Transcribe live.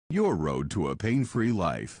Your road to a pain-free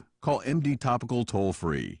life. Call MD Topical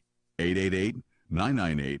toll-free,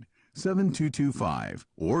 888-998-7225,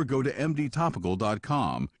 or go to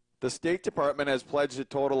mdtopical.com. The State Department has pledged a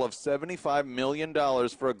total of $75 million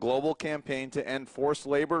for a global campaign to end forced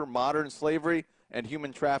labor, modern slavery, and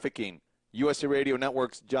human trafficking. USA Radio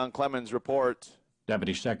Network's John Clemens reports.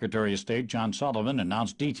 Deputy Secretary of State John Sullivan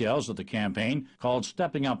announced details of the campaign called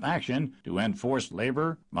Stepping Up Action to End Forced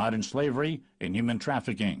Labor, Modern Slavery, and Human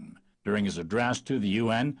Trafficking. During his address to the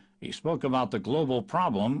UN, he spoke about the global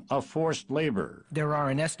problem of forced labor. There are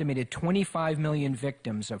an estimated 25 million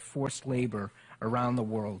victims of forced labor around the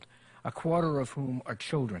world, a quarter of whom are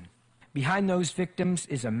children. Behind those victims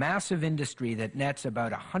is a massive industry that nets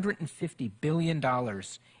about $150 billion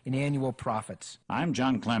in annual profits. I'm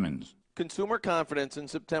John Clemens. Consumer confidence in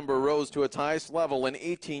September rose to its highest level in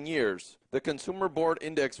 18 years. The Consumer Board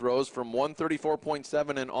Index rose from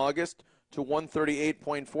 134.7 in August to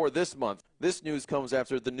 138.4 this month. This news comes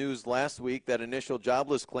after the news last week that initial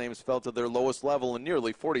jobless claims fell to their lowest level in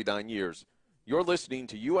nearly 49 years. You're listening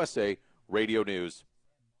to USA Radio News.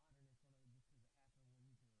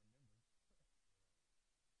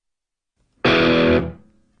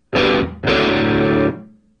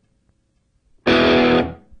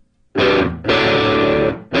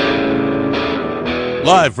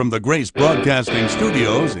 Live from the Grace Broadcasting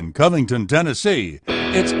Studios in Covington, Tennessee,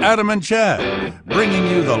 it's Adam and Chad, bringing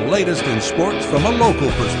you the latest in sports from a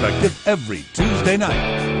local perspective every Tuesday night.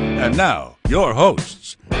 And now, your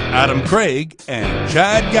hosts, Adam Craig and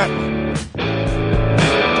Chad Gatlin.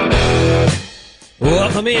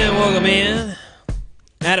 Welcome in.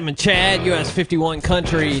 Adam and Chad, US 51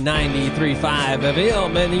 Country 93.5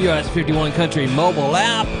 FM, and the US 51 Country mobile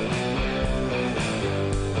app.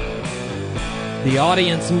 The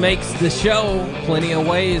audience makes the show. Plenty of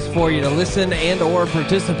ways for you to listen and or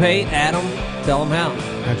participate. Adam, tell them how.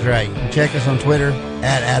 That's right. You can check us on Twitter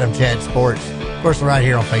at Adam Chad Sports. Of course, we're right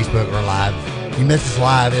here on Facebook. We're live. If you miss us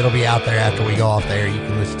live, it'll be out there after we go off there. You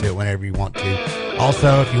can listen to it whenever you want to.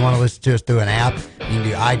 Also, if you want to listen to us through an app, you can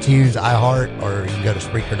do iTunes, iHeart, or you can go to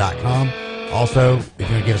Spreaker.com. Also, if you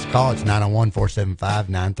want to give us a call, it's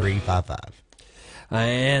 901-475-9355.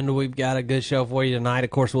 And we've got a good show for you tonight.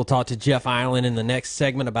 Of course, we'll talk to Jeff Ireland in the next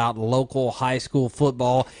segment about local high school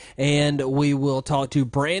football. And we will talk to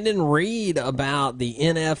Brandon Reed about the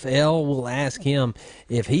NFL. We'll ask him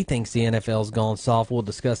if he thinks the NFL's gone soft. We'll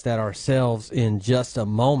discuss that ourselves in just a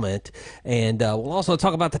moment. And we'll also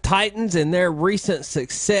talk about the Titans and their recent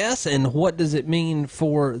success and what does it mean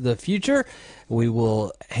for the future. We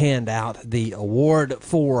will hand out the award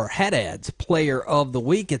for Haddad's Player of the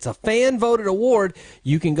Week. It's a fan-voted award.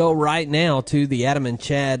 You can go right now to the Adam and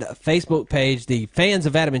Chad Facebook page, the Fans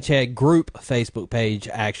of Adam and Chad group Facebook page,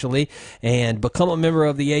 actually, and become a member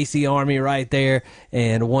of the AC Army right there.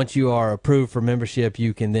 And once you are approved for membership,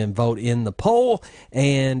 you can then vote in the poll.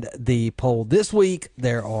 And the poll this week,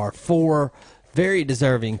 there are 4 very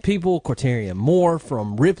deserving people. Quaterian Moore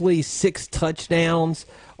from Ripley, 6 touchdowns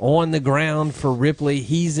on the ground for Ripley.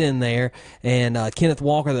 He's in there. And Kenneth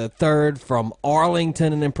Walker III from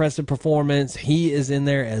Arlington, an impressive performance. He is in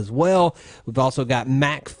there as well. We've also got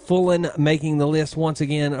Mac Fullen making the list once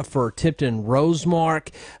again for Tipton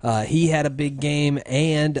Rosemark. He had a big game.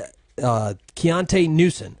 And Keontae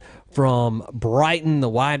Newsom from Brighton, the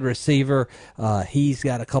wide receiver. He's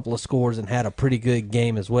got a couple of scores and had a pretty good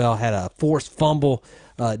game as well. Had a forced fumble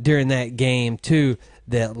during that game, too,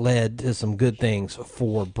 that led to some good things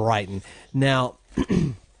for Brighton. Now,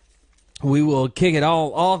 we will kick it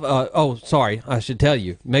all off. Sorry, I should tell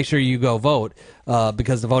you. Make sure you go vote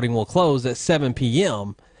because the voting will close at 7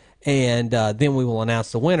 p.m., and then we will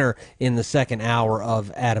announce the winner in the second hour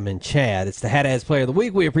of Adam and Chad. It's the Haddad's Player of the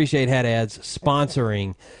Week. We appreciate Haddad's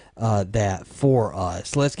sponsoring that for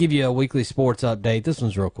us. Let's give you a weekly sports update. This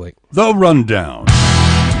one's real quick. The Rundown.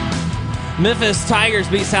 Memphis Tigers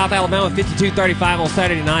beat South Alabama 52-35 on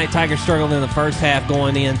Saturday night. Tigers struggled in the first half,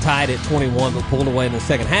 going in tied at 21, but pulled away in the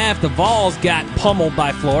second half. The Vols got pummeled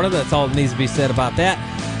by Florida. That's all that needs to be said about that.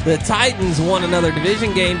 The Titans won another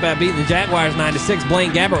division game by beating the Jaguars 9-6. Blaine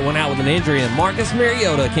Gabbert went out with an injury, and Marcus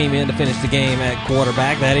Mariota came in to finish the game at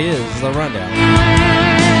quarterback. That is the rundown.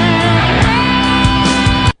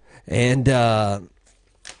 And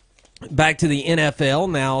back to the NFL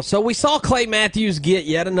now. So we saw Clay Matthews get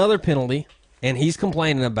yet another penalty, and he's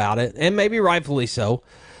complaining about it, and maybe rightfully so,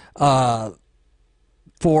 for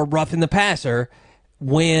roughing the passer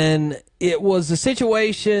when it was a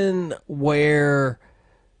situation where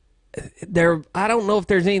I don't know if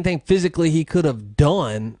there's anything physically he could have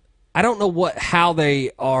done. I don't know how they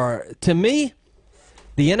are. To me,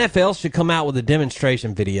 The NFL should come out with a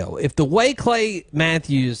demonstration video. If the way Clay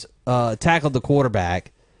Matthews tackled the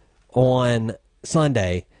quarterback on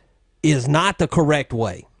Sunday is not the correct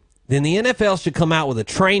way, then the NFL should come out with a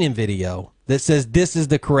training video that says this is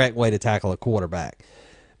the correct way to tackle a quarterback.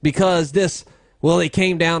 Because he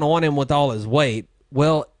came down on him with all his weight.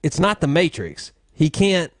 Well, it's not the Matrix. He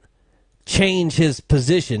can't change his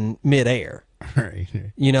position midair. Right.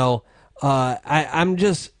 I'm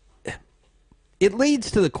just... It leads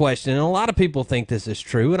to the question, and a lot of people think this is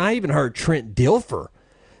true, and I even heard Trent Dilfer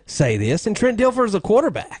say this, and Trent Dilfer is a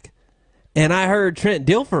quarterback. And I heard Trent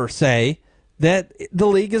Dilfer say that the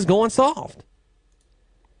league is going soft.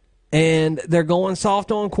 And they're going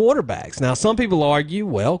soft on quarterbacks. Now, some people argue,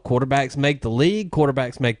 well, quarterbacks make the league,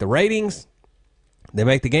 quarterbacks make the ratings, they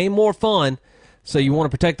make the game more fun, so you want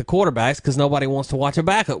to protect the quarterbacks because nobody wants to watch a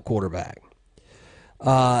backup quarterback.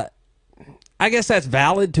 I guess that's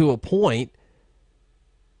valid to a point.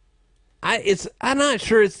 I'm not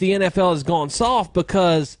sure it's the NFL has gone soft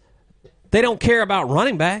because they don't care about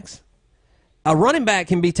running backs. A running back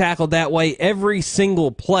can be tackled that way every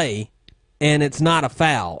single play, and it's not a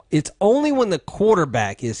foul. It's only when the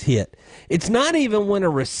quarterback is hit. It's not even when a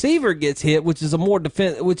receiver gets hit, which is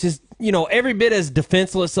every bit as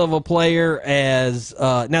defenseless of a player as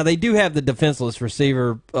now they do have the defenseless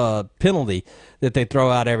receiver penalty that they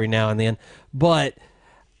throw out every now and then, but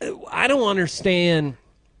I don't understand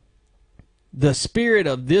the spirit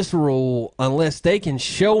of this rule unless they can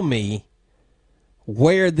show me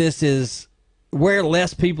where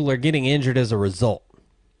less people are getting injured as a result.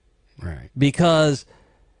 Right. Because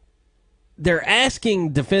they're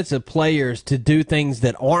asking defensive players to do things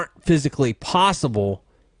that aren't physically possible,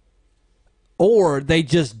 or they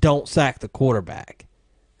just don't sack the quarterback.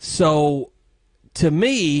 So, to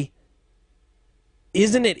me,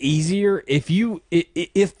 isn't it easier if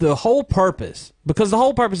the whole purpose, because the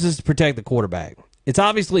whole purpose is to protect the quarterback. It's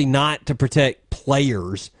obviously not to protect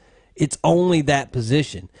players. It's only that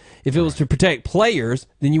position. If it was to protect players,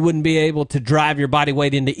 then you wouldn't be able to drive your body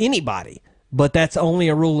weight into anybody. But that's only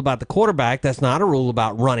a rule about the quarterback. That's not a rule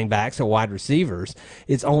about running backs or wide receivers.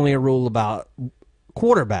 It's only a rule about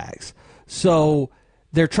quarterbacks. So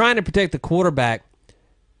they're trying to protect the quarterback.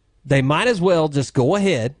 They might as well just go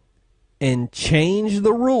ahead and change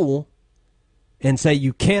the rule and say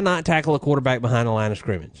you cannot tackle a quarterback behind the line of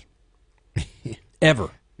scrimmage.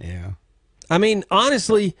 Ever. Yeah. I mean,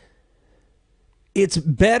 honestly, it's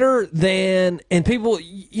better than, and people,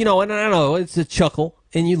 and I know it's a chuckle,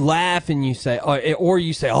 and you laugh and you say, or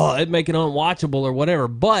you say, oh, it'd make it unwatchable or whatever.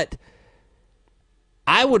 But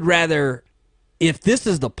I would rather, if this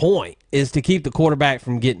is the point, is to keep the quarterback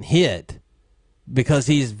from getting hit because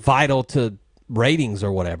he's vital to ratings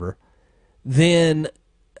or whatever, then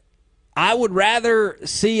I would rather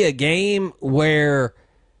see a game where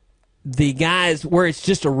where it's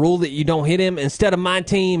just a rule that you don't hit him, instead of my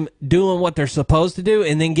team doing what they're supposed to do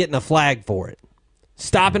and then getting a flag for it.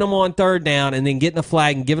 Stopping them on third down and then getting a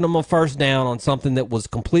flag and giving them a first down on something that was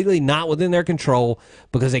completely not within their control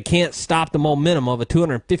because they can't stop the momentum of a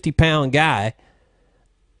 250-pound guy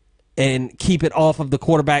and keep it off of the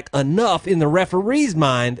quarterback enough in the referee's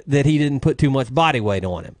mind that he didn't put too much body weight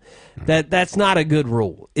on him. That's not a good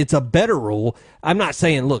rule. It's a better rule. I'm not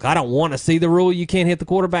saying, look, I don't want to see the rule you can't hit the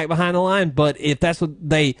quarterback behind the line, but if that's what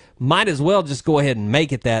they might as well just go ahead and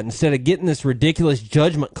make it that instead of getting this ridiculous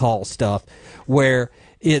judgment call stuff where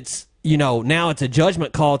it's, now it's a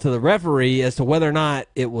judgment call to the referee as to whether or not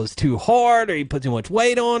it was too hard or he put too much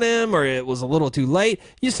weight on him or it was a little too late.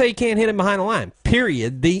 You say you can't hit him behind the line.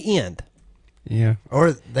 Period. The end. Yeah.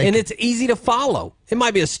 It's easy to follow. It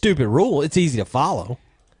might be a stupid rule. It's easy to follow.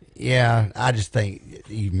 Yeah, I just think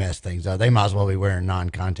you mess things up. They might as well be wearing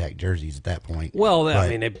non-contact jerseys at that point. Well,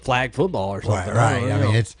 they flag football or something. Right. I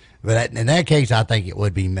mean, but in that case, I think it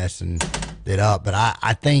would be messing it up. But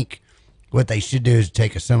I think what they should do is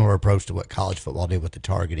take a similar approach to what college football did with the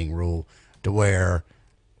targeting rule, to where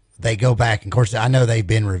they go back. And of course, I know they've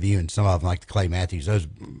been reviewing some of them, like the Clay Matthews. Those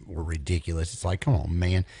were ridiculous. It's like, come on,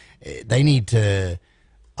 man. They need to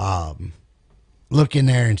look in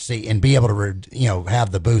there and see and be able to,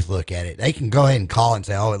 have the booth look at it. They can go ahead and call it and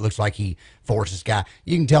say, oh, it looks like he forced this guy.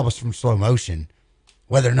 You can tell us from slow motion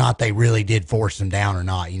whether or not they really did force him down or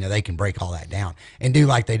not. They can break all that down and do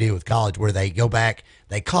like they do with college, where they go back,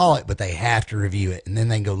 they call it, but they have to review it, and then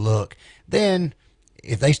they can go look. Then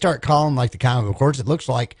if they start calling like the kind of courts, it looks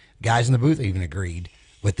like guys in the booth even agreed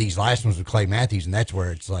with these last ones with Clay Matthews, and that's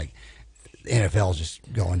where it's like the NFL is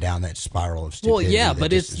just going down that spiral of stupidity. Well, yeah, but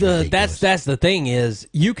that's the thing is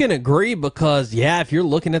you can agree because, if you're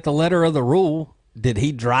looking at the letter of the rule, Did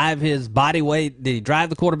he drive his body weight? Did he drive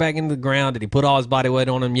the quarterback into the ground? Did he put all his body weight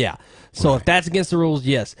on him? Yeah. So if that's against the rules,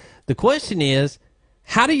 yes. The question is,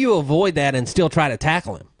 how do you avoid that and still try to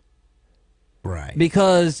tackle him? Right.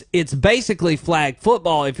 Because it's basically flag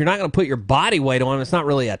football. If you're not going to put your body weight on him, it's not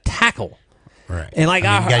really a tackle. Right. And like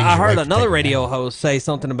I mean, you gotta use I your heard legs to another take him radio down. host say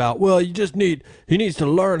something about, well, he needs to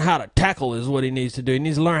learn how to tackle is what he needs to do. He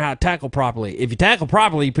needs to learn how to tackle properly. If you tackle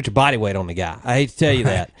properly, you put your body weight on the guy. I hate to tell you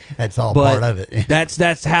that. That's all but part of it.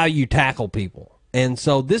 that's how you tackle people. And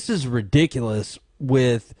so this is ridiculous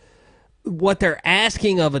with what they're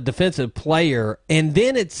asking of a defensive player, and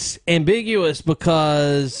then it's ambiguous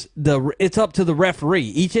because it's up to the referee.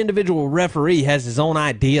 Each individual referee has his own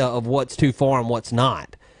idea of what's too far and what's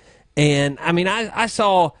not. And, I mean,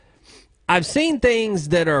 I've seen things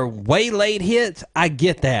that are way late hits. I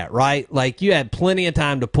get that, right? Like, you had plenty of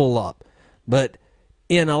time to pull up. But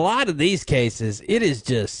in a lot of these cases, it is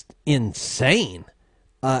just insane.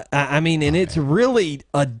 I mean, and it's really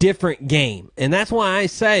a different game. And that's why I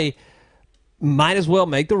say might as well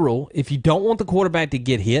make the rule. If you don't want the quarterback to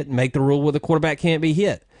get hit, make the rule where the quarterback can't be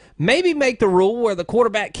hit. Maybe make the rule where the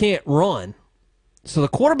quarterback can't run. So the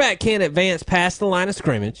quarterback can't advance past the line of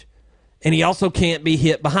scrimmage. And he also can't be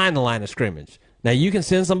hit behind the line of scrimmage. Now, you can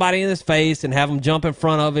send somebody in his face and have him jump in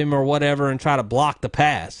front of him or whatever and try to block the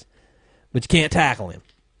pass, but you can't tackle him.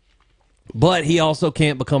 But he also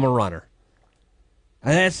can't become a runner.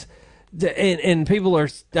 And and people are,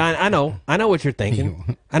 I know what you're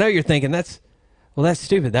thinking. I know you're thinking, that's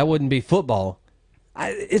stupid. That wouldn't be football.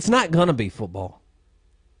 It's not going to be football.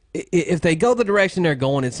 If they go the direction they're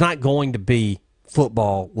going, it's not going to be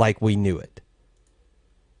football like we knew it.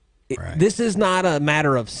 Right. This is not a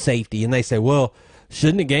matter of safety. And they say, well,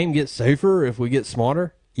 shouldn't the game get safer if we get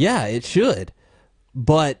smarter? Yeah, it should.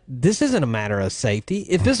 But this isn't a matter of safety.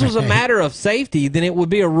 If this was a matter of safety, then it would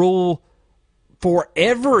be a rule for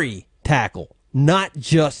every tackle, not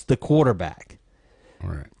just the quarterback.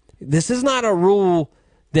 Right. This is not a rule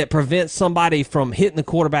that prevents somebody from hitting the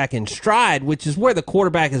quarterback in stride, which is where the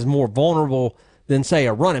quarterback is more vulnerable than, say,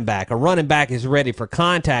 a running back. A running back is ready for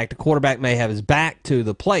contact. The quarterback may have his back to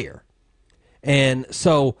the player. And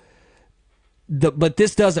so, but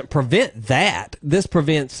this doesn't prevent that. This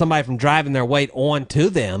prevents somebody from driving their weight onto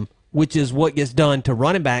them, which is what gets done to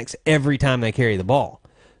running backs every time they carry the ball.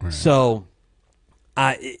 Right. So,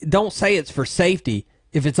 don't say it's for safety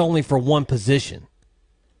if it's only for one position,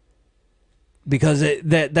 because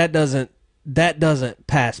that doesn't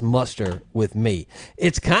pass muster with me.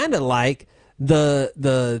 It's kind of like the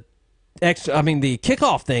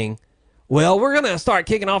kickoff thing. Well, we're going to start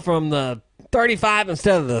kicking off from the 35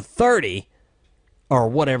 instead of the 30 or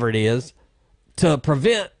whatever it is to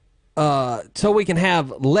prevent so we can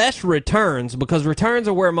have less returns, because returns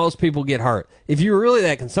are where most people get hurt. If you were really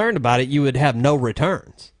that concerned about it, you would have no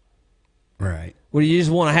returns. Right. Well, you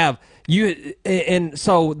just want to have and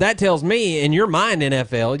so that tells me, in your mind,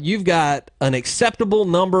 NFL, you've got an acceptable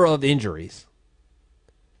number of injuries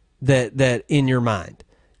that in your mind.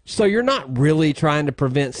 So you're not really trying to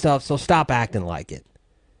prevent stuff, so stop acting like it.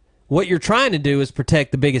 What you're trying to do is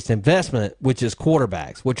protect the biggest investment, which is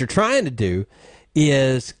quarterbacks. What you're trying to do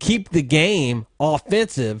is keep the game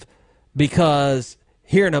offensive, because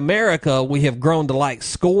here in America, we have grown to like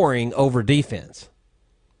scoring over defense.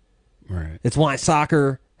 Right. It's why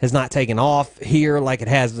soccer has not taken off here like it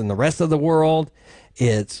has in the rest of the world.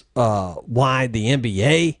 It's why the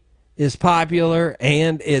NBA is popular,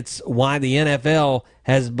 and it's why the NFL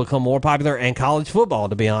has become more popular, and college football,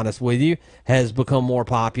 to be honest with you, has become more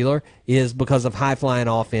popular, is because of high-flying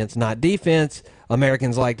offense, not defense.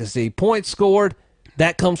 Americans like to see points scored.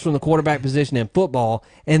 That comes from the quarterback position in football,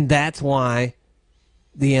 and that's why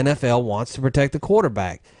the NFL wants to protect the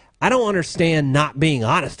quarterback. I don't understand not being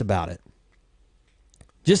honest about it.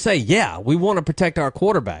 Just say, yeah, we want to protect our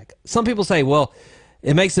quarterback. Some people say, well,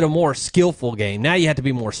 it makes it a more skillful game. Now you have to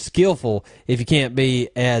be more skillful if you can't be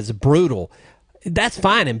as brutal. That's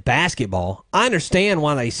fine in basketball. I understand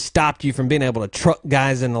why they stopped you from being able to truck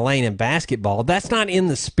guys in the lane in basketball. That's not in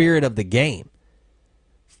the spirit of the game.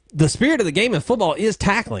 The spirit of the game in football is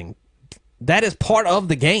tackling. That is part of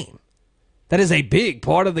the game. That is a big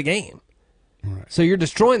part of the game. Right. So you're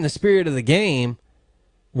destroying the spirit of the game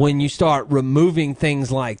when you start removing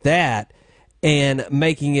things like that and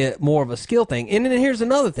making it more of a skill thing. And then here's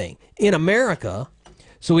another thing. In America,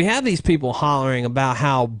 so we have these people hollering about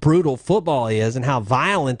how brutal football is and how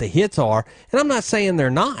violent the hits are, and I'm not saying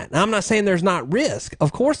they're not. I'm not saying there's not risk.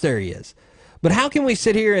 Of course there is. But how can we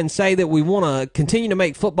sit here and say that we want to continue to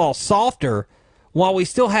make football softer while we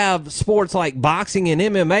still have sports like boxing and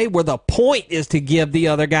MMA where the point is to give the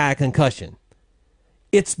other guy a concussion?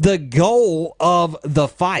 It's the goal of the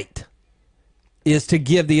fight is to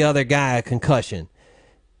give the other guy a concussion.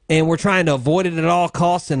 And we're trying to avoid it at all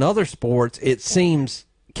costs. In other sports, it seems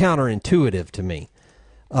counterintuitive to me.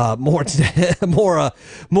 More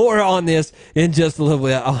on this in just a little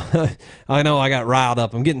bit. I know I got riled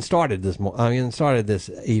up. I'm getting started this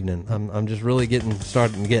evening. I'm just really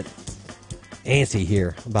starting to get antsy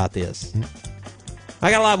here about this. I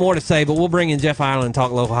got a lot more to say, but we'll bring in Jeff Ireland and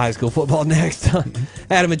talk local high school football next.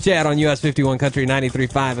 Adam and Chad on US 51 Country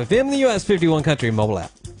 93.5 FM, the US 51 Country mobile app.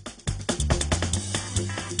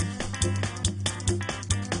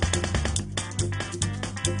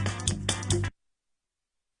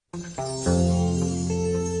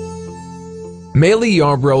 Maley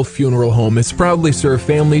Yarbrough Funeral Home has proudly served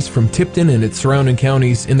families from Tipton and its surrounding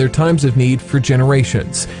counties in their times of need for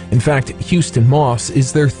generations. In fact, Houston Moss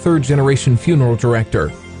is their third-generation funeral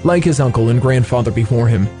director. Like his uncle and grandfather before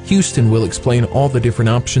him, Houston will explain all the different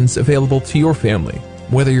options available to your family.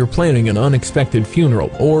 Whether you're planning an unexpected funeral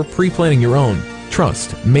or pre-planning your own,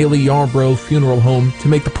 trust Maley Yarbrough Funeral Home to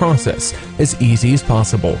make the process as easy as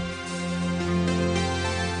possible.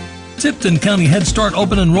 Tipton County Head Start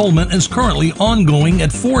open enrollment is currently ongoing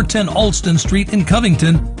at 410 Alston Street in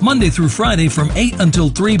Covington, Monday through Friday from 8 until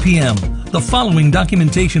 3 p.m. The following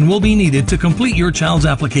documentation will be needed to complete your child's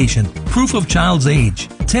application. Proof of child's age,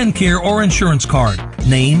 TennCare or insurance card,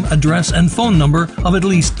 name, address, and phone number of at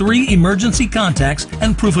least 3 emergency contacts,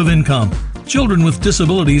 and proof of income. Children with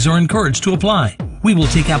disabilities are encouraged to apply. We will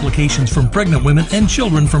take applications from pregnant women and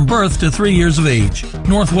children from birth to 3 years of age.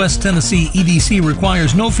 Northwest Tennessee EDC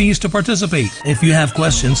requires no fees to participate. If you have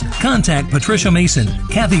questions, contact Patricia Mason,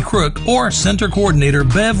 Kathy Crook, or Center Coordinator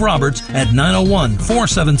Bev Roberts at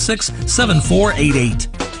 901-476-7488.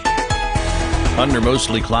 Under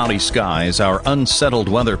mostly cloudy skies, our unsettled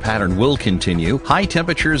weather pattern will continue. High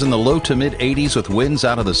temperatures in the low to mid 80s with winds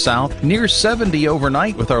out of the south. Near 70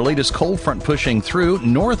 overnight with our latest cold front pushing through.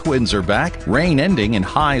 North winds are back. Rain ending and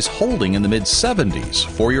highs holding in the mid 70s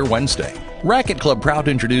for your Wednesday. Racket Club proud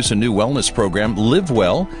to introduce a new wellness program, Live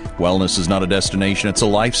Well. Wellness is not a destination, it's a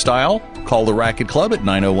lifestyle. Call the Racket Club at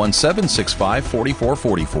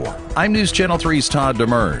 901-765-4444. I'm News Channel 3's Todd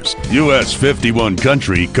Demers. US 51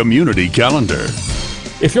 Country Community Calendar.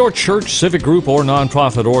 If your church, civic group, or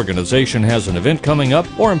nonprofit organization has an event coming up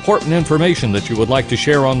or important information that you would like to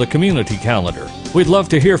share on the community calendar, we'd love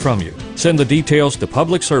to hear from you. Send the details to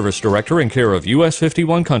Public Service Director in care of US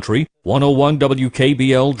 51 Country, 101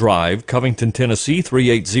 WKBL Drive, Covington, Tennessee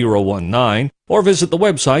 38019, or visit the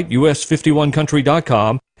website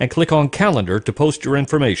us51country.com and click on Calendar to post your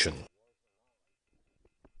information.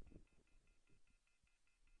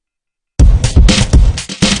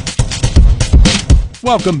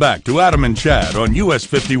 Welcome back to Adam and Chad on US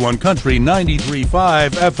 51 Country 93.5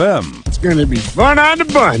 FM. It's going to be fun on the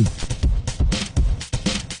bun.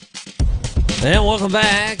 And welcome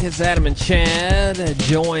back. It's Adam and Chad,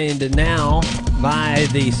 joined now by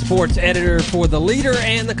the sports editor for The Leader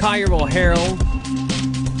and the Collierville Herald,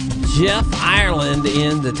 Jeff Ireland,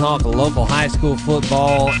 in to talk local high school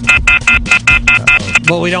football.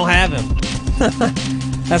 But we don't have him.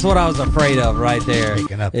 That's what I was afraid of right there.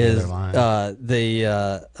 Picking up is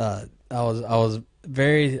the I was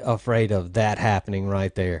very afraid of that happening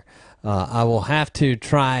right there. I will have to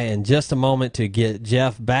try in just a moment to get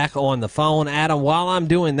Jeff back on the phone. Adam, while I'm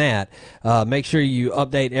doing that, make sure you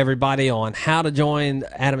update everybody on how to join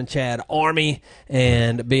Adam and Chad Army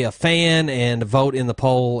and be a fan and vote in the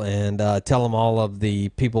poll, and tell them all of the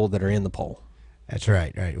people that are in the poll. That's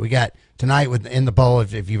right. Right. We got tonight in the poll.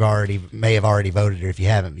 If you've may have already voted, or if you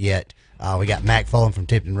haven't yet, we got Mac Fullen from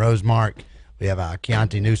Tipton Rosemark. We have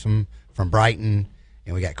Keontae Newsom from Brighton,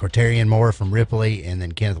 and we got Cortarian Moore from Ripley, and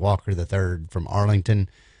then Kenneth Walker III from Arlington.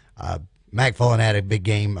 Mac Fullen had a big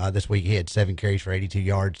game this week. He had 7 carries for 82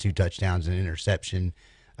 yards, 2 touchdowns, and an interception.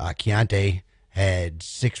 Keontae had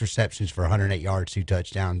 6 receptions for 108 yards, 2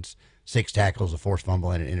 touchdowns, 6 tackles, a forced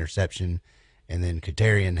fumble, and an interception. And then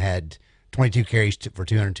Cortarian had 22 carries for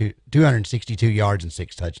 262 yards and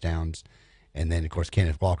 6 touchdowns. And then, of course,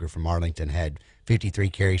 Kenneth Walker from Arlington had 53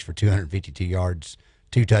 carries for 252 yards,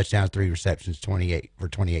 2 touchdowns, 3 receptions, 28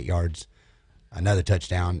 yards, another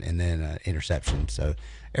touchdown, and then an interception. So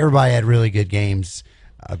everybody had really good games.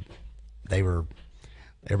 Everybody's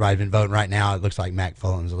been voting right now. It looks like Mac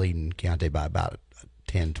Fullen's leading Keontae by about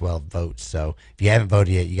 10, 12 votes. So if you haven't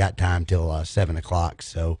voted yet, you got time till 7 o'clock.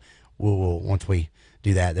 So we'll once we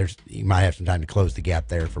do that, you might have some time to close the gap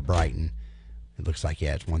there for Brighton. It looks like,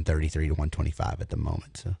 it's 133 to 125 at the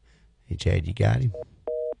moment. So, hey, Chad, you got him?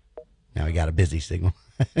 Now we got a busy signal.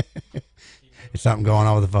 There's something going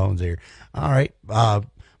on with the phones here. All right.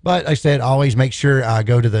 But like I said, always make sure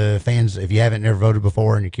go to the fans. If you haven't never voted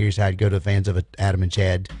before and you're curious how to go to the fans of Adam and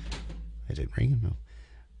Chad. Is it ringing? No.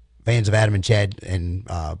 Fans of Adam and Chad, and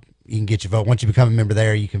you can get your vote. Once you become a member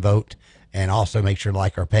there, you can vote. And also make sure to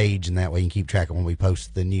like our page, and that way you can keep track of when we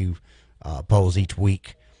post the new polls each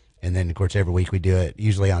week. And then, of course, every week we do it,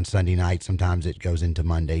 usually on Sunday night. Sometimes it goes into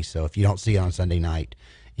Monday. So if you don't see it on Sunday night,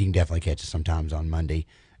 you can definitely catch it sometimes on Monday.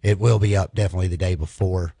 It will be up definitely the day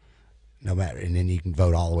before, no matter. And then you can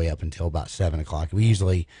vote all the way up until about 7 o'clock. We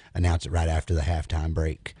usually announce it right after the halftime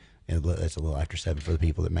break. And that's a little after 7 for the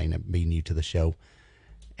people that may not be new to the show.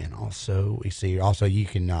 And also, you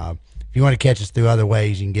can, if you want to catch us through other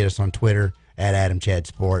ways, you can get us on Twitter at Adam Chad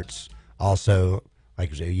Sports. Also,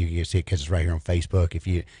 like I said, you can see it, catch us right here on Facebook. If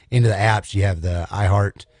you into the apps, you have the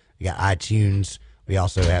iHeart, you got iTunes. We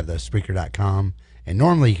also have the Spreaker.com. And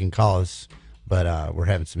normally you can call us, but we're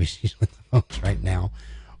having some issues with the phones right now.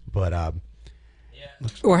 But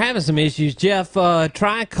we're having some issues. Jeff,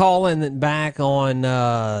 try calling back on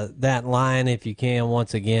that line if you can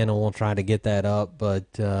once again, and we'll try to get that up. But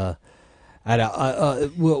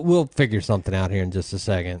we'll figure something out here in just a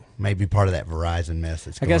second. Maybe part of that Verizon mess.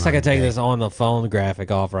 I guess I could take this on the phone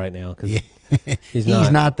graphic off right now because he's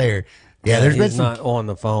not there. Yeah, he's not on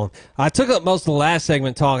the phone. I took up most of the last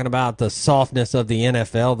segment talking about the softness of the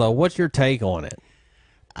NFL, though. What's your take on it?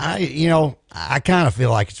 I kind of feel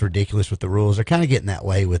like it's ridiculous with the rules. They're kind of getting that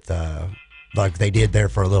way with like they did there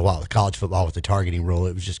for a little while with college football with the targeting rule.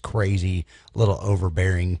 It was just crazy, a little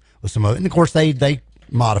overbearing with some of it. And of course they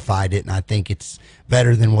modified it, and I think it's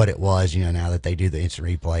better than what it was, now that they do the instant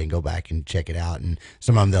replay and go back and check it out. And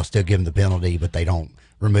some of them, they'll still give them the penalty, but they don't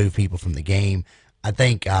remove people from the game. I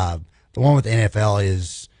think the one with the NFL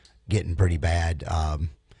is getting pretty bad.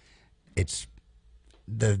 It's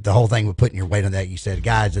the whole thing with putting your weight on that. You said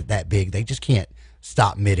guys that big, they just can't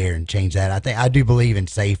stop midair and change that. I do believe in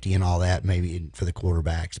safety and all that, maybe for the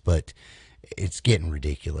quarterbacks, but it's getting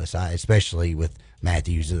ridiculous. Especially with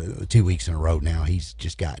Matthews, 2 weeks in a row now, he's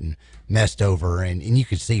just gotten messed over, and you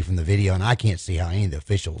could see from the video, and I can't see how any of the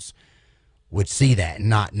officials would see that and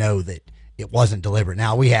not know that it wasn't deliberate.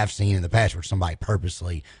 Now, we have seen in the past where somebody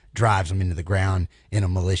purposely drives them into the ground in a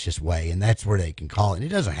malicious way, and that's where they can call it. And it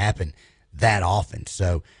doesn't happen that often.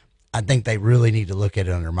 So I think they really need to look at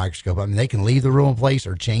it under a microscope. I mean, they can leave the rule in place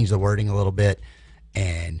or change the wording a little bit.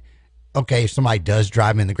 And, okay, if somebody does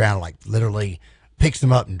drive them in the ground, like literally picks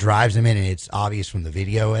them up and drives them in, and it's obvious from the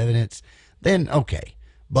video evidence, then okay.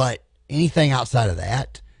 But anything outside of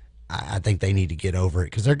that, I think they need to get over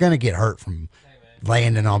it because they're going to get hurt from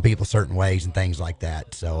landing on people certain ways and things like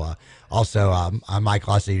that. So also,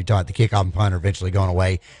 Michael, I see you're talking about the kickoff and punt are eventually going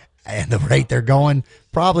away, and the rate they're going,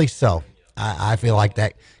 probably so. I feel like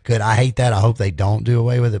that could. I hate that. I hope they don't do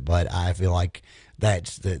away with it, but I feel like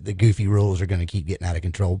that's the goofy rules are going to keep getting out of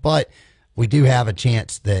control. But we do have a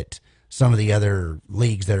chance that some of the other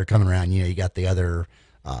leagues that are coming around, you got the other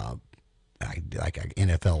like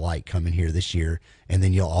NFL Light coming here this year, and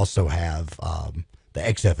then you'll also have the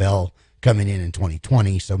XFL coming in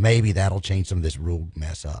 2020, so maybe that'll change some of this rule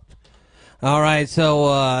mess up. All right,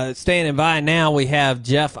 so standing by now, we have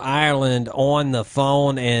Jeff Ireland on the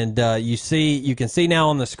phone, and you can see now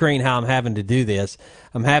on the screen how I'm having to do this.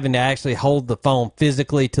 I'm having to actually hold the phone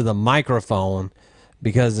physically to the microphone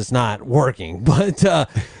because it's not working. But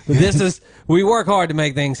we work hard to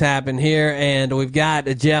make things happen here, and we've got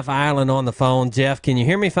Jeff Ireland on the phone. Jeff, can you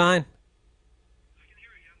hear me fine? I can hear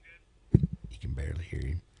you. I'm good. You can barely hear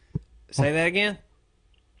you. Say that again?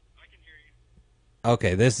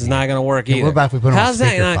 Okay, this is not going to work either. What about if we put it on How's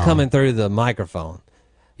that not coming through the microphone?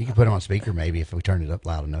 You can put it on speaker maybe if we turn it up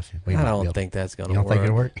loud enough. I don't think that's going to work. You don't think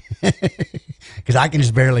it'll work? Because I can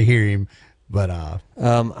just barely hear him. But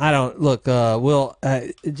I don't look.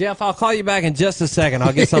 Jeff, I'll call you back in just a second.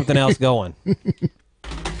 I'll get something else going.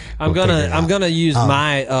 I'm gonna use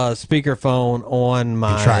my speakerphone on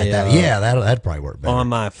my. Try that. That'd probably work better on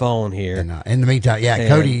my phone here. And, in the meantime,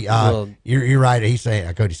 Cody, you're right. He's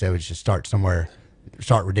saying Cody said we should start somewhere.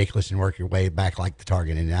 Start ridiculous and work your way back like the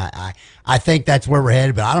target. And I think that's where we're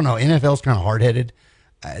headed, but I don't know. NFL's kind of hard-headed.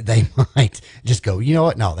 They might just go, you know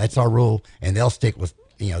what? No, that's our rule, and they'll stick with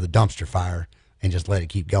the dumpster fire and just let it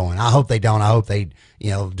keep going. I hope they don't. I hope they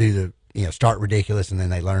do the start ridiculous and then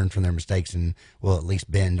they learn from their mistakes and will at least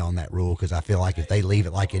bend on that rule, because I feel like if they leave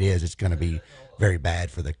it like it is, it's going to be very bad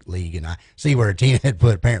for the league. And I see where Tina had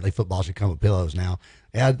put apparently football should come with pillows now.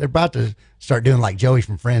 Yeah, they're about to start doing like Joey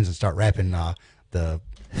from Friends and start wrapping the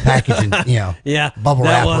package and bubble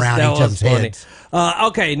wrap around each of them's heads.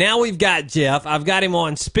 Okay, now we've got Jeff. I've got him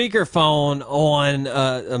on speakerphone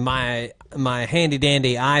on my handy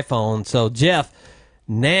dandy iPhone. So Jeff,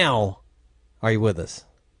 now are you with us?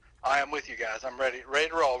 I am with you guys. I'm ready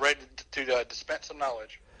to roll, ready to dispense some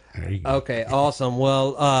knowledge. Okay, awesome.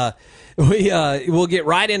 Well, we'll get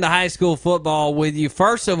right into high school football with you.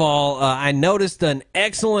 First of all, I noticed an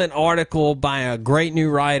excellent article by a great new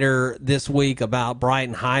writer this week about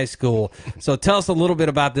Brighton High School. So tell us a little bit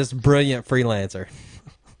about this brilliant freelancer.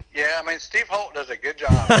 Yeah, I mean, Steve Holt does a good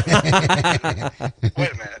job.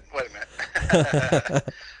 Wait a minute.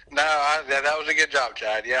 No, that was a good job,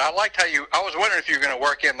 Chad. Yeah, I liked how I was wondering if you were going to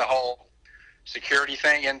work in the whole security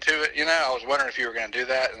thing into it. I was wondering if you were going to do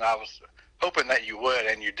that, and I was hoping that you would,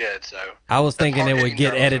 and you did. So I was thinking it would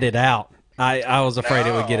get edited out. I was afraid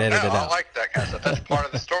it would get edited out. I like that kind of stuff. That's part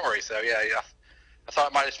of the story. So yeah. I thought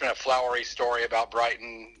it might have been a flowery story about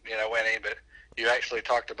Brighton, winning, but you actually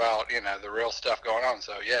talked about, the real stuff going on.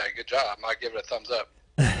 So yeah, good job. I might give it a thumbs up.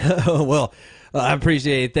 Well, I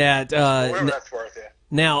appreciate that. Whatever that's worth, yeah.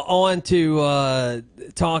 Now, on to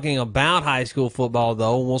talking about high school football,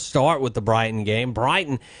 though. We'll start with the Brighton game.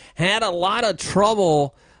 Brighton had a lot of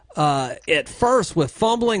trouble at first with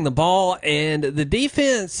fumbling the ball, and the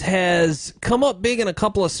defense has come up big in a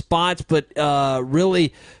couple of spots, but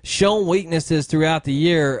really shown weaknesses throughout the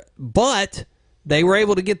year. But they were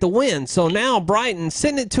able to get the win. So now Brighton,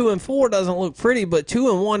 sitting at 2-4, doesn't look pretty, but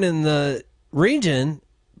 2-1 in the region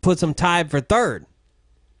puts them tied for third.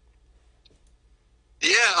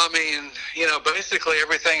 Yeah, I mean, basically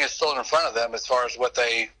everything is still in front of them as far as what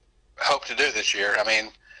they hope to do this year. I mean,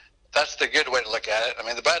 that's the good way to look at it. I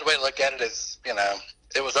mean, the bad way to look at it is,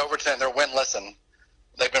 it was Overton, they're winless, and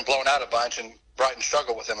they've been blown out a bunch, and Brighton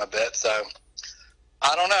struggled with them a bit. So,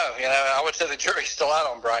 I don't know. I would say the jury's still out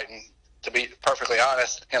on Brighton, to be perfectly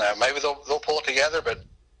honest. Maybe they'll pull it together, but,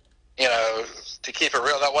 to keep it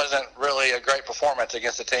real, that wasn't really a great performance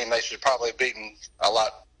against a team they should probably have beaten by a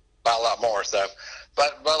lot more. So,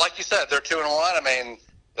 but like you said, they're 2-1. I mean,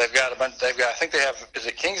 they've got a bunch. I think they have. Is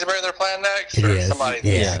it Kingsbury they're playing next, or is. Somebody?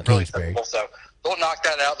 Yeah, really Kingsbury. Simple. So they'll knock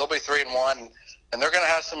that out. They'll be 3-1, and they're going to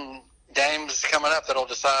have some games coming up that'll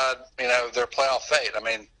decide, their playoff fate. I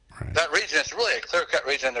mean, that region is really a clear-cut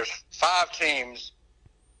region. There's 5 teams.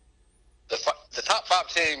 The top 5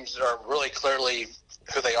 teams are really clearly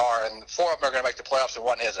who they are, and 4 of them are going to make the playoffs, and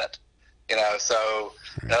 1 isn't. So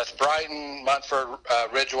that's Brighton, Munford,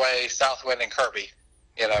 Ridgeway, Southwind, and Kirby.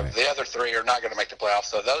 The other 3 are not going to make the playoffs.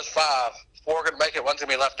 So those 5, 4 are going to make it. 1's going to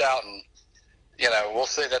be left out, and we'll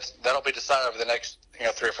see. That'll be decided over the next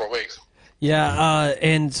 3 or 4 weeks. Yeah,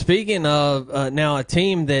 and speaking of now a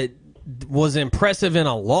team that was impressive in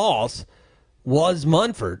a loss was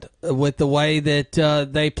Munford with the way that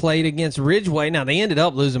they played against Ridgeway. Now they ended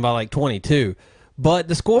up losing by like 22. But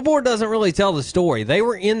the scoreboard doesn't really tell the story. They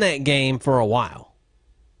were in that game for a while.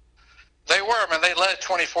 They were. I mean, they led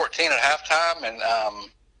 2014 at halftime, and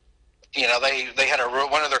they had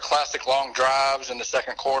one of their classic long drives in the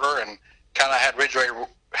second quarter, and kind of had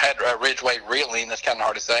Ridgeway reeling. That's kind of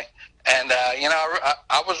hard to say. And I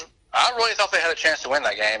really thought they had a chance to win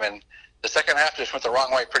that game, and the second half just went the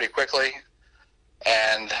wrong way pretty quickly.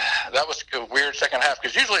 And that was a weird second half,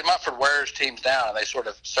 because usually Munford wears teams down and they sort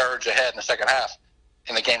of surge ahead in the second half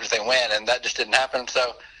in the games that they win, and that just didn't happen.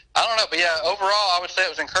 So I don't know, but yeah, overall I would say it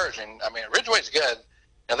was encouraging. I mean, Ridgeway's good.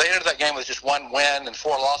 They entered that game with just 1 win and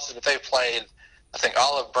 4 losses, but they've played, I think,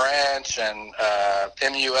 Olive Branch and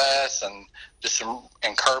MUS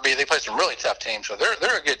and Kirby. They played some really tough teams, so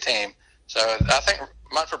they're a good team. So I think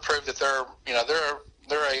Munford proved that they're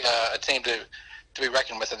a team to be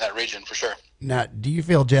reckoned with in that region for sure. Now, do you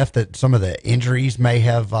feel, Jeff, that some of the injuries may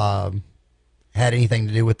have had anything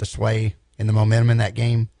to do with the sway and the momentum in that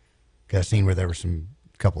game? Because I've seen where there were some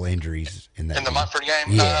couple injuries in that. In the Munford game?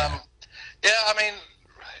 Yeah. I mean,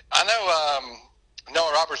 I know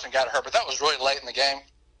Noah Robertson got hurt, but that was really late in the game.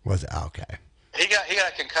 Was it? Okay. He got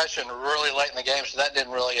a concussion really late in the game, so that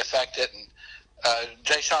didn't really affect it. And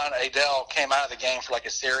Jay-Sean Adele came out of the game for like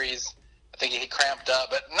a series. I think he cramped up,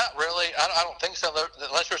 but not really. I don't think so.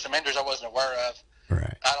 Unless there were some injuries I wasn't aware of.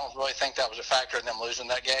 Right. I don't really think that was a factor in them losing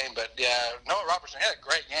that game. But yeah, Noah Robertson had a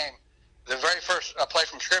great game. The very first play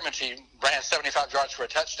from scrimmage, he ran 75 yards for a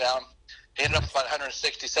touchdown. He ended up with about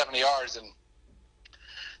 160, 70 yards, and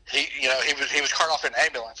he was carted off in an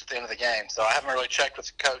ambulance at the end of the game. So I haven't really checked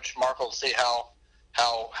with Coach Markle to see how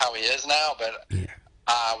he is now, but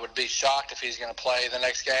I would be shocked if he's going to play the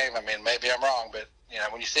next game. I mean, maybe I'm wrong, but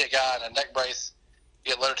when you see a guy in a neck brace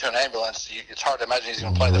get loaded to an ambulance, it's hard to imagine he's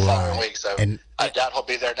going to play the following week. So I doubt he'll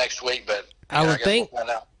be there next week, but I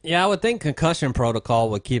would think concussion protocol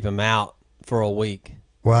would keep him out for a week.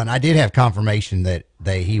 Well, and I did have confirmation that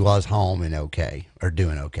he was home and okay, or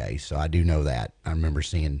doing okay. So I do know that. I remember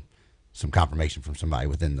seeing some confirmation from somebody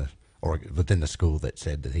within the school that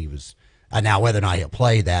said that he was Now, whether or not he'll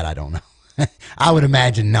play that, I don't know. I would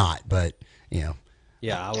imagine not, but, Yeah,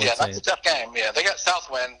 I would say that's a tough game. Yeah, they got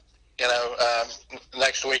Southwind,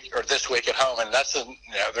 next week or this week at home, and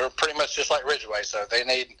they're pretty much just like Ridgeway, so they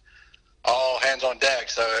need all hands on deck.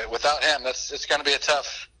 So without him, it's going to be a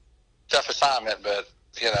tough assignment. But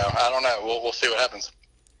I don't know. We'll see what happens.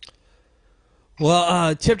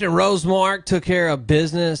 Well, Tipton Rosemark took care of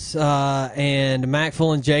business, and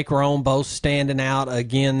McFull and Jake Roan both standing out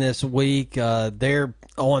again this week. They're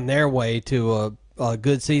on their way to a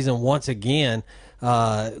good season once again.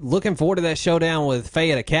 Looking forward to that showdown with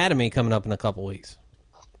Fayette Academy coming up in a couple weeks.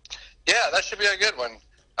 Yeah, that should be a good one.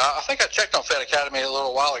 I think I checked on Fayette Academy a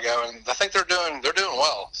little while ago, and I think they're doing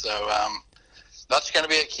well. So that's going to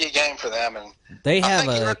be a key game for them. And they have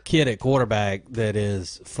a kid at quarterback that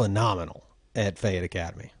is phenomenal at Fayette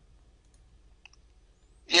Academy.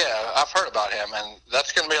 Yeah, I've heard about him, and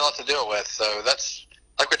that's going to be a lot to deal with. So that's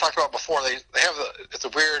like we talked about before. They have it's a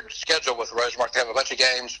weird schedule with Rosemark. They have a bunch of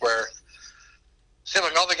games where it seems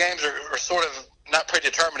like all the games are sort of not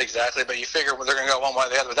predetermined exactly, but you figure they're going to go one way or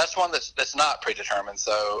the other. But that's one that's not predetermined.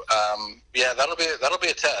 So that'll be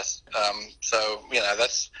a test. So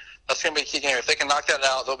that's going to be a key game. If they can knock that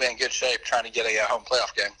out, they'll be in good shape trying to get a home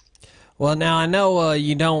playoff game. Well, now I know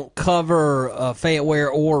you don't cover Fayette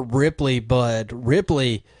Ware or Ripley, but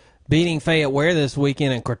Ripley beating Fayette Ware this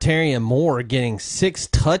weekend and Quaterian Moore getting 6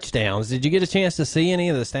 touchdowns. Did you get a chance to see any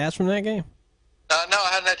of the stats from that game? No, I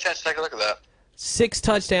hadn't had a chance to take a look at that. 6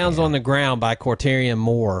 touchdowns on the ground by Quaterian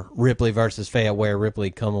Moore, Ripley versus Fayette Ware.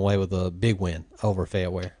 Ripley come away with a big win over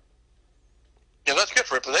Fayette Ware. Yeah, that's good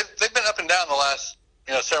for Ripley. They've been up and down the last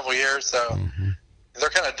several years, so they're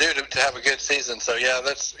kind of due to have a good season. So yeah,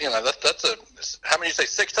 that's how many you say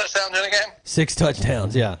 6 touchdowns in a game? 6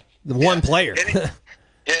 touchdowns, yeah. One player.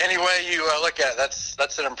 Any way you look at it,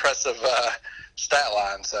 that's an impressive stat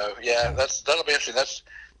line. So yeah, that'll be interesting. That's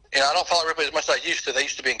I don't follow Ripley as much as I used to. They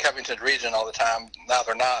used to be in Covington region all the time. Now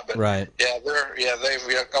they're not. But right. Yeah,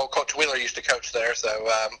 Coach Wheeler used to coach there, so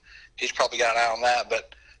he's probably got an eye on that.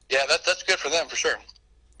 But yeah, that's good for them for sure.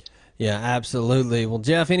 Yeah, absolutely. Well,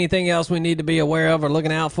 Jeff, anything else we need to be aware of or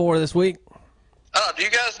looking out for this week? Do you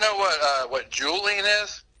guys know what Julian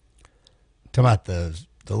is? Talking about the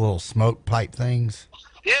little smoke pipe things.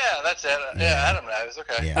 Yeah, that's it. Yeah, Adam knows.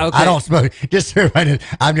 Okay. Yeah. Okay. I don't smoke. Just so everybody knows,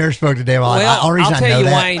 I've never smoked a day in my life. Well, I'll tell you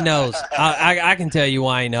why he knows. I can tell you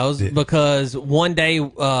why he knows. Because one day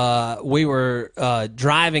we were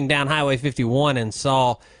driving down Highway 51 and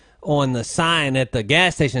saw on the sign at the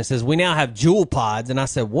gas station it says, "We now have Juul Pods." And I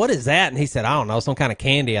said, "What is that?" And he said, "I don't know, some kind of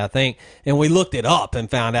candy, I think." And we looked it up and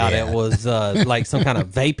found out it was like some kind of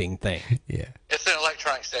vaping thing. Yeah. It's an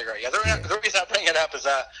electronic cigarette. Yeah. The reason I bring it up is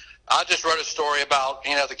I just wrote a story about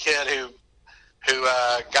the kid who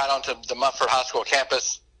got onto the Mumford High School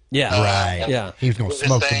campus. Yeah, right. Yeah, he was going to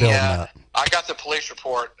smoke the building up. I got the police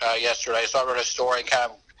report yesterday, so I wrote a story and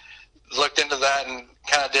kind of looked into that and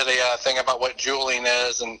kind of did a thing about what juuling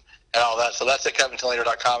is and all that. So that's at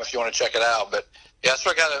CovingtonLeader.com if you want to check it out. But yeah, so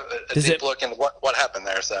I got a deep look into what happened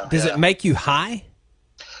there. So does it make you high?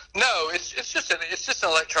 No, it's just an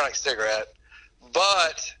electronic cigarette,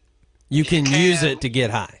 but you can use it to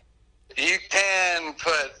get high. You can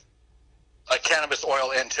put a cannabis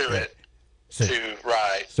oil into it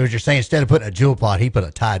right. So as you're saying, instead of putting a Juul Pod, he put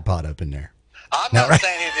a Tide Pod up in there. I'm not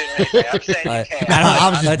saying he did anything. I'm saying you can. I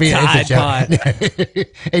was just being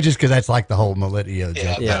it's just because that's like the whole millennial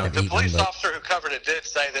joke. Yeah. The police officer who covered it did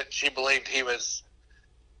say that she believed he was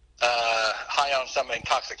high on some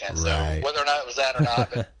intoxicant. Right. So whether or not it was that or not,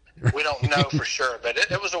 but we don't know for sure. But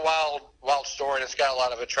it was a wild story, and it's got a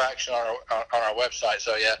lot of attraction on our website.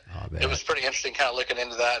 So yeah, it was pretty interesting, kind of looking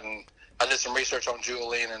into that, and I did some research on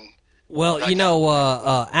juuling and. Well,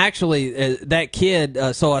 actually, that kid,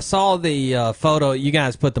 so I saw the photo. You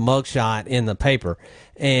guys put the mugshot in the paper.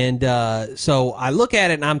 And so I look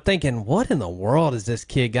at it, and I'm thinking, what in the world has this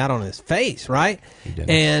kid got on his face, right?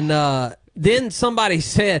 And then somebody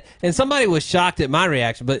said, and somebody was shocked at my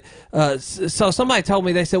reaction, but so somebody told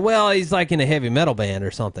me, they said, well, he's like in a heavy metal band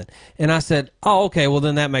or something. And I said, oh, okay, well,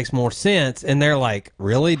 then that makes more sense. And they're like,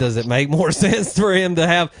 really? Does it make more sense for him to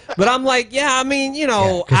have? But I'm like, yeah, I mean,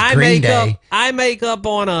 I make up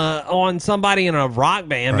on somebody in a rock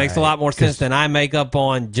band makes a lot more sense than I make up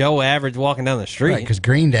on Joe Average walking down the street. Right, because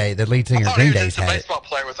Green Day, the lead singer of Green Day's had it. He was a baseball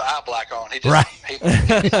player with the eye black on. He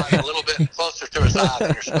just, a little bit closer to his eye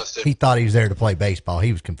than you're supposed to. He thought he was there to play baseball.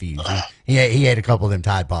 He was confused. He had a couple of them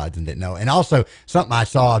Tide Pods and didn't know. And also, something I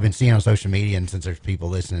saw, I've been seeing on social media, and since there's people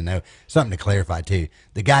listening, know something to clarify too.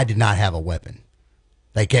 The guy did not have a weapon.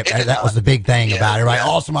 They kept that was the big thing about it,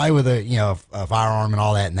 right? Somebody with a firearm and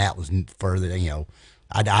all that, and that was further,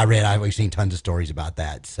 We've seen tons of stories about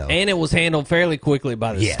that. So, and it was handled fairly quickly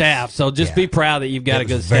by the Yes. staff. So just Yeah. be proud that you've got It a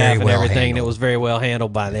good was very staff and well everything. handled. It was very well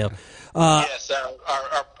handled by them. Yes,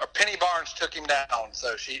 our Penny Barnes took him down,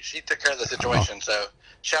 so she took care of the situation. So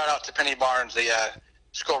shout out to Penny Barnes, the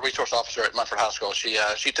school resource officer at Munford High School. She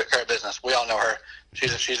took care of business. We all know her.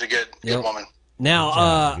 She's a good woman.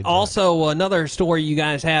 Now, also another story you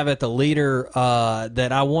guys have at the Leader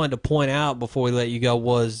that I wanted to point out before we let you go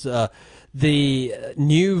was the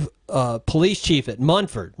new police chief at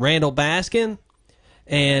Munford, Randall Baskin.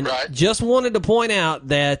 And just wanted to point out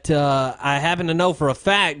that I happen to know for a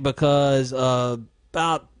fact because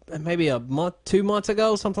about maybe a month, 2 months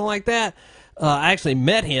ago, something like that, I actually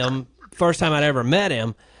met him, first time I'd ever met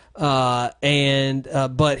him.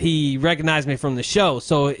 But he recognized me from the show,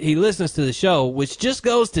 so he listens to the show, which just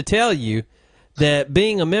goes to tell you that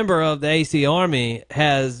being a member of the AC Army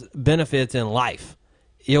has benefits in life.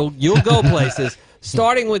 You'll go places,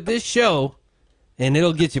 starting with this show, and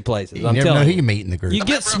it'll get you places. You I'm never telling know you. who you meet in the group. You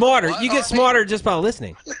get smarter. You get smarter just by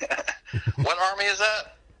listening. What army is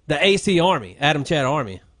that? The AC Army, Adam Chad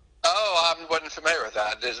Army. Oh, I wasn't familiar with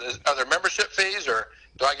that. Are there membership fees, or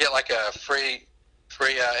do I get like a free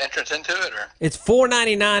entrance into it, or? It's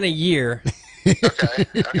 $4.99 a year. Okay.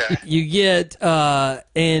 You get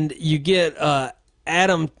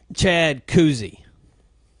Adam Chad koozie.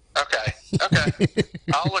 Okay.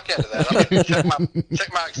 I'll look into that. I'm gonna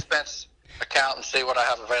check my expense account and see what I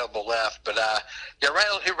have available left. But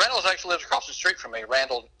Randall actually lives across the street from me.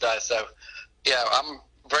 Randall does. So yeah, I'm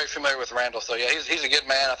very familiar with Randall. So yeah, he's a good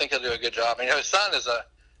man. I think he'll do a good job. And his son is a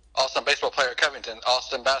awesome baseball player at Covington,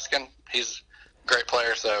 Austin Baskin. He's a great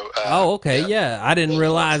player. So okay, yeah. I didn't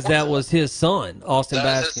realize that was his son, Austin Baskin.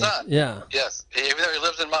 That is his son. Yeah. Yes. Even though he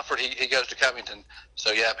lives in Munford, he goes to Covington.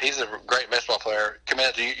 So yeah, he's a great baseball player.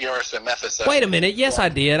 Committed to University of Memphis. So. Wait a minute. Yes, I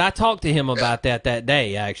did. I talked to him about that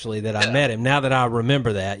day, actually, that I met him. Now that I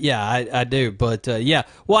remember that. Yeah, I do. But, yeah.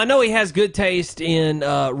 Well, I know he has good taste in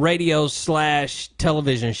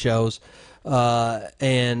radio/television shows.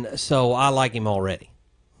 And so I like him already.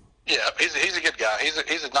 Yeah, he's a good guy.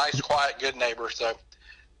 He's a nice, quiet, good neighbor. So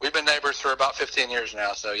we've been neighbors for about 15 years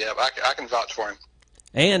now. So, yeah, I can vouch for him.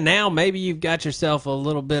 And now maybe you've got yourself a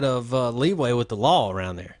little bit of leeway with the law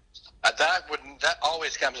around there. That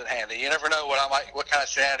always comes in handy. You never know what kind of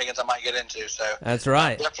shenanigans I might get into. So that's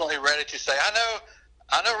right. I'm definitely ready to say, I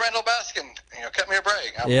know Randall Baskin. Cut me a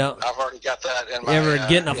break. I've already got that in my. You ever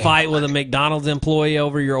get in a fight with a McDonald's employee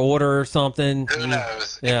over your order or something? Who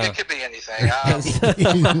knows? Yeah. It could be anything. I'm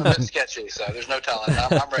a bit sketchy, so there's no telling.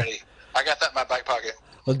 I'm ready. I got that in my back pocket.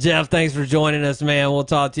 Well, Jeff, thanks for joining us, man. We'll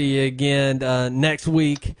talk to you again next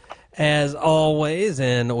week, as always,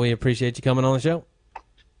 and we appreciate you coming on the show.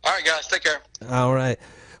 All right, guys. Take care. All right.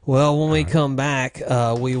 Well, when we come back,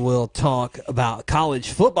 we will talk about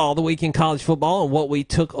college football, the week in college football, and what we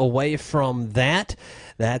took away from that.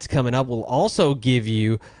 That's coming up. We'll also give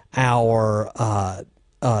you our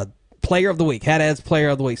Player of the Week. Haddad's Player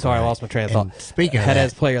of the Week. Sorry, I lost my train of thought. Speaking of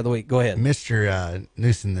Haddad's that, Player of the Week. Go ahead. Mr.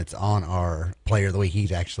 Newsom that's on our Player of the Week,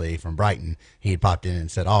 he's actually from Brighton. He had popped in and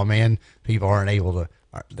said, oh, man, people aren't able to,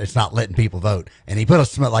 it's not letting people vote. And he put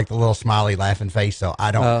a like the little smiley laughing face, so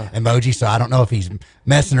I don't emoji, so I don't know if he's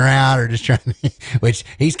messing around or just trying to, which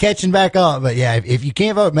he's catching back up. But yeah, if you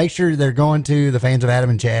can't vote, make sure they're going to the Fans of Adam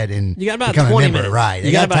and Chad and you got about become 20 a member, minutes. right?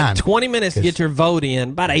 You got about 20 minutes to get your vote in,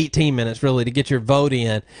 about 18 minutes really to get your vote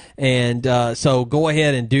in. And so go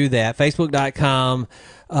ahead and do that. Facebook.com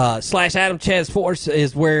 /Adam Chad Sports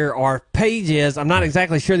is where our page is. I'm not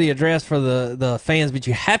exactly sure the address for the fans, but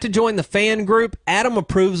you have to join the fan group. Adam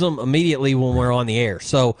approves them immediately when we're on the air.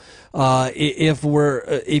 So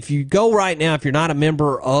if you go right now, if you're not a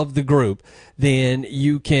member of the group, then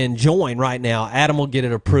you can join right now. Adam will get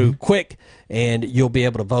it approved quick, and you'll be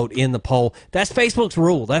able to vote in the poll. That's Facebook's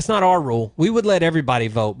rule. That's not our rule. We would let everybody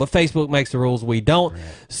vote, but Facebook makes the rules. We don't. Right.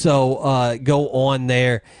 So go on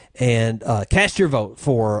there and cast your vote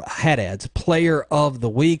for Haddad's Player of the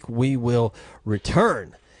Week. We will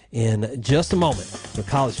return in just a moment for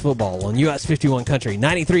college football on US 51 Country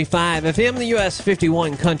 93.5 FM, the US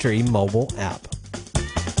 51 Country mobile app.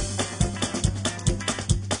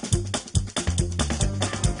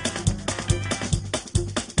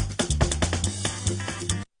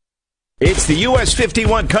 It's the US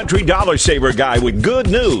 51 Country Dollar Saver Guy with good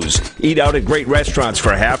news. Eat out at great restaurants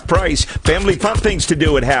for half price. Family fun things to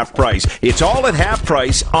do at half price. It's all at half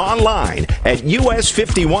price online at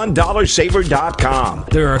US51dollarsaver.com.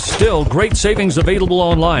 There are still great savings available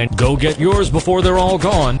online. Go get yours before they're all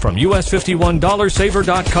gone from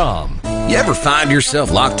US51dollarsaver.com. You ever find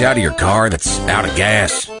yourself locked out of your car that's out of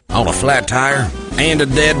gas? On a flat tire and a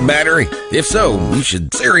dead battery? If so, you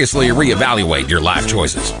should seriously reevaluate your life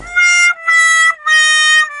choices.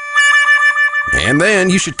 And then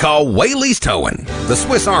you should call Whaley's Towing, the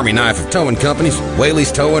Swiss Army knife of towing companies.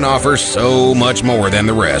 Whaley's Towing offers so much more than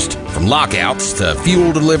the rest. From lockouts to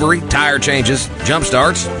fuel delivery, tire changes, jump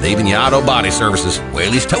starts, and even your auto body services.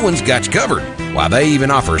 Whaley's Towing's got you covered. Why, they even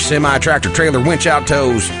offer semi-tractor trailer winch out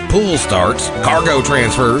tows, pool starts, cargo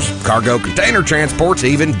transfers, cargo container transports,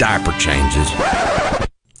 even diaper changes.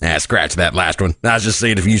 Scratch that last one. I was just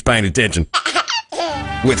seeing if you was paying attention.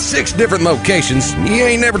 With 6 different locations, you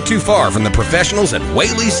ain't never too far from the professionals at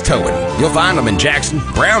Whaley's Towing. You'll find them in Jackson,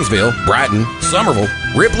 Brownsville, Brighton, Somerville,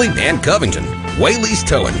 Ripley, and Covington. Whaley's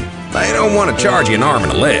Towing. They don't want to charge you an arm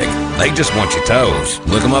and a leg. They just want your toes.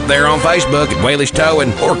 Look them up there on Facebook at Whaley's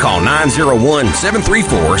Towing or call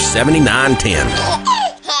 901-734-7910.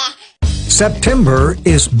 September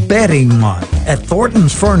is bedding month at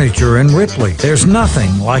Thornton's Furniture in Ripley. There's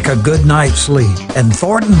nothing like a good night's sleep, and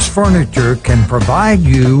Thornton's Furniture can provide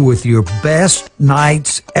you with your best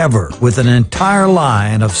nights ever with an entire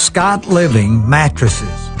line of Scott Living mattresses.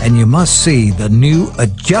 And you must see the new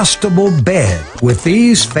adjustable bed. With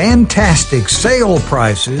these fantastic sale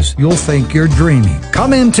prices, you'll think you're dreaming.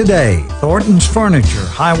 Come in today. Thornton's Furniture,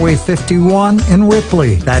 Highway 51 in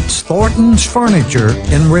Ripley. That's Thornton's Furniture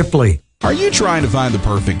in Ripley. Are you trying to find the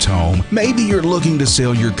perfect home? Maybe you're looking to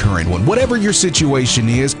sell your current one. Whatever your situation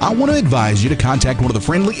is, I want to advise you to contact one of the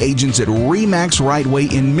friendly agents at RE/MAX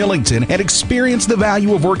Rightway in Millington and experience the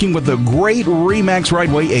value of working with a great RE/MAX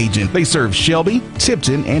Rightway agent. They serve Shelby,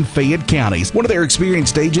 Tipton, and Fayette counties. One of their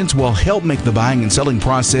experienced agents will help make the buying and selling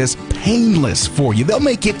process painless for you. They'll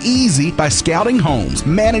make it easy by scouting homes,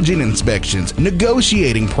 managing inspections,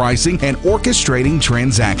 negotiating pricing, and orchestrating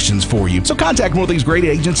transactions for you. So contact one of these great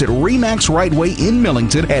agents at RE/MAX Rightway in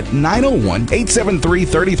Millington at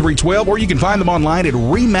 901-873-3312, or you can find them online at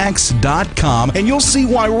RE/MAX.com, and you'll see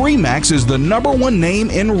why RE/MAX is the #1 name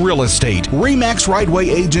in real estate. RE/MAX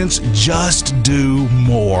Rightway agents just do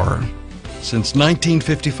more. Since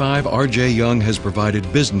 1955, R.J. Young has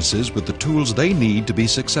provided businesses with the tools they need to be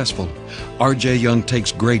successful. R.J. Young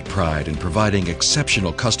takes great pride in providing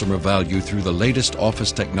exceptional customer value through the latest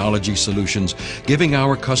office technology solutions, giving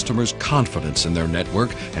our customers confidence in their network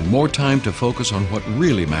and more time to focus on what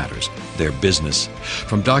really matters, their business.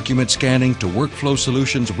 From document scanning to workflow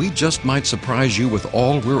solutions, we just might surprise you with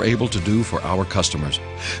all we're able to do for our customers.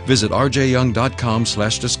 Visit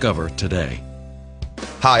rjyoung.com/discover today.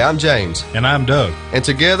 Hi, I'm James. And I'm Doug. And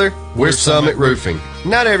together, we're Summit Roofing.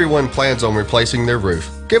 Not everyone plans on replacing their roof.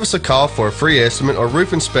 Give us a call for a free estimate or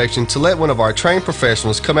roof inspection to let one of our trained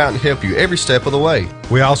professionals come out and help you every step of the way.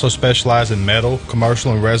 We also specialize in metal,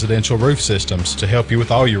 commercial, and residential roof systems to help you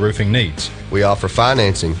with all your roofing needs. We offer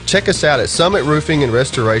financing. Check us out at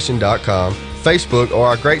summitroofingandrestoration.com, Facebook, or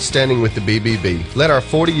our great standing with the BBB. Let our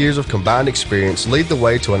 40 years of combined experience lead the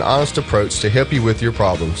way to an honest approach to help you with your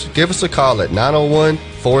problems. Give us a call at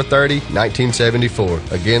 901-430-1974.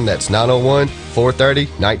 Again, that's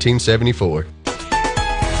 901-430-1974.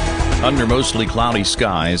 Under mostly cloudy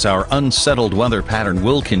skies, our unsettled weather pattern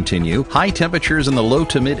will continue. High temperatures in the low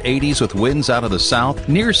to mid 80s with winds out of the south.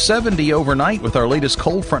 Near 70 overnight with our latest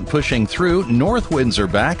cold front pushing through. North winds are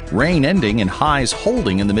back. Rain ending and highs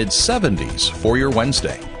holding in the mid 70s for your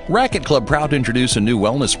Wednesday. Racquet Club proud to introduce a new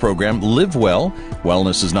wellness program, Live Well.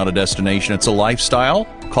 Wellness is not a destination, it's a lifestyle.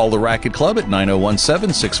 Call the Racquet Club at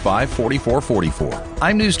 901-765-4444.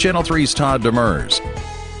 I'm News Channel 3's Todd Demers.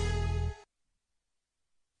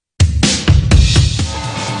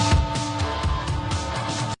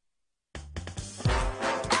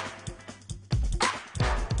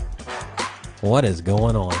 What is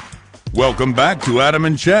going on? Welcome back to Adam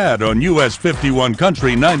and Chad on US 51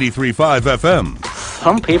 Country 93.5 FM.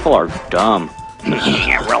 Some people are dumb.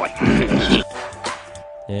 Yeah, really.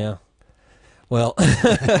 Yeah. Well,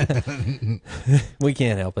 we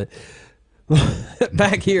can't help it.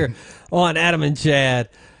 Back here on Adam and Chad,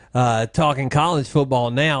 talking college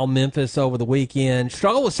football now. Memphis over the weekend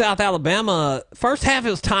struggled with South Alabama. First half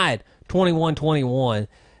it was tied 21-21.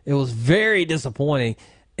 It was very disappointing.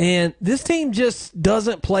 And this team just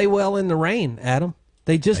doesn't play well in the rain, Adam.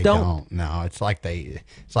 They just don't. No, it's like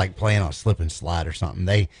playing on a slip and slide or something.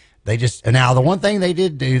 They just, now the one thing they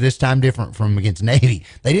did do this time different from against Navy,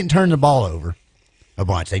 they didn't turn the ball over a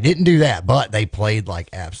bunch. They didn't do that, but they played like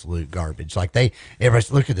absolute garbage. Like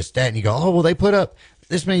everybody look at the stat and you go, oh, well, they put up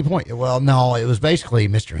this many points. Well, no, it was basically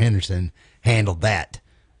Mr. Henderson handled that.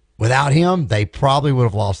 Without him, they probably would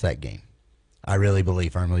have lost that game. I really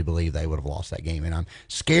firmly believe they would have lost that game. And I'm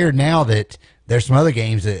scared now that there's some other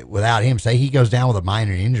games that without him, say he goes down with a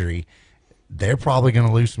minor injury, they're probably going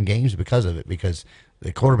to lose some games because of it, because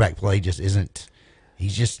the quarterback play just isn't.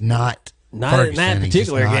 He's just not. Not Ferguson. in that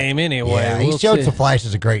particular game, anyway. Yeah, We'll he showed see. some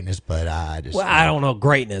flashes of greatness, but I don't know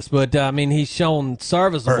greatness, but I mean, he's shown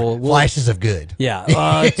serviceable flashes of good.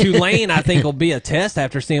 Yeah, Tulane, I think, will be a test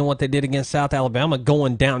after seeing what they did against South Alabama.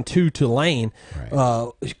 Going down to Tulane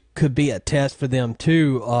could be a test for them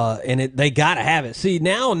too, and they got to have it. See,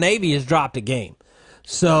 now Navy has dropped a game,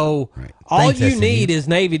 so all you need is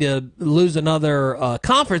Navy to lose another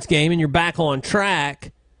conference game, and you're back on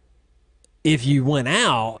track. If you went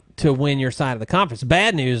out to win your side of the conference.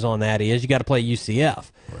 Bad news on that is you got to play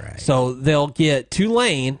UCF. Right. So they'll get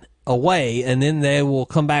Tulane away, and then they will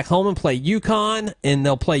come back home and play UConn, and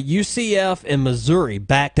they'll play UCF and Missouri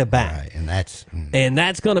back to back. Right. And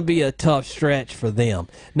that's going to be a tough stretch for them.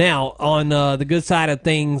 Now, on the good side of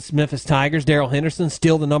things, Memphis Tigers, Darrell Henderson,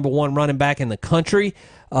 still the number one running back in the country.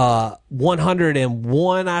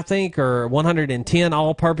 101, I think, or 110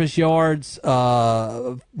 all-purpose yards,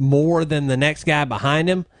 more than the next guy behind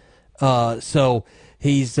him. So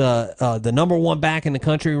he's the number one back in the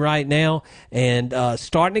country right now, and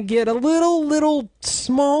starting to get a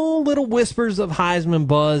small whispers of Heisman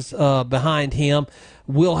buzz behind him.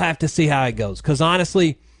 We'll have to see how it goes, because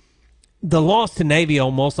honestly, the loss to Navy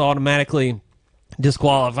almost automatically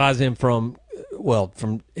disqualifies him from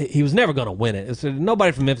he was never going to win it.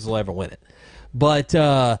 Nobody from Memphis will ever win it. But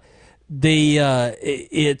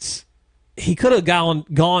he could have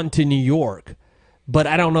gone to New York. But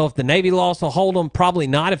I don't know if the Navy loss will hold him. Probably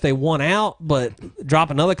not if they won out, but drop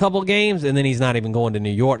another couple of games, and then he's not even going to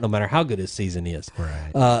New York, no matter how good his season is.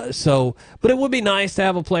 Right. But it would be nice to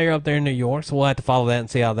have a player up there in New York, so we'll have to follow that and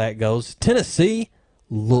see how that goes. Tennessee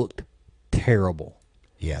looked terrible.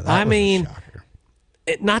 Yeah, that was a shocker.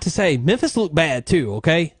 Not to say, Memphis looked bad too,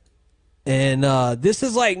 okay? And this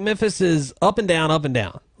is like Memphis is up and down, up and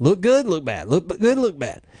down. Look good, look bad. Look good, look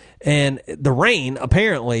bad. And the rain,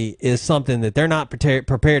 apparently, is something that they're not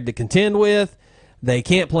prepared to contend with. They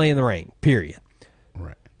can't play in the rain, period.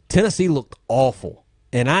 Right. Tennessee looked awful.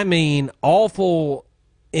 And I mean awful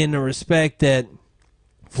in the respect that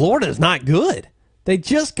Florida is not good. They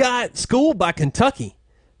just got schooled by Kentucky,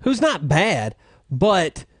 who's not bad,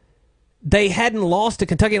 but they hadn't lost to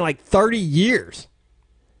Kentucky in like 30 years.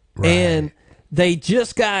 Right. And they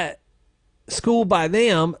just got schooled by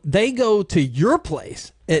them. They go to your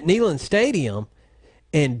place at Neyland Stadium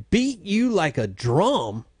and beat you like a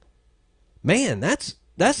drum. Man, that's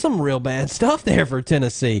some real bad stuff there for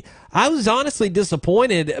Tennessee. I was honestly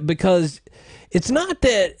disappointed because it's not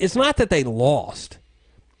that they lost.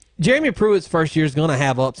 Jeremy Pruitt's first year is going to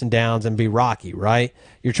have ups and downs and be rocky, right?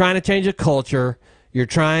 You're trying to change a culture. You're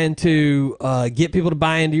trying to get people to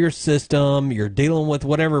buy into your system. You're dealing with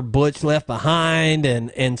whatever Butch left behind,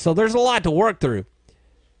 and so there's a lot to work through.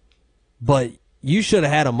 But you should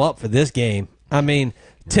have had them up for this game. I mean,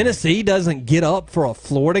 Tennessee doesn't get up for a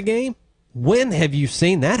Florida game. When have you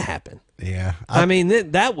seen that happen? Yeah, I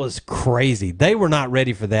mean that was crazy. They were not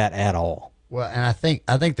ready for that at all. Well, and I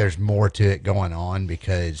think there's more to it going on,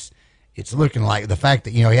 because it's looking like the fact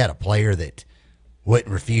that he had a player that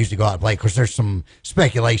wouldn't refuse to go out and play. Of course, there's some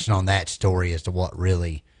speculation on that story as to what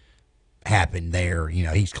really happened there.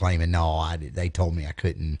 He's claiming, no, they told me I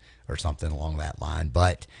couldn't, or something along that line.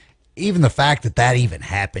 But even the fact that even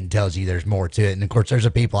happened tells you there's more to it. And of course, there's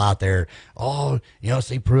people out there,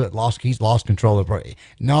 see, Pruitt he's lost control of the.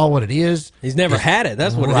 No, what it is, he's never had it.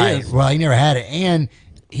 That's what it is. Well, he never had it, and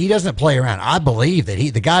he doesn't play around. I believe that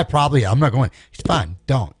the guy probably, I'm not going, he's fine.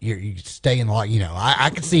 Don't. You stay in the lock. I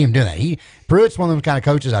can see him doing that. Pruitt's one of those kind of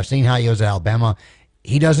coaches. I've seen how he goes at Alabama.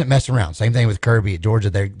 He doesn't mess around. Same thing with Kirby at Georgia.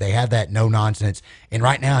 They have that no nonsense. And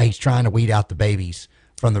right now he's trying to weed out the babies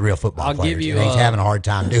from the real football players. And he's having a hard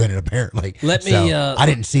time doing it, apparently. I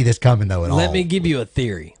didn't see this coming, though, at all. Let me give you a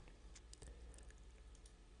theory.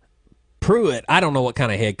 Pruitt, I don't know what kind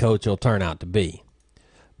of head coach he'll turn out to be.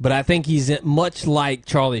 But I think he's much like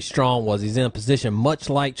Charlie Strong was. He's in a position much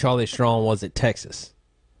like Charlie Strong was at Texas.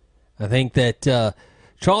 I think that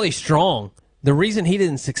Charlie Strong, the reason he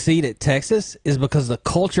didn't succeed at Texas is because the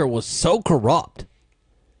culture was so corrupt.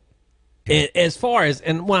 As far as,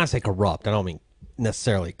 and when I say corrupt, I don't mean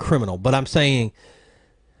necessarily criminal, but I'm saying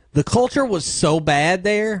the culture was so bad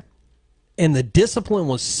there, and the discipline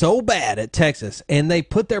was so bad at Texas, and they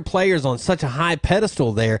put their players on such a high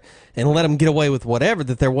pedestal there and let them get away with whatever,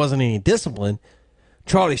 that there wasn't any discipline.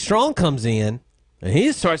 Charlie Strong comes in, and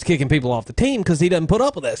he starts kicking people off the team because he doesn't put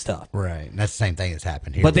up with that stuff. Right. And that's the same thing that's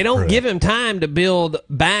happened here. But they don't Pruitt. give him time to build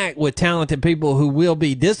back with talented people who will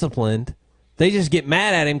be disciplined. They just get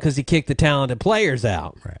mad at him because he kicked the talented players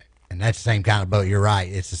out. Right. And that's the same kind of boat. You're right.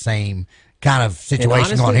 It's the same kind of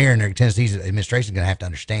situation honestly, going here, and Tennessee's administration is going to have to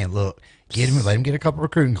understand. Look, let him get a couple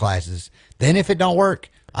recruiting classes. Then if it don't work,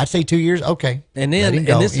 I'd say 2 years. Okay, and then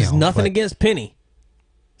this is nothing against Penny.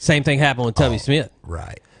 Same thing happened with Tubby Smith.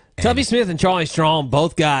 Right. Tubby Smith and Charlie Strong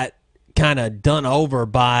both got kind of done over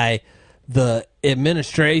by the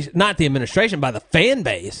administration, not the administration, by the fan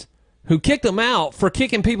base, who kicked them out for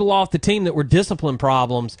kicking people off the team that were discipline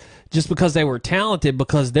problems just because they were talented,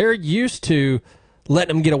 because they're used to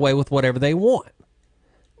letting them get away with whatever they want.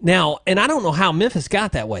 Now, and I don't know how Memphis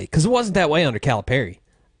got that way, because it wasn't that way under Calipari.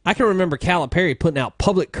 I can remember Calipari putting out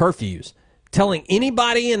public curfews, telling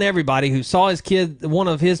anybody and everybody who saw his kid, one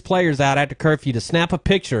of his players out after curfew, to snap a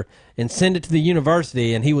picture and send it to the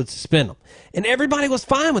university, and he would suspend them. And everybody was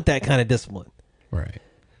fine with that kind of discipline. Right.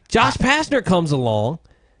 Josh Pastner comes along,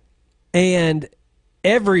 and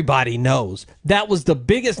everybody knows that was the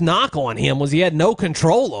biggest knock on him, was he had no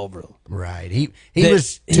control over them. Right. He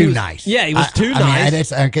was too nice. Yeah, he was too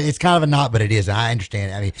nice. I mean, it's kind of a knock, but it is. I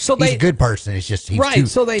understand. I mean, he's a good person. It's just he's right.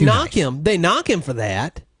 So they knock him. They knock him for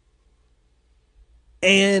that.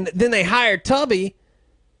 And then they hired Tubby,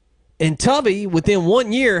 and Tubby, within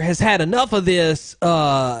 1 year, has had enough of this,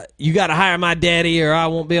 you got to hire my daddy or I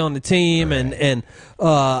won't be on the team, right. and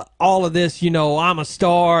all of this, I'm a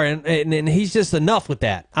star, and he's just enough with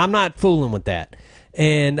that. I'm not fooling with that.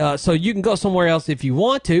 And so you can go somewhere else if you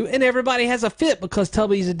want to, and everybody has a fit because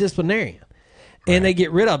Tubby's a disciplinarian. Right. And they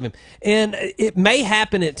get rid of him. And it may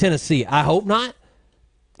happen at Tennessee. I hope not.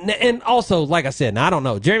 And also, like I said, I don't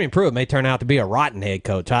know. Jeremy Pruitt may turn out to be a rotten head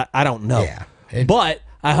coach. I don't know. Yeah. But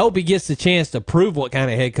I hope he gets the chance to prove what kind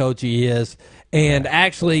of head coach he is and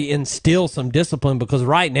actually instill some discipline, because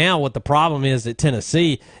right now what the problem is at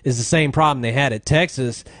Tennessee is the same problem they had at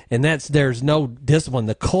Texas, and that's there's no discipline.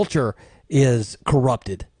 The culture is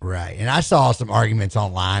corrupted. Right. And I saw some arguments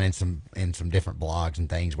online and some different blogs and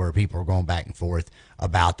things where people were going back and forth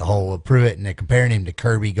about the whole of Pruitt, and they're comparing him to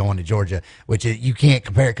Kirby going to Georgia, which you can't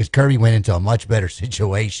compare it because Kirby went into a much better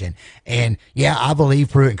situation. And yeah, I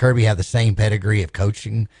believe Pruitt and Kirby have the same pedigree of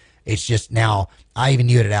coaching. It's just now, I even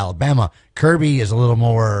knew it at Alabama. Kirby is a little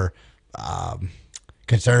more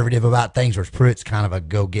conservative about things, whereas Pruitt's kind of a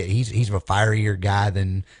go-get. He's a fierier guy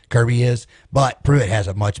than Kirby is, but Pruitt has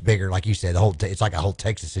a much bigger, like you said, it's like a whole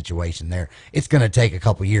Texas situation there. It's going to take a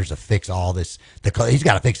couple years to fix all this. He's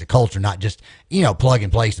got to fix the culture, not just plug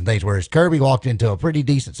and play some things. Whereas Kirby walked into a pretty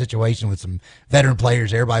decent situation with some veteran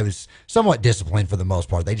players. Everybody was somewhat disciplined for the most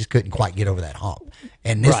part. They just couldn't quite get over that hump.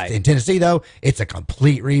 And in Tennessee, though, it's a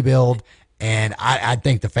complete rebuild. And I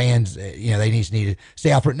think the fans, they need to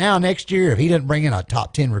stay out for it. Now, next year, if he doesn't bring in a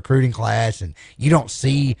top 10 recruiting class and you don't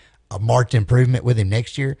see a marked improvement with him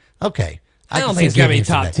next year, okay. I don't think it's going to be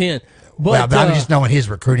top 10. But I'm just knowing his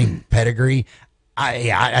recruiting pedigree.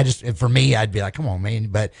 I just, for me, I'd be like, come on, man.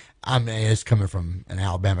 But it's coming from an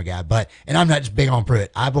Alabama guy. And I'm not just big on Pruitt.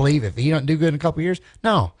 I believe if he doesn't do good in a couple of years,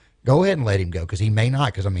 no. Go ahead and let him go, because he may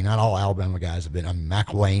not. Because, not all Alabama guys have been.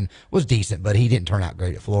 McElwain was decent, but he didn't turn out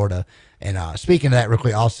great at Florida. And speaking of that, real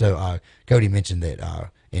quick, also, Cody mentioned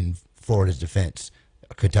that in Florida's defense,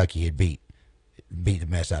 Kentucky had beat the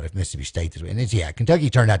mess out of Mississippi State this week. And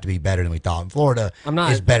Kentucky turned out to be better than we thought. And Florida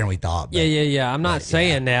is better than we thought. But, yeah. I'm not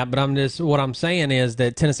saying that, but what I'm saying is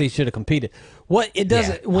that Tennessee should have competed.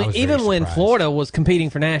 Even when Florida was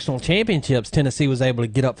competing for national championships, Tennessee was able to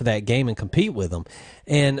get up for that game and compete with them.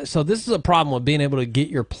 And so this is a problem with being able to get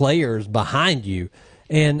your players behind you.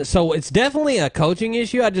 And so it's definitely a coaching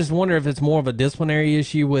issue. I just wonder if it's more of a disciplinary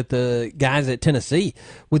issue with the guys at Tennessee,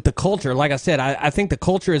 with the culture. Like I said, I think the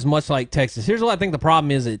culture is much like Texas. Here's what I think the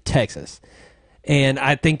problem is at Texas. And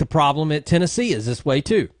I think the problem at Tennessee is this way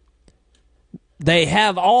too. They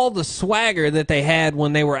have all the swagger that they had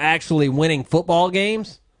when they were actually winning football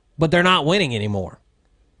games, but they're not winning anymore.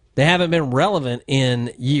 They haven't been relevant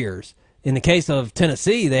in years. In the case of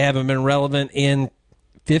Tennessee, they haven't been relevant in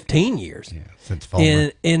 15 years. Yeah, since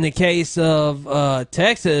Fulmer. In the case of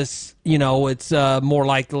Texas, it's more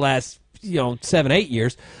like the last 7-8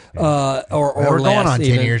 years, or we're less, going on 10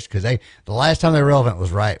 even. years, because the last time they were relevant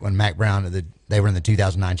was right when Mac Brown, they were in the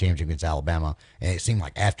 2009 championship against Alabama, and it seemed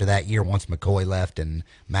like after that year, once McCoy left and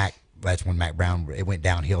that's when Mac Brown, it went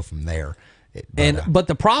downhill from there. But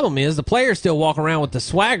the problem is the players still walk around with the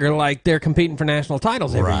swagger like they're competing for national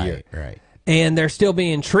titles every year. Right. And they're still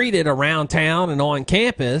being treated around town and on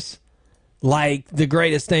campus like the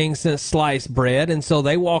greatest thing since sliced bread. And so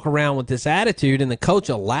they walk around with this attitude, and the coach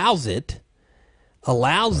allows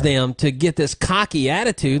them to get this cocky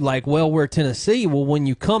attitude like, well, we're Tennessee. Well, when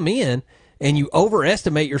you come in and you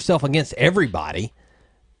overestimate yourself against everybody,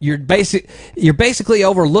 you're basically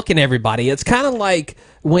overlooking everybody. It's kind of like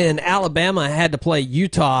when Alabama had to play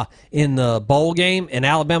Utah in the bowl game, and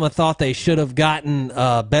Alabama thought they should have gotten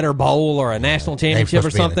a better bowl or a national championship or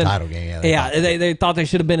something. Title game, they thought they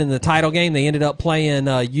should have been in the title game. They ended up playing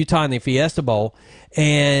Utah in the Fiesta Bowl,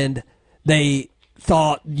 and they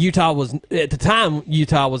thought Utah was, at the time,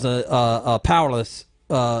 Utah was a powerless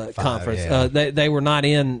conference. Yeah. They were not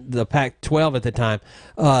in the Pac-12 at the time.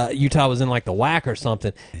 Utah was in like the WAC or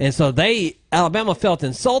something. And so Alabama felt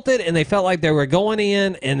insulted, and they felt like they were going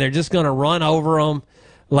in and they're just going to run over them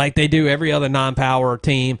like they do every other non-power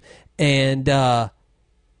team. And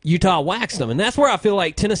Utah waxed them. And that's where I feel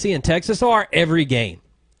like Tennessee and Texas are every game.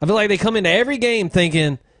 I feel like they come into every game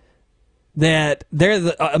thinking that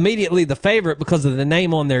they're immediately the favorite because of the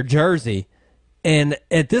name on their jersey. And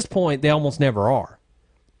at this point, they almost never are.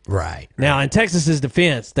 Right. Now, in Texas's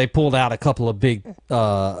defense, they pulled out a couple of big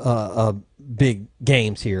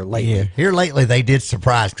games here lately. Yeah, here lately they did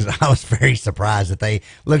surprise, because I was very surprised that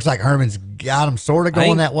looks like Herman's got them sort of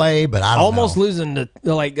going that way, but I don't almost know. losing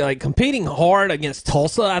like competing hard against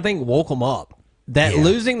Tulsa, I think woke them up.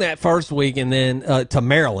 Losing that first week and then to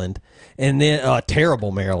Maryland, and then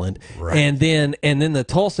terrible Maryland, right. and then the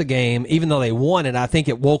Tulsa game, even though they won it, I think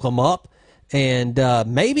it woke them up. And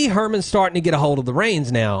maybe Herman's starting to get a hold of the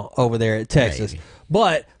reins now over there at Texas. Maybe.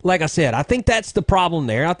 But, like I said, I think that's the problem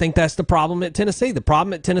there. I think that's the problem at Tennessee. The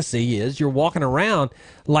problem at Tennessee is you're walking around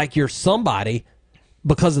like you're somebody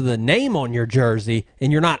because of the name on your jersey,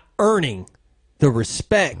 and you're not earning the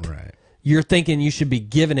respect. Right. You're thinking you should be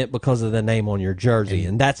given it because of the name on your jersey.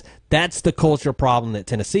 And that's the culture problem that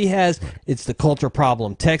Tennessee has. Right. It's the culture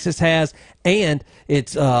problem Texas has. And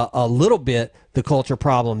it's a little bit the culture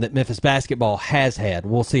problem that Memphis basketball has had.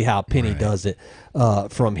 We'll see how Penny does it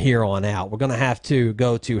from here on out. We're going to have to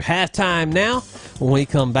go to halftime now. When we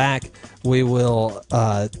come back, we will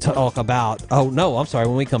talk about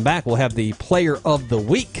when we come back, we'll have the Player of the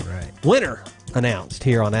Week winner announced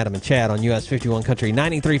here on Adam and Chad on US 51 Country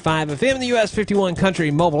 93.5 FM, the US 51 Country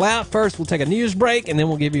mobile app. First, we'll take a news break, and then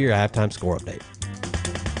we'll give you your halftime score update.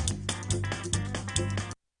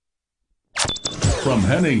 From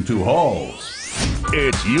Henning to Halls,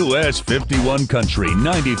 it's US 51 Country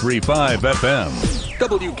 93.5 FM.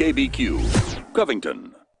 WKBQ,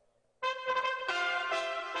 Covington.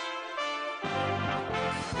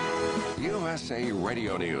 USA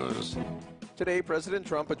Radio News. Today, President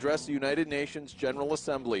Trump addressed the United Nations General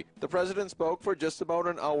Assembly. The president spoke for just about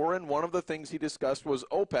an hour, and one of the things he discussed was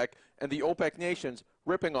OPEC and the OPEC nations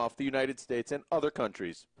ripping off the United States and other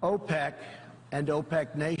countries. OPEC and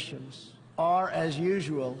OPEC nations are, as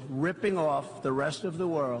usual, ripping off the rest of the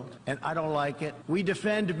world, and I don't like it. We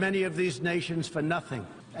defend many of these nations for nothing,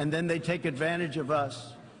 and then they take advantage of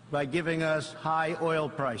us by giving us high oil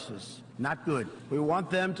prices. Not good. We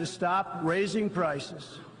want them to stop raising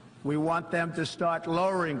prices. We want them to start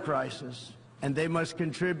lowering prices, and they must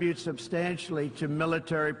contribute substantially to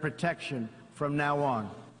military protection from now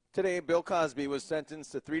on. Today, Bill Cosby was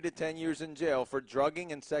sentenced to 3 to 10 years in jail for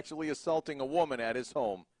drugging and sexually assaulting a woman at his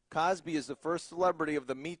home. Cosby is the first celebrity of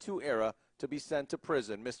the Me Too era to be sent to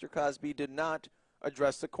prison. Mr. Cosby did not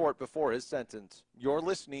address the court before his sentence. You're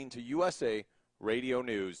listening to USA Radio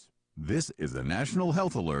News. This is a national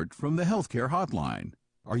health alert from the Healthcare Hotline.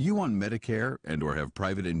 Are you on Medicare and or have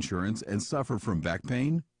private insurance and suffer from back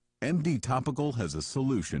pain? MD Topical has a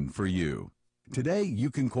solution for you. Today,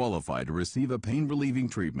 you can qualify to receive a pain-relieving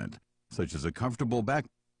treatment, such as a comfortable back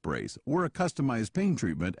brace or a customized pain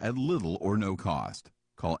treatment at little or no cost.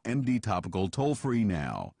 Call MD Topical toll-free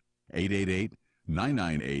now,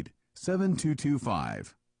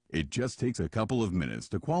 888-998-7225. It just takes a couple of minutes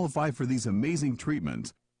to qualify for these amazing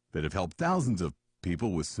treatments that have helped thousands of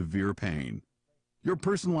people with severe pain. Your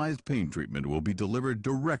personalized pain treatment will be delivered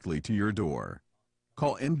directly to your door.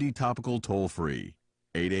 Call MD Topical toll-free,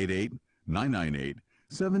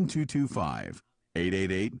 888-998-7225,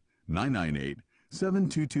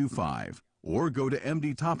 888-998-7225, or go to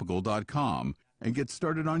mdtopical.com and get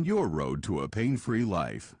started on your road to a pain-free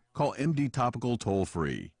life. Call MD Topical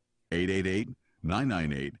toll-free,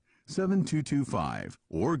 888-998-7225,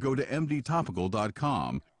 or go to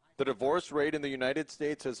mdtopical.com. The divorce rate in the United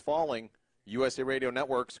States is falling. USA Radio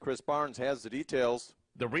Network's Chris Barnes has the details.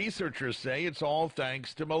 The researchers say it's all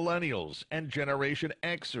thanks to millennials and Generation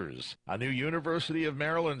Xers. A new University of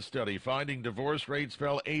Maryland study finding divorce rates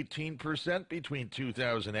fell 18% between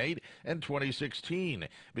 2008 and 2016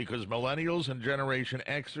 because millennials and Generation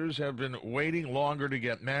Xers have been waiting longer to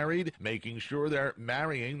get married, making sure they're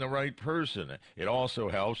marrying the right person. It also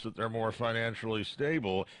helps that they're more financially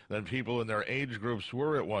stable than people in their age groups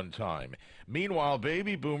were at one time. Meanwhile,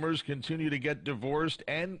 baby boomers continue to get divorced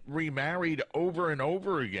and remarried over and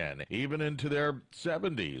over again, even into their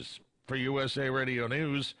 70s. For USA Radio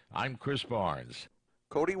News, I'm Chris Barnes.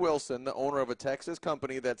 Cody Wilson, the owner of a Texas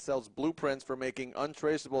company that sells blueprints for making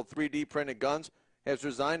untraceable 3D printed guns, has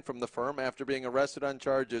resigned from the firm after being arrested on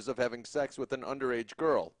charges of having sex with an underage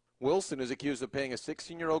girl. Wilson is accused of paying a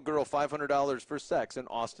 16-year-old girl $500 for sex in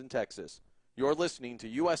Austin, Texas. You're listening to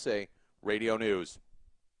USA Radio News.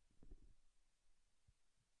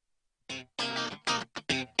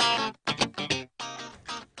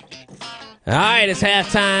 All right, it's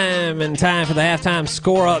halftime and time for the halftime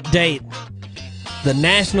score update. The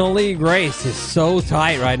National League race is so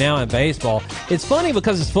tight right now in baseball. It's funny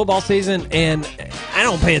because it's football season, and I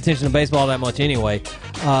don't pay attention to baseball that much anyway.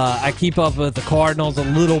 I keep up with the Cardinals a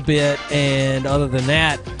little bit, and other than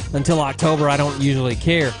that, until October, I don't usually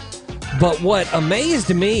care. But what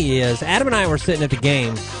amazed me is Adam and I were sitting at the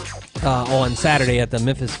game on Saturday at the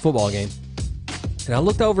Memphis football game, and I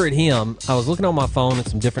looked over at him. I was looking on my phone at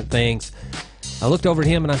some different things. I looked over at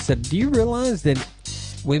him, and I said, do you realize that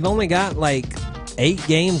we've only got like 8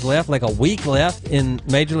 games left, like a week left in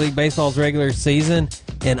Major League Baseball's regular season,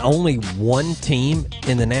 and only one team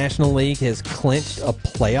in the National League has clinched a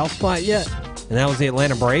playoff spot yet? And that was the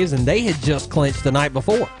Atlanta Braves, and they had just clinched the night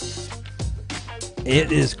before.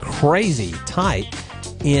 It is crazy tight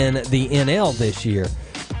in the NL this year.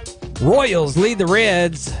 Royals lead the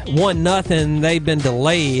Reds 1-0. They've been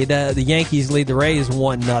delayed. The Yankees lead the Rays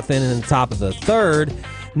 1-0 in the top of the third.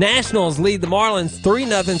 Nationals lead the Marlins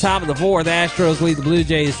 3-0, top of the fourth. Astros lead the Blue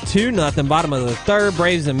Jays 2-0, bottom of the third.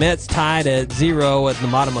 Braves and Mets tied at 0 at the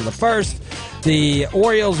bottom of the first. The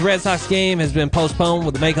Orioles-Red Sox game has been postponed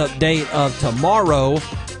with the makeup date of tomorrow.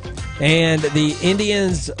 And the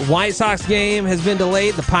Indians-White Sox game has been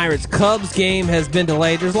delayed. The Pirates-Cubs game has been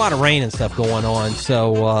delayed. There's a lot of rain and stuff going on,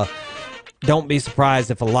 so don't be surprised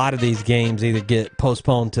if a lot of these games either get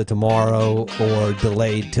postponed to tomorrow or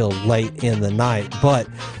delayed till late in the night. But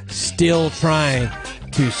still trying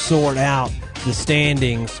to sort out the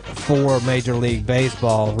standings for Major League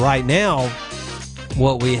Baseball. Right now,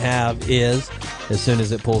 what we have is, as soon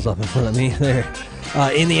as it pulls up in front of me there,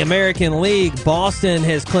 in the American League, Boston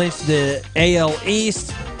has clinched the AL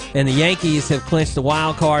East, and the Yankees have clinched the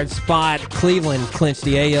wild card spot. Cleveland clinched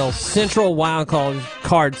the AL Central wild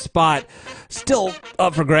card spot. Still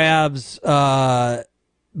up for grabs,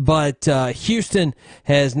 but Houston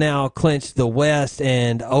has now clinched the West,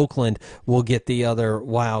 and Oakland will get the other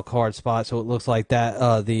wild card spot. So it looks like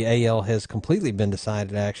that the AL has completely been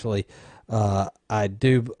decided, actually. Oh,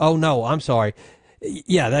 no, I'm sorry.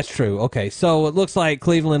 Yeah, that's true. Okay, so it looks like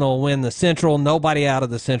Cleveland will win the Central. Nobody out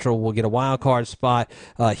of the Central will get a wild card spot.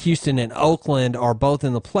 Houston and Oakland are both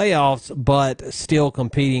in the playoffs, but still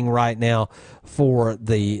competing right now for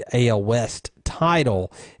the AL West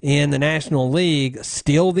title. In the National League,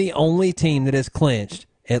 still the only team that has clinched.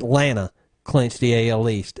 Atlanta clinched the AL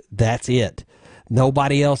East. That's it.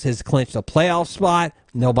 Nobody else has clinched a playoff spot.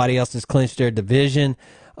 Nobody else has clinched their division.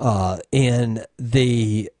 In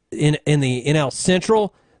the NL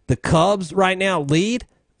Central, the Cubs right now lead.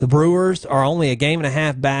 The Brewers are only a game and a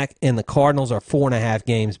half back, and the Cardinals are 4.5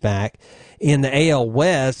 games back. In the AL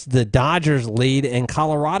West, the Dodgers lead, and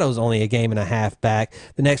Colorado's only a game and a half back.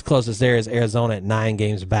 The next closest there is Arizona at 9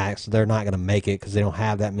 games back, so they're not going to make it because they don't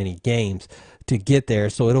have that many games to get there.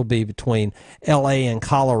 So it'll be between L.A. and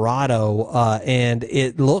Colorado, and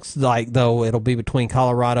it looks like, though, it'll be between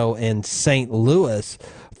Colorado and St. Louis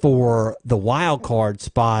for the wild card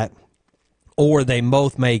spot, or they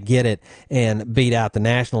both may get it and beat out the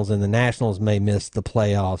Nationals, and the Nationals may miss the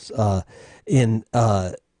playoffs in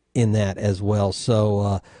that as well.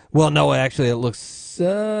 So, no, actually, it looks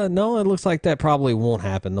it looks like that probably won't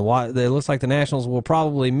happen. It looks like the Nationals will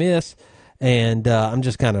probably miss, and I'm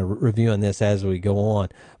just kind of reviewing this as we go on.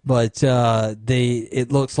 But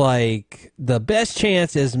it looks like the best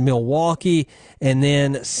chance is Milwaukee, and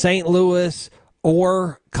then St. Louis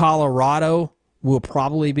or Colorado will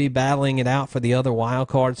probably be battling it out for the other wild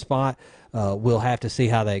card spot. We'll have to see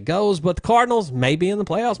how that goes. But the Cardinals may be in the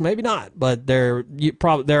playoffs, maybe not. But they're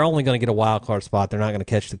only going to get a wild card spot. They're not going to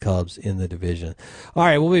catch the Cubs in the division. All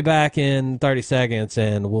right, we'll be back in 30 seconds,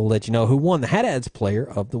 and we'll let you know who won the Haddad's Player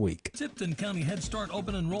of the Week. Tipton County Head Start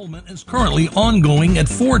open enrollment is currently ongoing at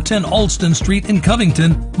 410 Alston Street in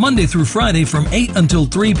Covington, Monday through Friday from 8 until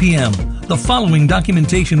 3 p.m. The following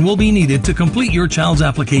documentation will be needed to complete your child's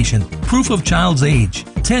application: proof of child's age,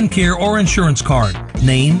 TennCare or insurance card,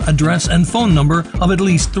 name, address, and phone number of at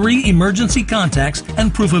least 3 emergency contacts,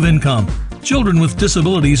 and proof of income. Children with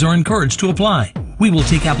disabilities are encouraged to apply. We will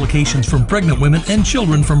take applications from pregnant women and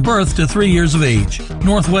children from birth to 3 years of age.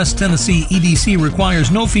 Northwest Tennessee EDC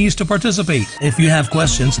requires no fees to participate. If you have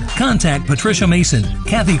questions, contact Patricia Mason,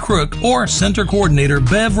 Kathy Crook, or Center Coordinator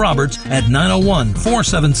Bev Roberts at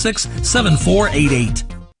 901-476-7488.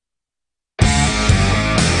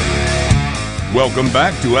 Welcome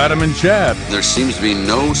back to Adam and Chad There seems to be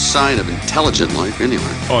no sign of intelligent life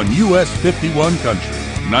anywhere. on US 51 Country,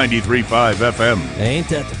 93.5 FM. Ain't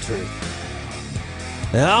that the truth?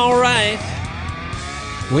 All right.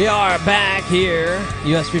 We are back here.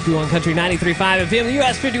 US 51 Country 93.5 FM. The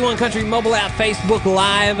US 51 Country mobile app, Facebook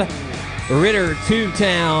Live. Ritter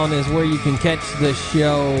Tubetown is where you can catch the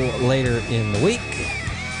show later in the week.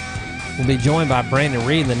 We'll be joined by Brandon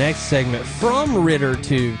Reed in the next segment from Ritter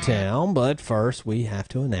Tubetown. But first, we have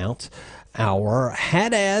to announce our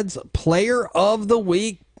Haddad's Player of the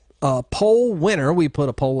Week poll winner. We put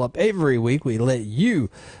a poll up every week. We let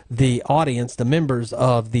you, the audience, the members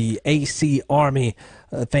of the AC Army,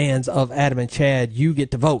 fans of Adam and Chad, you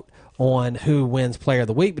get to vote on who wins Player of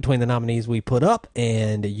the Week between the nominees we put up.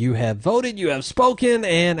 And you have voted, you have spoken.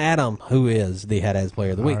 And Adam, who is the Haddad's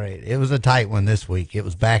Player of the Week? All right. It was a tight one this week. It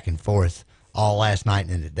was back and forth all last night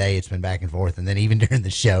and today. It's been back and forth, and then even during the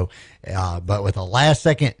show. But with a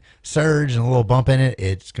last-second surge and a little bump in it,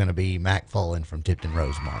 it's going to be Mac Fullen from Tipton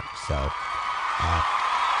Rosemark. So,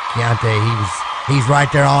 Keontae, he's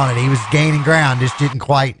right there on it. He was gaining ground, just didn't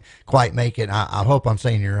quite make it. I hope I'm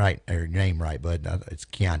saying your name right, but it's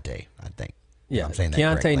Keontae, I think. Yeah, I'm saying that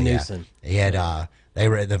Keontae correctly. Newsom. Yeah. He had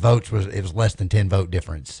the votes was less than 10 vote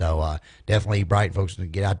difference. So definitely bright folks to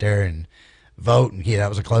get out there and vote. And yeah, that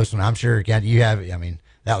was a close one. I'm sure you have. I mean,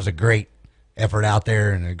 that was a great effort out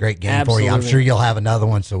there and a great game for you. I'm sure you'll have another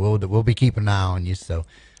one. So we'll be keeping an eye on you. So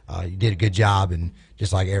you did a good job, and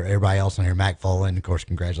just like everybody else on here, Mac Fullen, of course,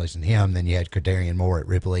 congratulations to him. Then you had Kadarian Moore at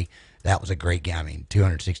Ripley. That was a great game. I mean,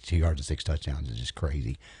 262 yards and 6 touchdowns is just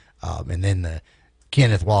crazy. And then the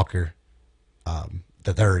Kenneth Walker,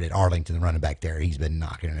 the third at Arlington, the running back there, he's been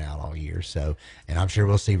knocking it out all year. So, and I'm sure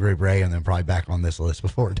we'll see Rube Ray and then probably back on this list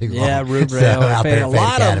before too long. Yeah, Rube Ray. Out there a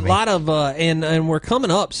lot of, and we're coming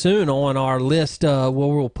up soon on our list.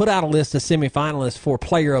 We'll put out a list of semifinalists for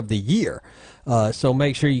Player of the Year. So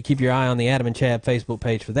make sure you keep your eye on the Adam and Chad Facebook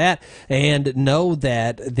page for that. And know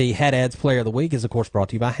that the Haddad's Player of the Week is, of course, brought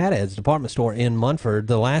to you by Haddad's Department Store in Munford,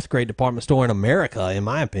 the last great department store in America, in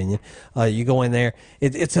my opinion. You go in there.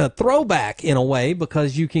 It's a throwback in a way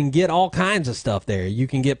because you can get all kinds of stuff there. You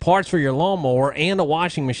can get parts for your lawnmower and a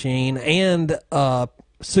washing machine and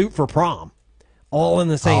suit for prom. All in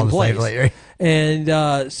the same place. Right?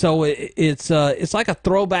 And so it's like a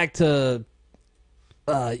throwback to,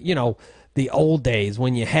 the old days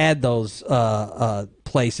when you had those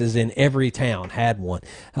places in every town had one.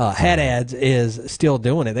 Haddad's is still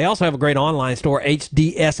doing it. They also have a great online store,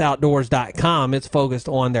 hdsoutdoors.com. It's focused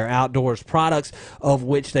on their outdoors products, of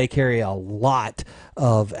which they carry a lot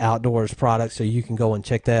of outdoors products, so you can go and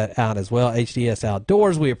check that out as well. HDS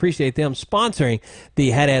Outdoors, we appreciate them sponsoring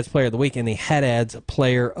the Haddad's Player of the Week and the Haddad's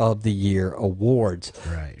Player of the Year Awards.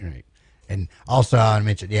 Right. And also, I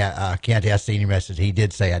mentioned, Keontae, I seen your message. He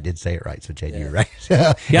did say I did say it right, so Chad, you're right. You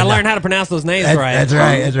got to learn how to pronounce those names right. That's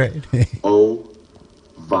right. Oh,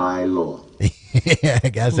 my Lord. Yeah,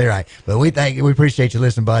 gotta say right. But we appreciate you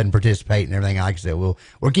listening, bud, and participating and everything. Like I said, we'll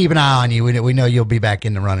keep an eye on you. We know you'll be back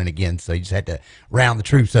in the running again, so you just have to round the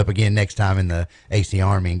troops up again next time in the AC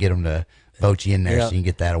Army and get them to vote you in there so you can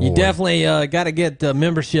get that award. You definitely got to get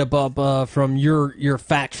membership up from your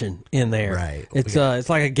faction in there. Right. It's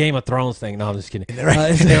like a Game of Thrones thing. No, I'm just kidding.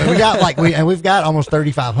 We've got almost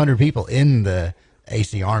 3,500 people in the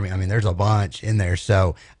AC Army. I mean, there's a bunch in there,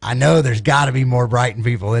 so I know there's got to be more Brighton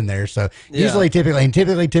people in there. So typically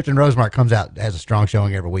Tipton Rosemark comes out, has a strong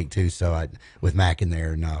showing every week too. So with Mac in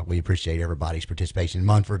there, and we appreciate everybody's participation.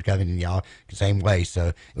 Munford, Covington, y'all same way.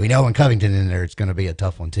 So we know in Covington in there, it's going to be a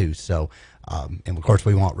tough one too. So and of course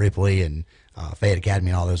we want Ripley and Fayette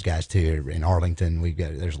Academy and all those guys too. In Arlington,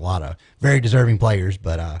 there's a lot of very deserving players,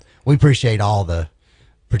 but we appreciate all the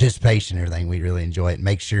participation and everything. We really enjoy it.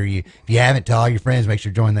 Make sure if you haven't, tell all your friends, make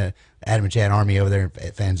sure to join the Adam and Chad Army over there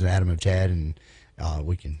at Fans of Adam and Chad, and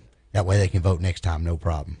that way they can vote next time, no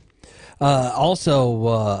problem.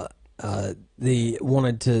 They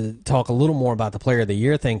wanted to talk a little more about the Player of the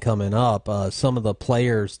Year thing coming up. Some of the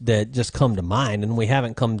players that just come to mind, and we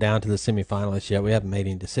haven't come down to the semifinalists yet. We haven't made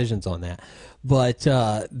any decisions on that. But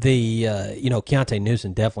Keontae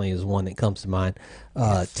Newsom definitely is one that comes to mind.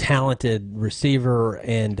 Talented receiver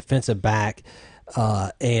and defensive back.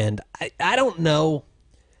 And I don't know.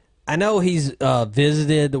 I know he's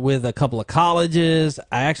visited with a couple of colleges.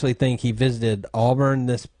 I actually think he visited Auburn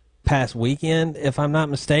this past weekend, if I'm not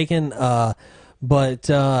mistaken. But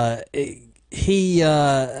I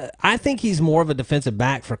think he's more of a defensive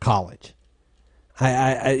back for college.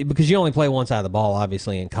 Because you only play one side of the ball,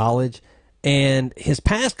 obviously, in college. And his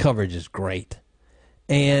pass coverage is great.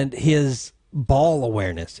 And his ball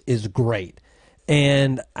awareness is great.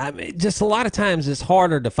 And I mean, just a lot of times it's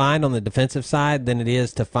harder to find on the defensive side than it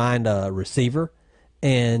is to find a receiver.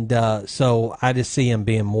 And so I just see him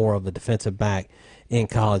being more of a defensive back in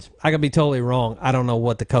college. I could be totally wrong. I don't know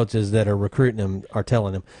what the coaches that are recruiting him are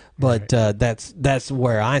telling him, but that's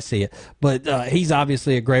where I see it. But he's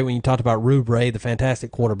obviously a great one. You talked about Rube Ray, the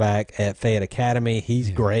fantastic quarterback at Fayette Academy. He's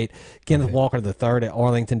great. Kenneth Walker III at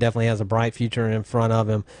Arlington definitely has a bright future in front of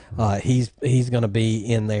him. He's going to be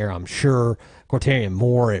in there, I'm sure. Cortarian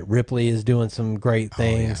Moore at Ripley is doing some great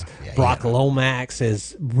things. Brock Lomax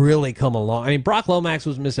has really come along. I mean, Brock Lomax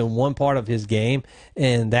was missing one part of his game,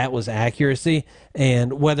 and that was accuracy.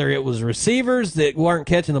 And whether it was receivers that weren't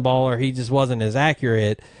catching the ball or he just wasn't as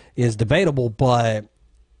accurate is debatable, but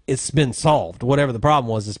it's been solved. Whatever the problem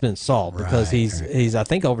was, it's been solved because he's I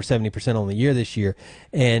think over 70% on the year this year,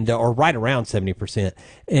 and or right around 70%.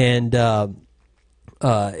 And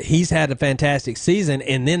he's had a fantastic season,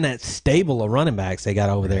 and then that stable of running backs they got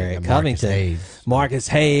over there at Covington. Marcus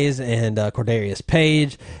Hayes and Cordarius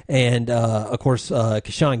Page, and of course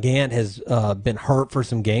Keshawn Gant has been hurt for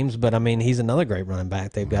some games, but I mean he's another great running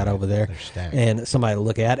back they've got over there, and somebody to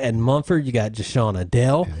look at. At Mumford, you got Jashawn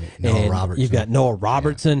Adele, and you've got Noah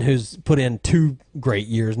Robertson, who's put in 2 great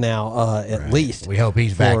years now at least. We hope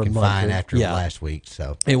he's back and fine after last week.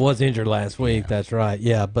 So he was injured last week. That's right.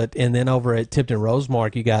 Yeah, but and then over at Tipton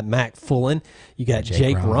Rosemark, you got Mac Fullen, you got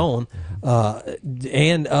Jake Rohn,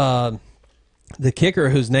 and the kicker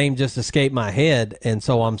whose name just escaped my head, and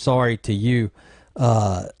so I'm sorry to you.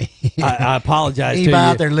 I apologize to you.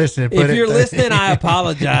 Out there listening, if you're listening, I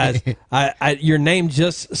apologize. Your name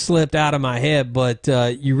just slipped out of my head, but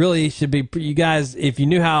you really should be. You guys, if you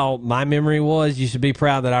knew how my memory was, you should be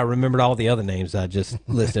proud that I remembered all the other names I just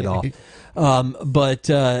listed off. But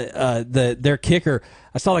their kicker,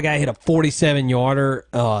 I saw the guy hit a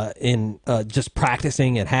 47-yarder in just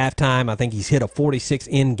practicing at halftime. I think he's hit a 46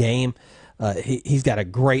 in game. He's got a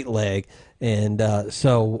great leg, and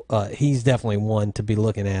so he's definitely one to be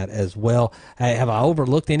looking at as well. Have I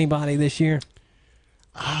overlooked anybody this year?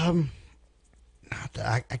 I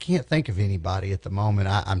can't think of anybody at the moment.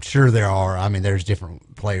 I'm sure there are. I mean, there's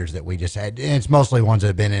different players that we just had. And it's mostly ones that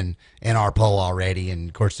have been in our poll already. And,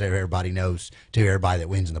 of course, everybody knows, too, everybody that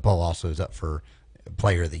wins in the poll also is up for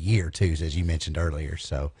Player of the Year, too, as you mentioned earlier.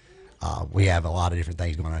 So we have a lot of different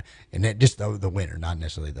things going on. And just the winner, not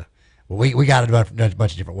necessarily the – we got a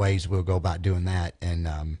bunch of different ways we'll go about doing that. And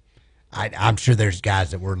I'm sure there's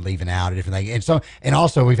guys that we're leaving out and different things. And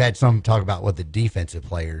also we've had some talk about what the defensive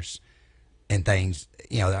players – and things,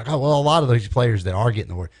 like, a lot of those players that are getting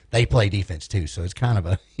the word, they play defense too. So it's kind of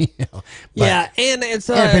a, yeah, and it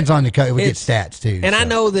depends on the coach. We get stats too. And so. I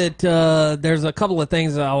know that there's a couple of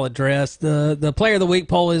things that I'll address. The Player of the Week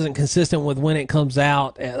poll isn't consistent with when it comes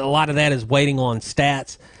out. A lot of that is waiting on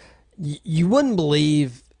stats. You wouldn't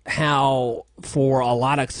believe how, for a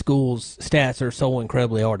lot of schools, stats are so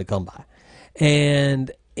incredibly hard to come by.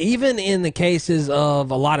 And even in the cases of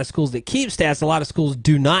a lot of schools that keep stats, a lot of schools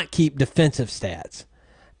do not keep defensive stats.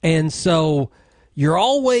 And so you're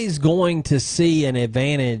always going to see an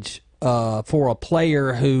advantage for a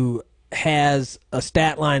player who has a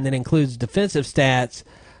stat line that includes defensive stats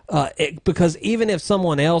because even if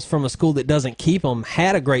someone else from a school that doesn't keep them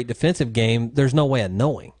had a great defensive game, there's no way of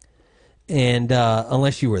knowing. And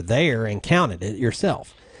unless you were there and counted it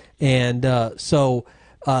yourself. And so...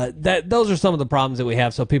 those are some of the problems that we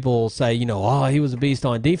have. So people will say, he was a beast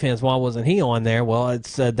on defense. Why wasn't he on there? Well,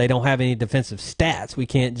 it's they don't have any defensive stats. We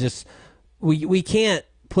can't just we can't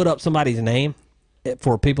put up somebody's name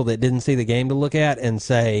for people that didn't see the game to look at and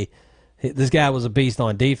say this guy was a beast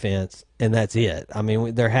on defense, and that's it. I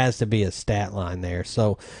mean, there has to be a stat line there.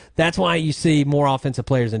 So that's why you see more offensive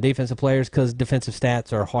players than defensive players, because defensive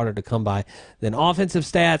stats are harder to come by than offensive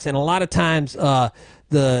stats. And a lot of times we're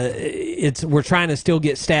trying to still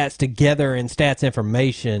get stats together and stats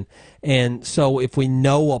information. And so if we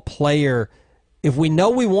know a player, if we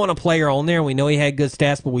know we want a player on there and we know he had good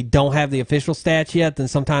stats, but we don't have the official stats yet, then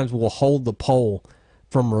sometimes we'll hold the poll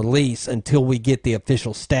from release until we get the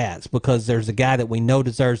official stats, because there's a guy that we know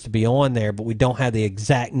deserves to be on there, but we don't have the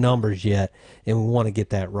exact numbers yet, and we want to get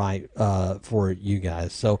that right for you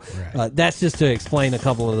guys. So that's just to explain a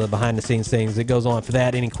couple of the behind-the-scenes things that goes on for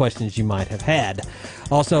that, any questions you might have had.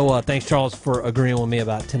 Also, thanks, Charles, for agreeing with me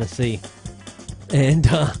about Tennessee and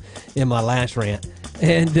in my last rant.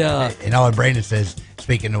 And all what Brandon says,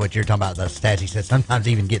 speaking of what you're talking about, the stats, he said sometimes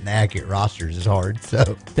even getting the accurate rosters is hard. So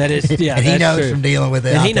that is, yeah, and he knows true. from dealing with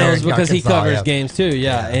it. And he knows because he covers yeah. games too.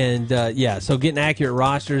 Yeah, and so getting accurate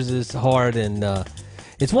rosters is hard, and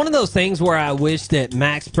it's one of those things where I wish that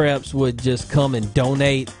Max Preps would just come and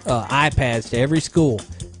donate iPads to every school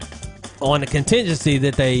on the contingency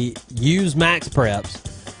that they use Max Preps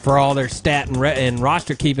for all their stat and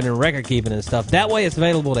roster keeping and record keeping and stuff. That way, it's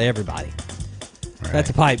available to everybody. Right. That's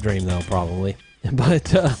a pipe dream, though, probably.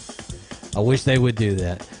 But I wish they would do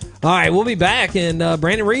that. All right, we'll be back, and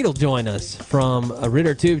Brandon Reed will join us from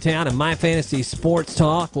Ritter Tubetown and My Fantasy Sports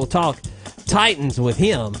Talk. We'll talk Titans with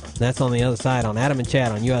him. That's on the other side on Adam and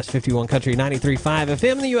Chad on US 51 Country 93.5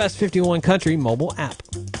 FM, the US 51 Country mobile app.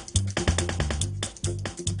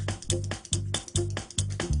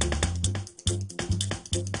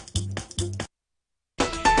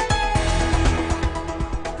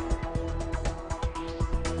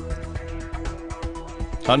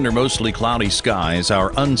 Under mostly cloudy skies,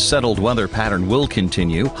 our unsettled weather pattern will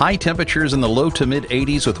continue. High temperatures in the low to mid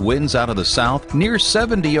 80s with winds out of the south. Near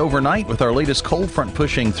 70 overnight with our latest cold front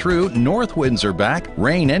pushing through. North winds are back.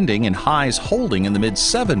 Rain ending and highs holding in the mid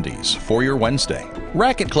 70s for your Wednesday.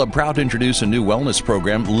 Racket Club proud to introduce a new wellness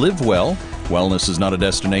program, Live Well. Wellness is not a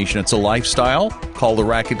destination, it's a lifestyle. Call the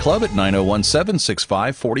Racket Club at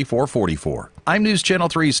 9017-65-4444. I'm News Channel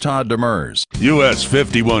 3's Todd Demers. US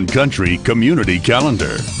 51 Country Community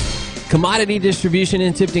Calendar. Commodity distribution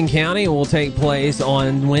in Tipton County will take place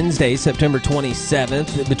on Wednesday, September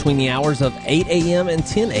 27th, between the hours of 8 a.m. and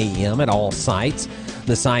 10 a.m. at all sites.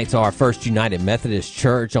 The sites are First United Methodist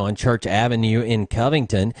Church on Church Avenue in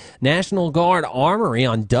Covington, National Guard Armory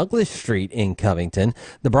on Douglas Street in Covington,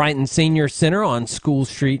 the Brighton Senior Center on School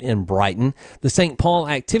Street in Brighton, the St. Paul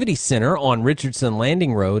Activity Center on Richardson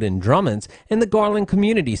Landing Road in Drummond's, and the Garland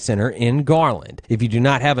Community Center in Garland. If you do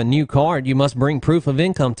not have a new card, you must bring proof of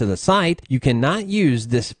income to the site. You cannot use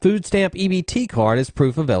this food stamp EBT card as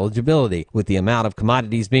proof of eligibility. With the amount of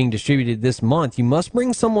commodities being distributed this month, you must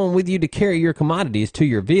bring someone with you to carry your commodities to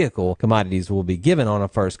your vehicle. Commodities will be given on a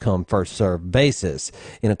first-come, first-served basis.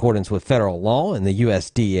 In accordance with federal law and the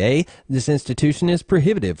USDA, this institution is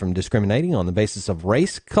prohibited from discriminating on the basis of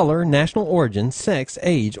race, color, national origin, sex,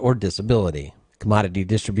 age, or disability. Commodity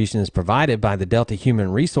distribution is provided by the Delta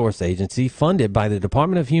Human Resource Agency, funded by the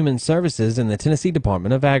Department of Human Services and the Tennessee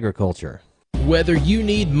Department of Agriculture. Whether you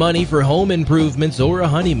need money for home improvements or a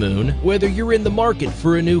honeymoon, whether you're in the market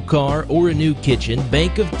for a new car or a new kitchen,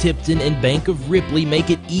 Bank of Tipton and Bank of Ripley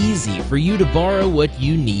make it easy for you to borrow what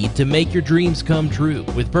you need to make your dreams come true,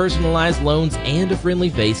 with personalized loans and a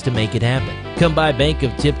friendly face to make it happen. Come by Bank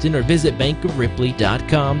of Tipton or visit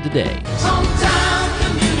bankofripley.com today. Hometown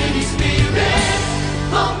community spirit,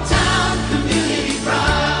 hometown community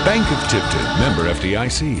pride. Bank of Tipton, member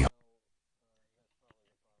FDIC.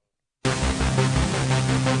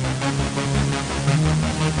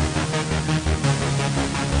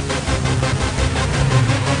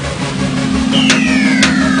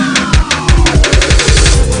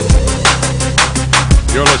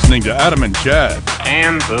 You're listening to Adam and Chad.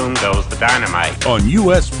 And boom goes the dynamite. On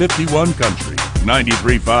US 51 Country,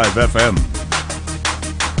 93.5 FM.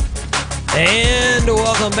 And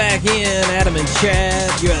welcome back in, Adam and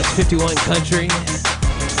Chad, US 51 Country.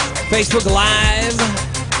 Facebook Live,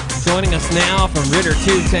 joining us now from Ritter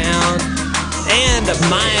Tubetown and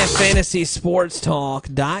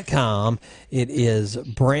MyFantasySportsTalk.com. It is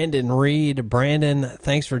Brandon Reed. Brandon,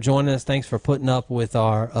 thanks for joining us. Thanks for putting up with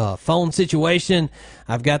our phone situation.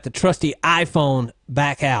 I've got the trusty iPhone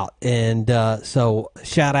back out, and so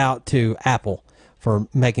shout out to Apple for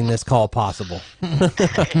making this call possible.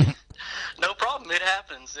 No problem. It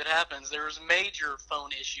happens. It happens. There was major phone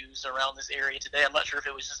issues around this area today. I'm not sure if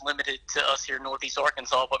it was just limited to us here in Northeast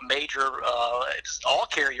Arkansas, but major, just all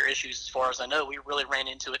carrier issues as far as I know. We really ran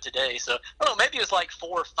into it today. So, I don't know, maybe it was like 4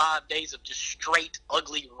 or 5 days of just straight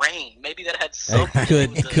ugly rain. Maybe that had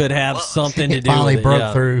something It could have something to do with it. It finally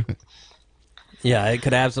broke through. Yeah, it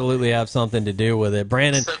could absolutely have something to do with it.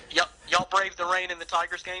 Brandon. So, y'all braved the rain in the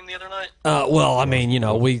Tigers game the other night? Well, I mean, you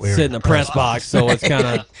know, we sit in the press box, so it's kind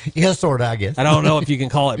of... Yeah, sort of, I guess. I don't know if you can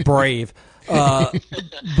call it brave.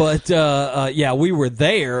 But yeah, we were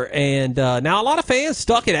there, and now a lot of fans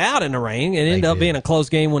stuck it out in the rain. It ended up being a close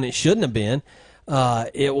game when it shouldn't have been.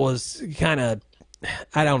 It was kind of...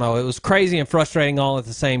 I don't know. It was crazy and frustrating all at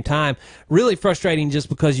the same time. Really frustrating just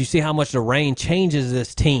because you see how much the rain changes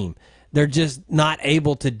this team. They're just not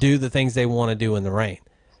able to do the things they want to do in the rain.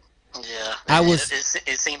 Yeah,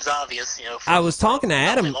 it seems obvious, you know. I was talking to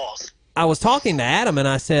Adam. I was talking to Adam and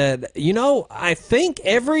I said, I think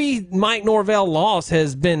every Mike Norvell loss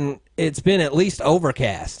it's been at least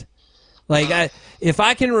overcast. Like, if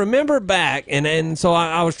I can remember back, and so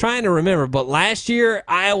I was trying to remember, but last year,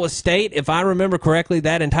 Iowa State, if I remember correctly,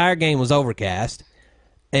 that entire game was overcast.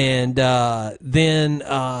 And then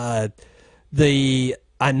I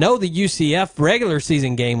know the UCF regular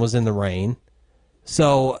season game was in the rain.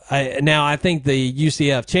 So I think the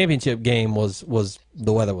UCF championship game was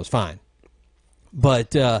the weather was fine.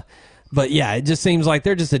 But yeah, it just seems like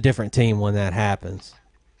they're just a different team when that happens.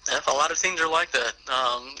 A lot of teams are like that.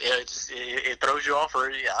 It throws you off, or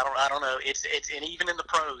I don't know. It's and even in the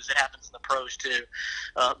pros, it happens in the pros too.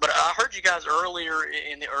 But I heard you guys earlier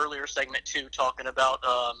in the earlier segment too, talking about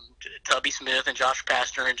Tubby Smith and Josh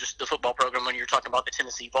Pastner and just the football program when you were talking about the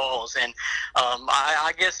Tennessee Vols. And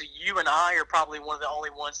I guess you and I are probably one of the only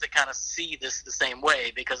ones that kind of see this the same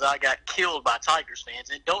way, because I got killed by Tigers fans.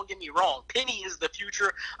 And don't get me wrong, Penny is the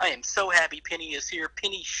future. I am so happy Penny is here.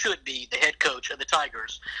 Penny should be the head coach of the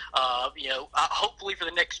Tigers. Hopefully for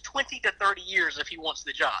the next 20 to 30 years, if he wants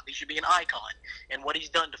the job, he should be an icon. And what he's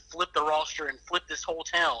done to flip the roster and flip this whole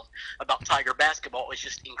town about Tiger basketball is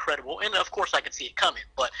just incredible. And of course, I could see it coming.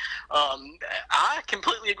 But I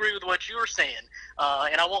completely agree with what you were saying.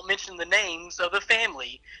 And I won't mention the names of the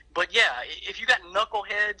family. But yeah, if you got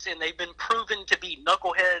knuckleheads and they've been proven to be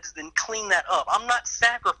knuckleheads, then clean that up. I'm not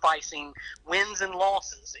sacrificing wins and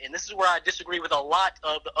losses. And this is where I disagree with a lot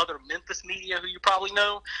of the other Memphis media who you probably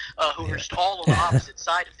know, who are just all on the opposite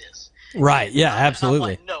side of this. Right, yeah,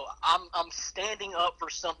 absolutely. No, I'm standing up for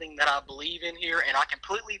something that I believe in here, and I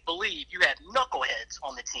completely believe you have knuckleheads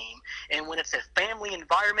on the team, and when it's a family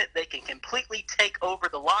environment, they can completely take over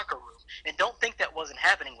the locker room. And don't think that wasn't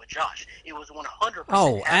happening with Josh. It was 100%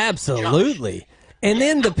 Oh, absolutely. And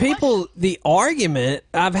then the argument,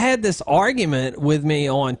 I've had this argument with me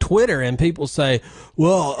on Twitter, and people say,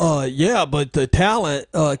 well, yeah, but the talent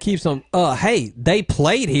keeps them. Hey, they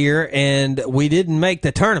played here, and we didn't make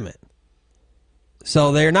the tournament.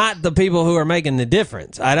 So they're not the people who are making the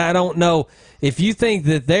difference. I don't know. If you think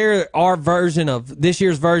that they're our version of this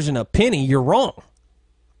year's version of Penny, you're wrong.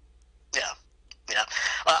 Yeah.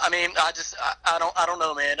 I don't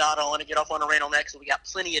know, man. I don't want to get off on a rant on that because we got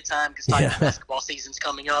plenty of time because basketball season's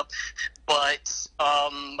coming up. But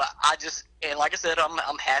and like I said,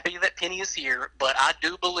 I'm happy that Penny is here, but I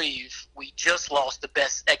do believe we just lost the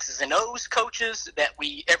best X's and O's coaches that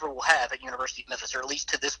we ever will have at University of Memphis, or at least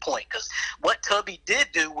to this point, because what Tubby did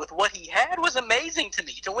do with what he had was amazing to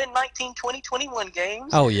me. To win 19, 20, 21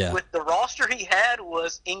 games with the roster he had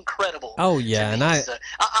was incredible. Oh, yeah. And I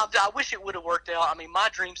wish it would have worked out. I mean, my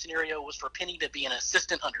dream scenario was for Penny to be an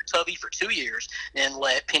assistant under Tubby for 2 years and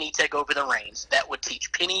let Penny take over the reins. That would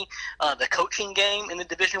teach Penny the coaching game in the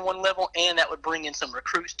Division I level, and that would bring in some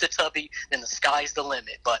recruits to Tubby. Then the sky's the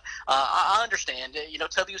limit. But I understand.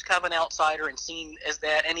 Tubby was kind of an outsider and seen as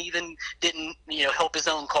that, and even didn't help his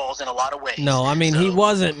own cause in a lot of ways. No, I mean, he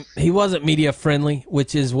wasn't media friendly,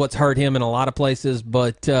 which is what's hurt him in a lot of places.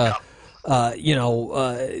 But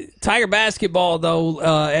Tiger basketball, though,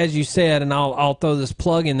 as you said, and I'll throw this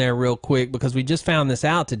plug in there real quick because we just found this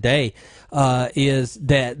out today, is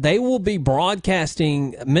that they will be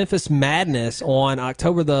broadcasting Memphis Madness on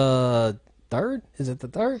October the 3rd? Is it the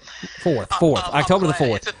 3rd? 4th. October the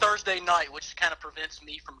 4th. It's a Thursday night, which kind of prevents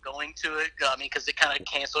me from going to it. Because it kind of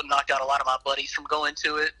knocked out a lot of my buddies from going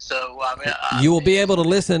to it. So, you will be able to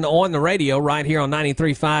listen on the radio right here on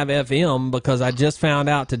 93.5 FM, because I just found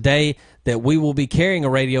out today that we will be carrying a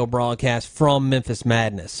radio broadcast from Memphis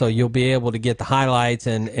Madness. So you'll be able to get the highlights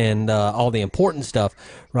and all the important stuff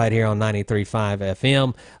right here on 93.5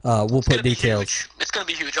 FM. We'll put details. It's going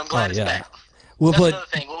to be huge. I'm glad it's back. That's another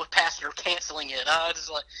thing. With Pastner canceling it,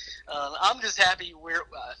 I'm just happy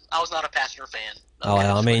I was not a Pastner fan.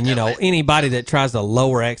 I mean, anybody that tries to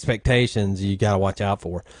lower expectations, you got to watch out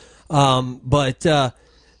for.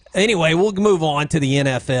 Anyway, we'll move on to the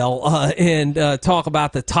NFL and talk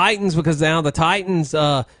about the Titans, because now the Titans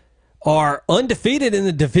are undefeated in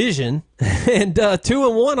the division and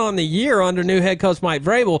 2-1 on the year under new head coach Mike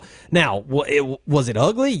Vrabel. Now, was it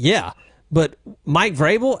ugly? Yeah, but Mike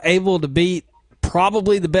Vrabel able to beat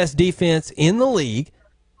probably the best defense in the league,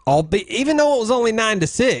 even though it was only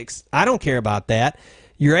 9-6. I don't care about that.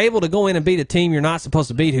 You're able to go in and beat a team you're not supposed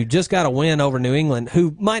to beat, who just got a win over New England,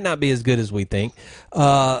 who might not be as good as we think.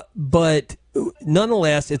 But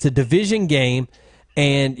nonetheless, it's a division game,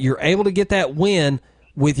 and you're able to get that win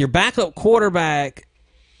with your backup quarterback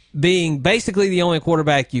being basically the only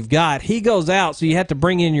quarterback you've got. He goes out, so you have to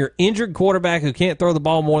bring in your injured quarterback who can't throw the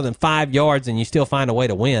ball more than 5 yards, and you still find a way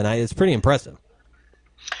to win. It's pretty impressive.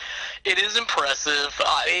 It is impressive.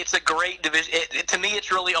 It's a great division. To me,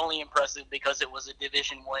 it's really only impressive because it was a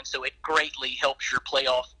Division I, so it greatly helps your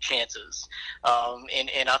playoff chances.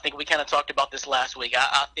 And I think we kind of talked about this last week.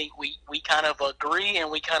 I think we kind of agree and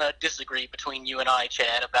we kind of disagree between you and I,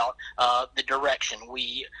 Chad, about the direction.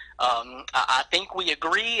 I think we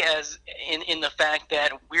agree as in the fact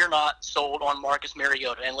that we're not sold on Marcus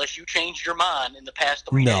Mariota unless you changed your mind in the past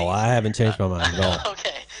 3 days. No, I haven't changed my mind at all.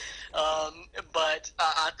 Okay. But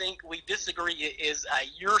I think we disagree is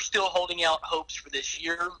you're still holding out hopes for this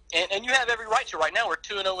year, and you have every right to. Right now we're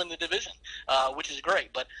 2-0 in the division, which is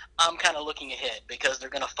great, but I'm kind of looking ahead because they're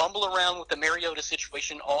going to fumble around with the Mariota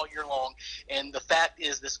situation all year long, and the fact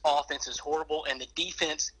is this offense is horrible, and the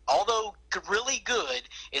defense, although really good,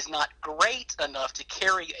 is not great enough to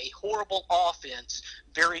carry a horrible offense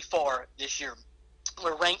very far this year.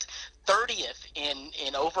 We're ranked 30th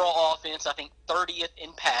in overall offense. I think 30th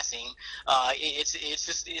in passing.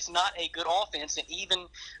 It's not a good offense. And even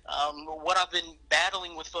what I've been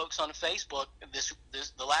battling with folks on Facebook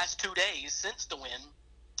the last 2 days since the win,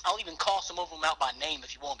 I'll even call some of them out by name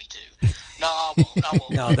if you want me to. No, I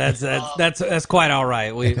won't. No, that's quite all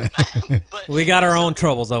right. We got our own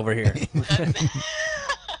troubles over here.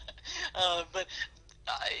 But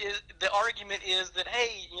the argument is that,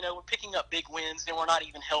 hey, we're picking up big wins and we're not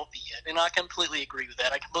even healthy yet. And I completely agree with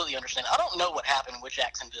that. I completely understand. I don't know what happened with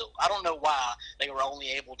Jacksonville. I don't know why they were only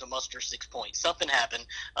able to muster 6 points. Something happened.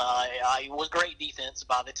 It was great defense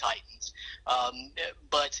by the Titans.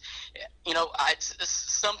 But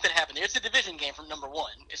something happened there. It's a division game from number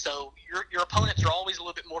one. So your opponents are always a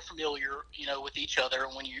little bit more familiar, with each other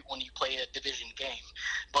when you play a division game.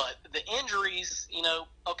 But the injuries,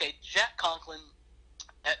 okay, Jack Conklin,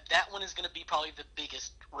 that one is going to be probably the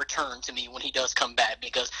biggest return to me when he does come back,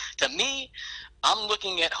 because to me, I'm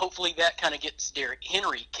looking at hopefully that kind of gets Derrick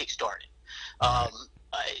Henry kick-started.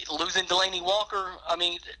 Losing Delaney Walker, I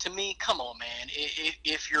mean, to me, come on, man.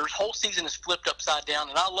 If your whole season is flipped upside down,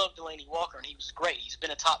 and I love Delaney Walker, and he was great. He's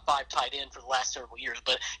been a top 5 tight end for the last several years.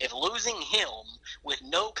 But if losing him with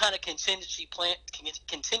no kind of contingency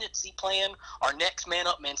plan, or next man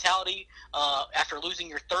up mentality, after losing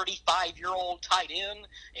your 35-year-old tight end,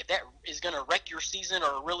 if that is going to wreck your season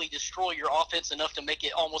or really destroy your offense enough to make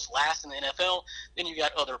it almost last in the NFL, then you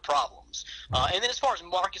got other problems. And then as far as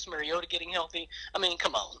Marcus Mariota getting healthy, I mean,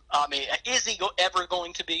 come on. I mean, is he ever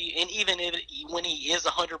going to be? And even when he is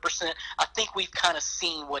 100%, I think we've kind of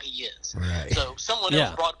seen what he is. Right. So someone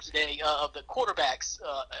else brought up today of the quarterbacks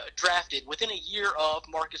drafted within a year of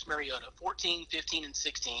Marcus Mariota, 14, 15, and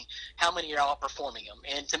 16. How many are outperforming him?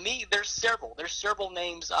 And to me, there's several. There's several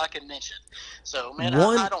names I can mention. So, man,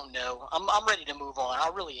 I don't know. I'm ready to move on. I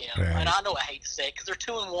really am. Right. And I know I hate to say it because they're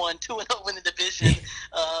 2-1, 2-0 in the division,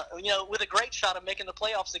 with a great shot of making the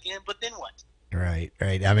playoffs again. But then what? Right.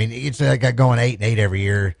 I mean, it's like going 8-8 every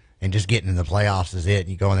year and just getting in the playoffs is it. And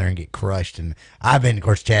you go in there and get crushed. And I've been, of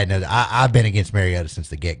course, Chad knows, I've been against Mariota since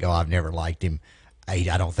the get-go. I've never liked him. I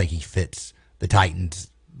don't think he fits the Titans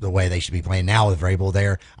the way they should be playing now with Vrabel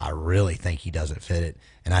there. I really think he doesn't fit it.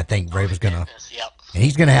 And I think Vrabel's going to – and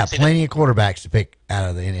he's going to have plenty of quarterbacks to pick out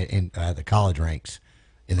of the college ranks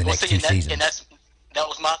in the next 2 seasons. And that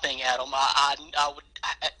was my thing, Adam. I would,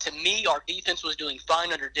 to me, our defense was doing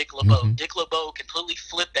fine under Dick LeBeau. Mm-hmm. Dick LeBeau completely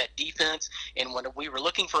flipped that defense, and when we were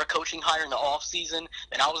looking for a coaching hire in the offseason,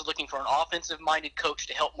 then I was looking for an offensive-minded coach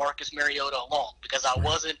to help Marcus Mariota along, because I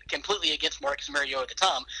wasn't completely against Marcus Mariota at the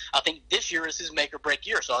time. I think this year is his make-or-break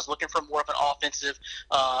year, so I was looking for more of an offensive,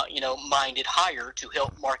 minded hire to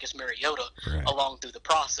help Marcus Mariota along through the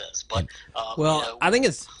process. But I think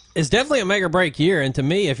it's definitely a make-or-break year, and to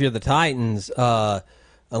me, if you're the Titans,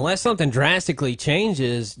 unless something drastically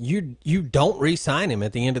changes, you don't re-sign him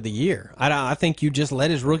at the end of the year. I think you just let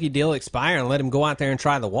his rookie deal expire and let him go out there and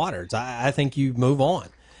try the waters. I think you move on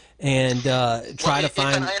and try to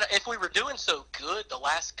find. If we were doing so good the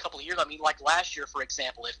last couple of years, I mean, like last year, for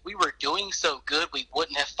example, if we were doing so good, we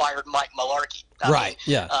wouldn't have fired Mike Mularkey.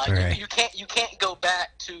 You can't go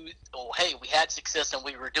back to, hey, we had success and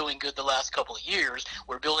we were doing good the last couple of years.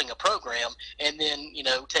 We're building a program, and then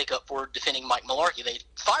take up for defending Mike Mularkey. They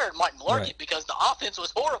fired Mike Mularkey because the offense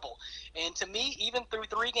was horrible. And to me, even through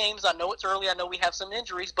 3 games, I know it's early, I know we have some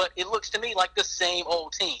injuries, but it looks to me like the same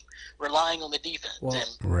old team relying on the defense.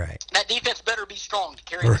 That defense better be strong to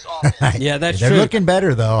carry this offense. Yeah, that's They're true. They're looking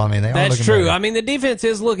better, though. I mean, that's true. Better. I mean, the defense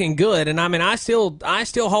is looking good, and I mean, I still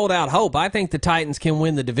hold out hope. I think the Titans can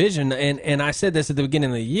win the division, and I said this at the beginning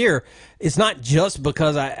of the year. It's not just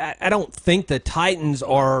because I don't think the Titans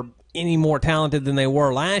are any more talented than they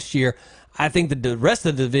were last year. I think the rest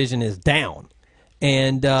of the division is down.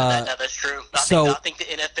 And that's true. I think the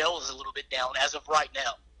NFL is a little bit down as of right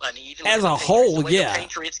now. I mean, even as with a the Patriots, whole, the way yeah. The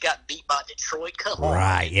Patriots got beat by Detroit. Come on.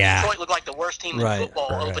 Right, yeah. Detroit looked like the worst team in Right, football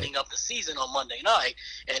right. opening up the season on Monday night,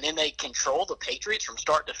 and then they control the Patriots from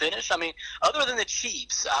start to finish. I mean, other than the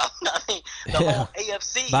Chiefs, I mean, the whole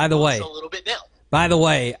AFC By the way, was a little bit down. By the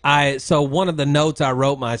way, so one of the notes I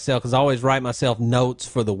wrote myself, because I always write myself notes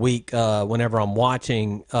for the week whenever I'm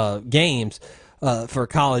watching games for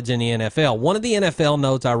college and the NFL. One of the NFL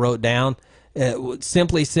notes I wrote down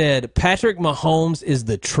simply said, Patrick Mahomes is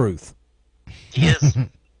the truth. Yes.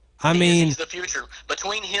 I mean, he's the future.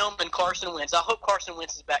 Between him and Carson Wentz, I hope Carson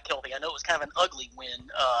Wentz is back healthy. I know it was kind of an ugly win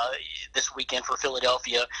this weekend for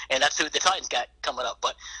Philadelphia, and that's who the Titans got coming up.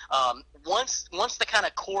 But once the kind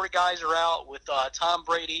of core guys are out with Tom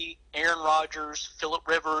Brady, Aaron Rodgers, Phillip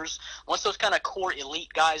Rivers, once those kind of core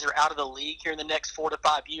elite guys are out of the league here in the next 4 to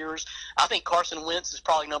 5 years, I think Carson Wentz is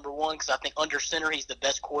probably number one, because I think under center he's the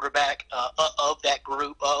best quarterback of that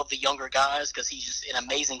group of the younger guys, because he's just an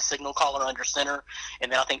amazing signal caller under center.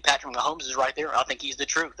 And then I think Patrick Mahomes is right there. I think he's the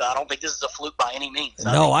truth. I don't think this is a fluke by any means.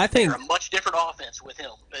 I think they're a much different offense with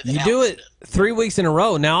him. You do it 3 weeks in a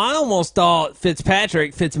row. Now, I almost thought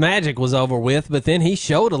Fitzmagic was over with, but then he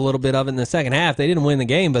showed a little bit of it in the second half. They didn't win the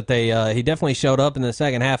game, but he definitely showed up in the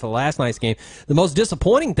second half of last night's game. The most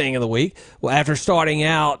disappointing thing of the week, after starting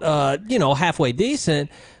out, halfway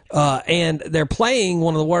decent, and they're playing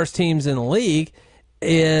one of the worst teams in the league,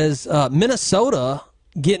 is Minnesota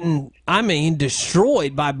getting,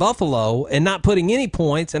 destroyed by Buffalo and not putting any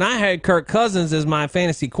points. And I had Kirk Cousins as my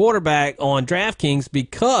fantasy quarterback on DraftKings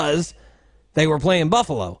because they were playing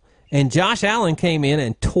Buffalo. And Josh Allen came in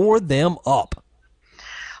and tore them up.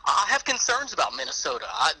 I have concerns about Minnesota.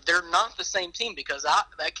 They're not the same team, because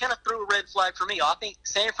that kind of threw a red flag for me. I think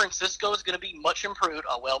San Francisco is going to be much improved.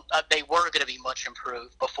 They were going to be much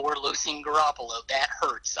improved before losing Garoppolo. That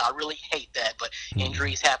hurts. I really hate that, but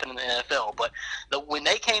injuries happen in the NFL. But when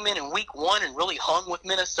they came in week one and really hung with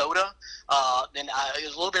Minnesota, then it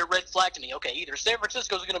was a little bit of red flag to me. Okay, either San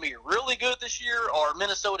Francisco is going to be really good this year, or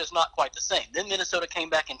Minnesota is not quite the same. Then Minnesota came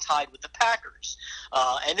back and tied with the Packers.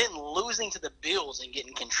 And then losing to the Bills and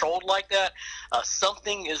getting controlled like that,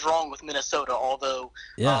 something is wrong with Minnesota, although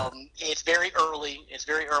it's very early.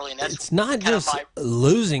 And that's it's not just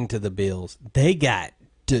losing to the Bills. They got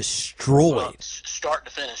destroyed start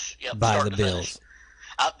to finish. by the Bills.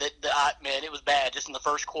 Man, it was bad. Just in the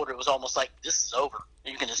first quarter, it was almost like, this is over.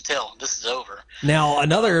 You can just tell this is over. Now,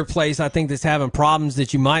 another place I think that's having problems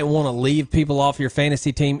that you might want to leave people off your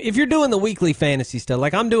fantasy team, if you're doing the weekly fantasy stuff,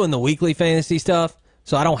 like I'm doing the weekly fantasy stuff,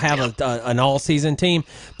 so I don't have an all-season team.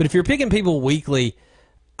 But if you're picking people weekly,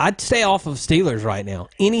 I'd stay off of Steelers right now.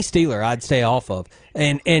 Any Steeler I'd stay off of.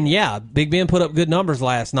 And yeah, Big Ben put up good numbers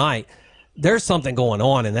last night. There's something going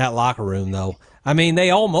on in that locker room, though. I mean, they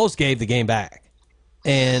almost gave the game back.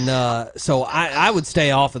 And so I would stay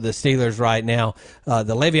off of the Steelers right now.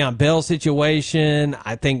 The Le'Veon Bell situation,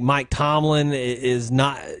 I think Mike Tomlin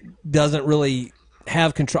doesn't really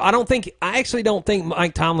have control. I actually don't think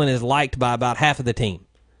Mike Tomlin is liked by about half of the team.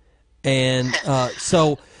 And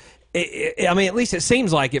so, at least it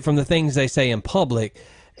seems like it from the things they say in public.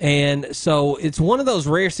 And so it's one of those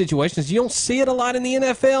rare situations. You don't see it a lot in the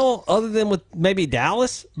NFL other than with maybe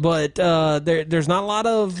Dallas, but there's not a lot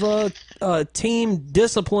of team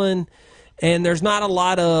discipline, and there's not a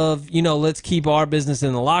lot of, let's keep our business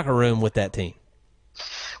in the locker room with that team.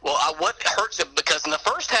 Well, what hurts it, because in the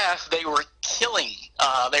first half they were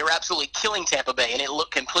absolutely killing Tampa Bay, and it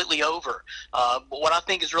looked completely over. But what I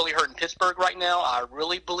think is really hurting Pittsburgh right now, I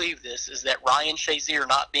really believe this, is that Ryan Shazier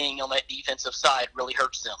not being on that defensive side really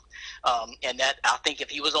hurts them. And that, I think if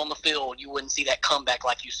he was on the field, you wouldn't see that comeback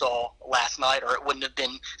like you saw last night, or it wouldn't have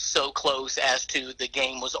been so close as to the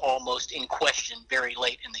game was almost in question very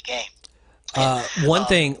late in the game. One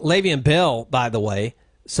thing, Le'Veon Bell, by the way,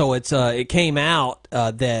 so it came out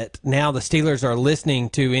that now the Steelers are listening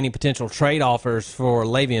to any potential trade offers for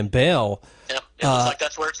Le'Veon Bell. Yep, it looks like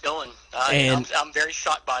that's where it's going. I'm very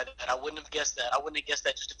shocked by that. I wouldn't have guessed that. I wouldn't have guessed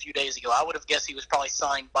that just a few days ago. I would have guessed he was probably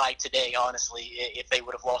signed by today, honestly, if they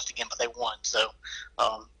would have lost again, but they won. So,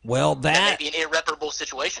 that may be an irreparable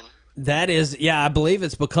situation. That is, I believe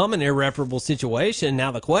it's become an irreparable situation.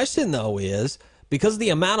 Now, the question, though, is because of the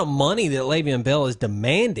amount of money that Le'Veon Bell is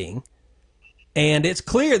demanding, and it's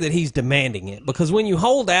clear that he's demanding it, because when you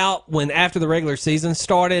hold out after the regular season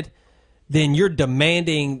started, then you're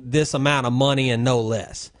demanding this amount of money and no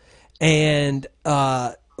less. And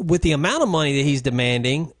with the amount of money that he's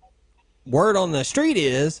demanding, word on the street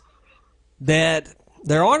is that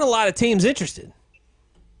there aren't a lot of teams interested.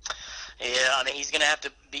 Yeah, I mean, he's going to have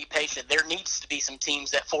to be patient. There needs to be some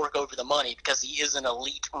teams that fork over the money because he is an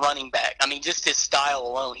elite running back. I mean, just his style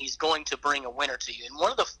alone, he's going to bring a winner to you. And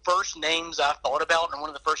one of the first names I thought about, and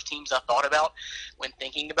one of the first teams I thought about when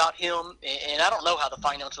thinking about him, and I don't know how the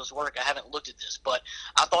financials work, I haven't looked at this, but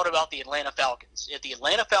I thought about the Atlanta Falcons. If the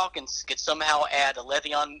Atlanta Falcons could somehow add a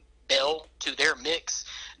Le'Veon Bell to their mix,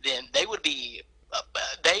 then they would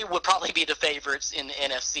probably be the favorites in the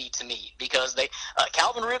NFC to me, because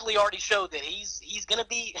Calvin Ridley already showed that he's going to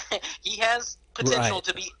be he has potential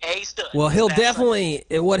to be a stud. Well, he'll definitely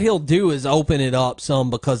what he'll do is open it up some,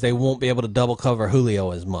 because they won't be able to double cover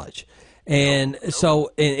Julio as much. And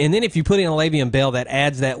so, and then if you put in a Le'Veon Bell, that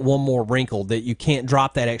adds that one more wrinkle that you can't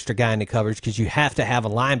drop that extra guy into coverage, because you have to have a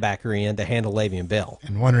linebacker in to handle Le'Veon Bell.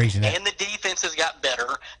 And one reason, and the defense has got better,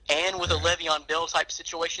 and with a Le'Veon Bell type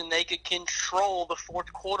situation, they could control the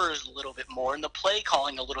fourth quarters a little bit more and the play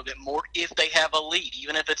calling a little bit more if they have a lead,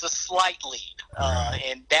 even if it's a slight lead.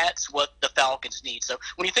 And that's what the Falcons need. So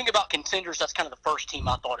when you think about contenders, that's kind of the first team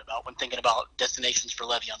I thought about when thinking about destinations for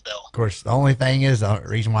Le'Veon Bell. Of course, the only thing is, the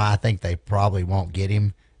reason why I think they probably won't get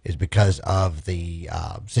him is because of the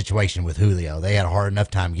situation with Julio. They had a hard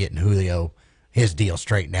enough time getting Julio his deal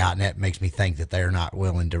straightened out, and that makes me think that they're not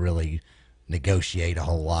willing to really negotiate a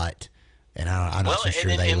whole lot. And I'm not so sure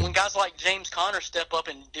they would. And when guys like James Conner step up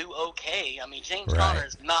and do okay, I mean, James Conner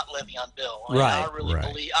is not Le'Veon Bell. And I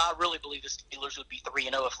really believe the Steelers would be 3-0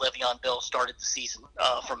 if Le'Veon Bell started the season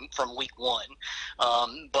from week one.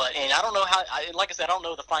 And I don't know how. Like I said, I don't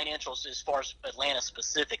know the financials as far as Atlanta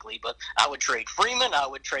specifically, but I would trade Freeman. I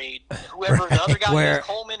would trade whoever the other guy is,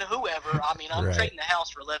 Coleman, whoever. I mean, I'm trading the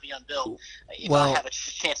house for Le'Veon Bell if I have a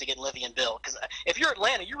chance to get Le'Veon Bell. Because if you're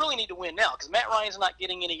Atlanta, you really need to win now, because Matt Ryan's not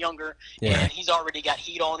getting any younger. And he's already got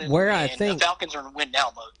heat on him. The Falcons are in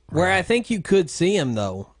win-now mode. Where I think you could see him,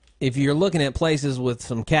 though, if you're looking at places with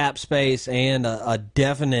some cap space and a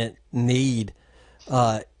definite need,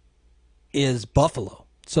 is Buffalo.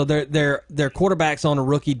 So their quarterback's on a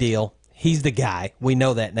rookie deal. He's the guy. We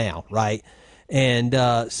know that now, right?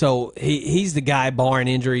 And so he's the guy, barring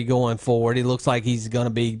injury going forward. He looks like he's going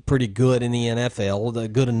to be pretty good in the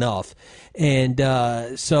NFL, good enough.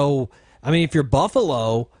 And so, I mean, if you're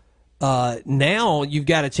Buffalo, now you've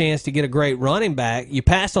got a chance to get a great running back. You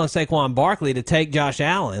passed on Saquon Barkley to take Josh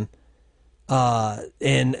Allen,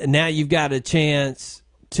 and now you've got a chance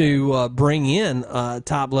to bring in a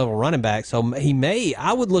top-level running back. So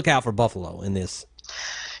I would look out for Buffalo in this.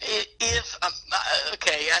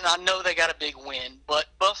 Okay, and I know they got a big win, but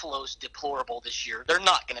Buffalo's deplorable this year. They're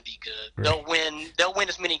not going to be good. Right. They'll win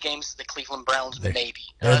as many games as the Cleveland Browns, maybe.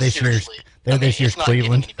 They're this year's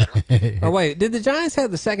Cleveland. Or wait, did the Giants have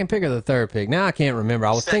the second pick or the third pick? Now I can't remember.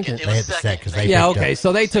 I was thinking they had the second.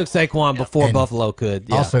 So they took Saquon before Buffalo could.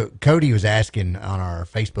 Yeah. Also, Cody was asking on our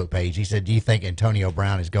Facebook page. He said, "Do you think Antonio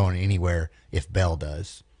Brown is going anywhere if Bell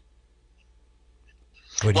does?"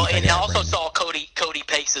 Well, and I also saw Cody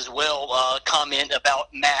Pace as well comment about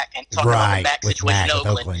Mac and talking about the Mac situation in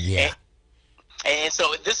Oakland. And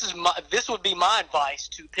so this would be my advice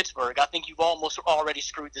to Pittsburgh. I think you've almost already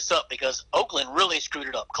screwed this up, because Oakland really screwed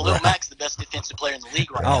it up. Khalil Mack's the best defensive player in the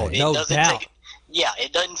league right now. No doubt.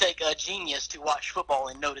 It doesn't take a genius to watch football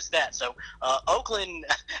and notice that. So Oakland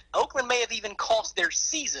may have even cost their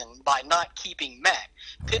season by not keeping Mac.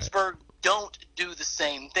 Pittsburgh don't do the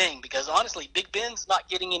same thing, because honestly, Big Ben's not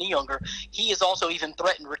getting any younger. He has also even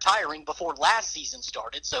threatened retiring before last season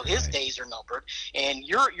started, so his days are numbered. And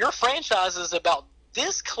your franchise is about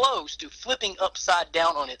this close to flipping upside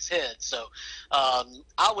down on its head. So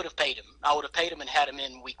I would have paid him. I would have paid him and had him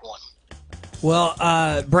in week one. Well,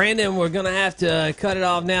 Brandon, we're going to have to cut it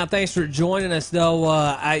off now. Thanks for joining us, though.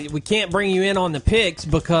 We can't bring you in on the picks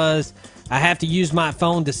because I have to use my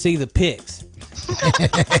phone to see the picks.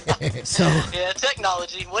 So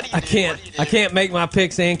technology. What do you do? I can't make my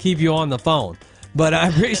picks and keep you on the phone. But I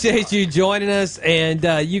appreciate you joining us,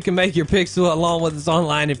 and you can make your picks along with us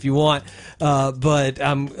online if you want. But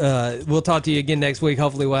we'll talk to you again next week.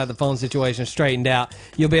 Hopefully we'll have the phone situation straightened out.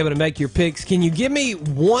 You'll be able to make your picks. Can you give me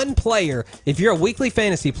one player, if you're a weekly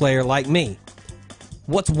fantasy player like me,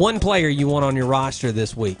 what's one player you want on your roster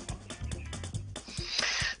this week?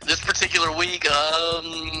 This particular week,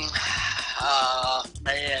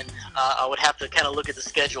 I would have to kind of look at the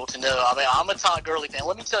schedule to know. I mean, I'm a Todd Gurley fan.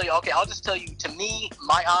 Let me tell you. Okay, I'll just tell you. To me,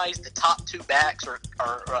 my eyes, the top two backs are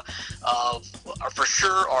for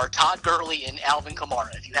sure are Todd Gurley and Alvin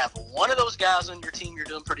Kamara. If you have one of those guys on your team, you're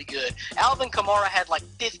doing pretty good. Alvin Kamara had like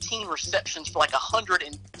 15 receptions for like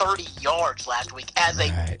 130 yards last week as a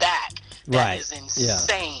back. Right. is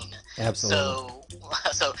insane. Yeah. Absolutely.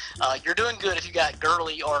 So you're doing good if you got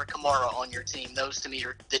Gurley or Kamara on your team. Those, to me,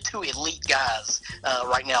 are the two elite guys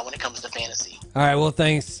right now when it comes to fantasy. All right, well,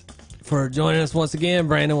 thanks for joining us once again,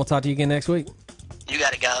 Brandon. We'll talk to you again next week. You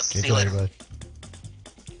got it, guys. See you later. Bud.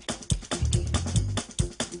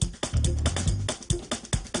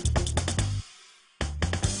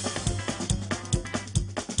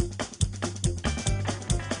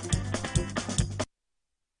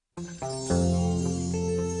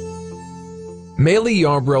 Maley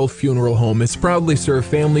Yarbrough Funeral Home has proudly served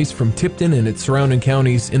families from Tipton and its surrounding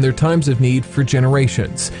counties in their times of need for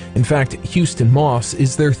generations. In fact, Houston Moss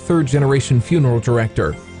is their third-generation funeral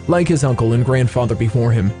director. Like his uncle and grandfather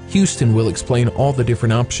before him, Houston will explain all the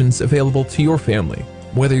different options available to your family.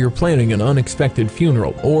 Whether you're planning an unexpected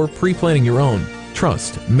funeral or pre-planning your own,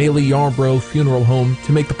 trust Maley Yarbrough Funeral Home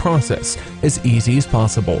to make the process as easy as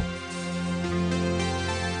possible.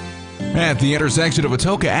 At the intersection of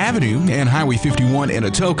Atoka Avenue and Highway 51 in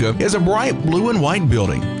Atoka is a bright blue and white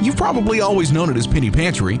building. You've probably always known it as Penny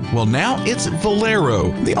Pantry. Well, now it's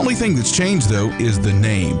Valero. The only thing that's changed, though, is the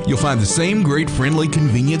name. You'll find the same great, friendly,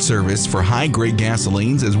 convenient service for high-grade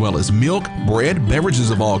gasolines, as well as milk, bread,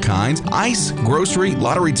 beverages of all kinds, ice, grocery,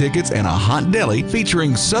 lottery tickets, and a hot deli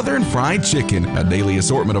featuring Southern Fried Chicken, a daily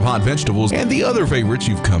assortment of hot vegetables, and the other favorites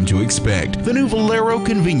you've come to expect. The new Valero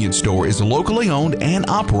convenience store is locally owned and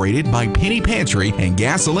operated by Penny Pantry and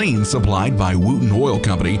gasoline supplied by Wooten Oil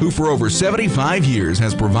Company, who for over 75 years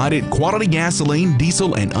has provided quality gasoline,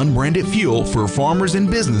 diesel, and unbranded fuel for farmers and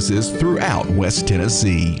businesses throughout West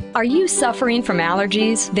Tennessee. Are you suffering from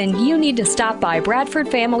allergies? Then you need to stop by Bradford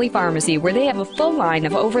Family Pharmacy, where they have a full line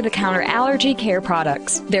of over-the-counter allergy care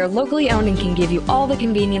products. They're locally owned and can give you all the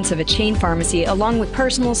convenience of a chain pharmacy along with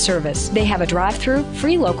personal service. They have a drive-through,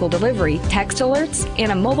 free local delivery, text alerts,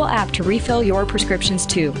 and a mobile app to refill your prescriptions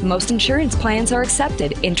too. Most insurance plans are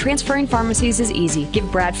accepted, and transferring pharmacies is easy. Give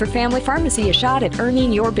Bradford Family Pharmacy a shot at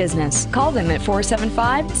earning your business. Call them at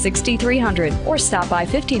 475-6300 or stop by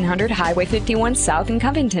 1500 Highway 51 South in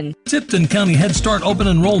Covington. Tipton County Head Start open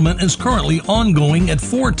enrollment is currently ongoing at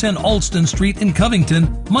 410 Alston Street in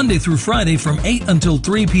Covington, Monday through Friday from 8 until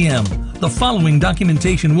 3 p.m. The following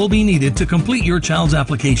documentation will be needed to complete your child's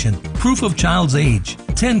application: proof of child's age,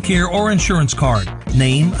 TennCare or insurance card,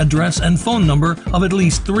 name, address, and phone number of at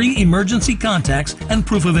least 3 emergency contacts, and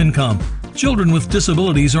proof of income. Children with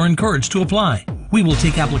disabilities are encouraged to apply. We will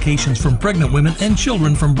take applications from pregnant women and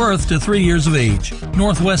children from birth to 3 years of age.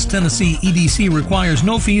 Northwest Tennessee EDC requires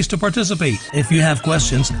no fees to participate. If you have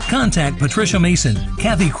questions, contact Patricia Mason,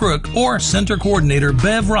 Kathy Crook, or Center Coordinator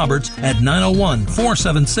Bev Roberts at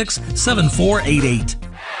 901-476-7488.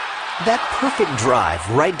 That perfect drive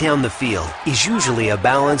right down the field is usually a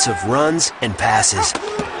balance of runs and passes.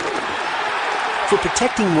 For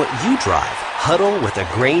protecting what you drive, huddle with a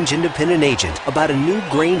Grange independent agent about a new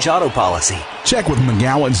Grange auto policy. Check with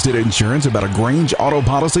McGowan Stitt Insurance about a Grange auto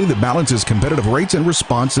policy that balances competitive rates and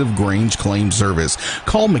responsive Grange claim service.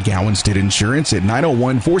 Call McGowan Stitt Insurance at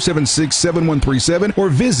 901-476-7137 or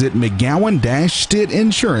visit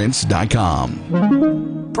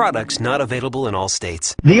McGowan-StittInsurance.com. Products not available in all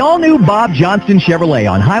states. The all-new Bob Johnston Chevrolet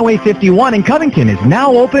on Highway 51 in Covington is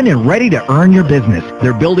now open and ready to earn your business.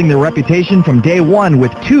 They're building their reputation from day one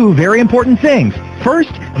with 2 very important things.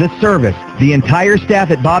 First, the service. The entire staff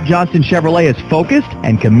at Bob Johnston Chevrolet is focused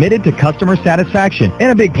and committed to customer satisfaction.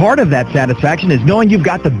 And a big part of that satisfaction is knowing you've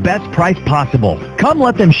got the best price possible. Come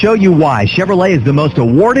let them show you why Chevrolet is the most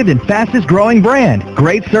awarded and fastest growing brand.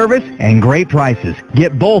 Great service and great prices.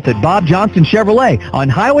 Get both at Bob Johnston Chevrolet on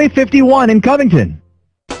Highway 51 in Covington.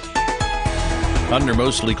 Under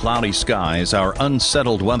mostly cloudy skies, our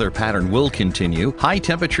unsettled weather pattern will continue. High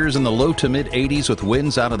temperatures in the low to mid 80s with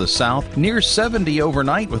winds out of the south. Near 70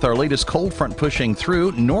 overnight with our latest cold front pushing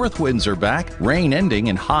through. North winds are back. Rain ending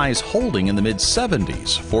and highs holding in the mid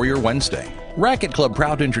 70s for your Wednesday. Racket Club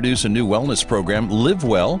proud to introduce a new wellness program, Live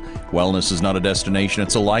Well. Wellness is not a destination,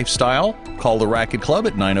 it's a lifestyle. Call the Racket Club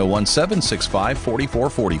at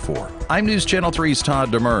 901-765-4444. I'm News Channel 3's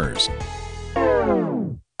Todd Demers.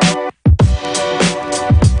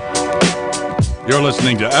 You're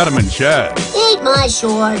listening to Adam and Chad Eat my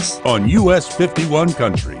shorts on US 51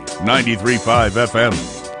 Country, 93.5 FM.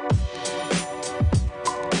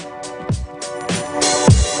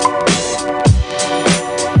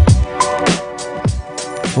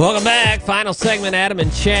 Welcome back. Final segment, Adam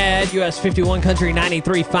and Chad, US 51 Country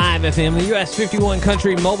 93.5 FM, the US 51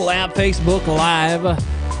 Country mobile app, Facebook Live.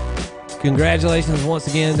 Congratulations once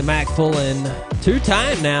again to Mac Fullen,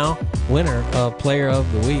 2-time now winner of Player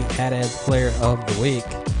of the Week, Haddad's Player of the Week.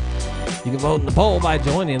 You can vote in the poll by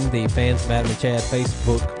joining the Fans of Adam and Chad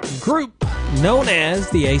Facebook group known as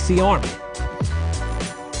the AC Army.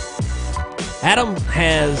 Adam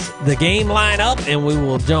has the game lined up, and we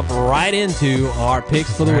will jump right into our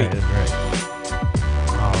picks for the week.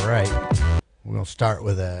 All right. We're going to start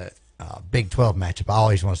with a Big 12 matchup. I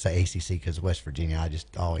always want to say ACC because West Virginia, I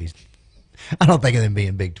don't think of them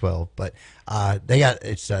being Big 12, but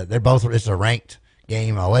it's a ranked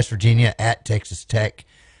game. West Virginia at Texas Tech.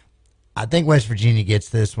 I think West Virginia gets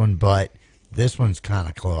this one, but this one's kind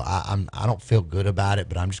of close. I don't feel good about it,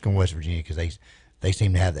 but I'm just going West Virginia because they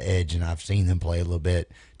seem to have the edge, and I've seen them play a little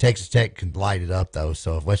bit. Texas Tech can light it up, though,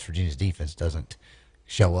 so if West Virginia's defense doesn't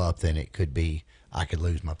show up, then it could be I could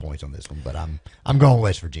lose my points on this one, but I'm going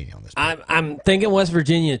West Virginia on this one. I'm thinking West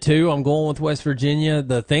Virginia, too. I'm going with West Virginia.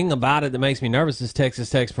 The thing about it that makes me nervous is Texas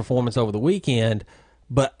Tech's performance over the weekend,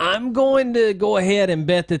 but I'm going to go ahead and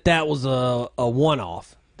bet that was a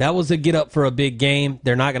one-off. That was a get-up for a big game.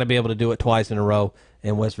 They're not going to be able to do it twice in a row,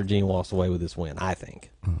 and West Virginia walks away with this win, I think.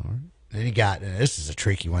 All right. Then you got, this is a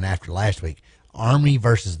tricky one after last week, Army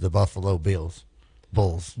versus the Buffalo Bulls.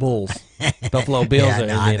 Buffalo Bills are in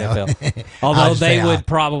the NFL. Although they would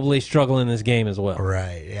probably struggle in this game as well.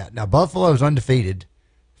 Right, yeah. Now, Buffalo's undefeated,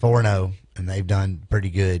 4-0, and they've done pretty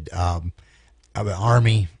good.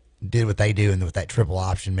 Army did what they do, and with that triple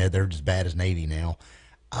option, man, they're as bad as Navy now.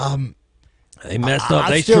 They messed up.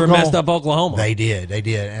 They sure messed up Oklahoma. They did.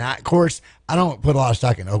 And, of course, I don't put a lot of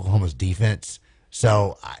stock in Oklahoma's defense,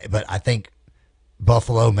 but I think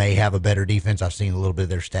Buffalo may have a better defense. I've seen a little bit of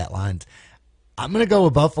their stat lines. I'm going to go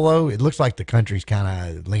with Buffalo. It looks like the country's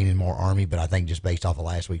kind of leaning more Army, but I think just based off of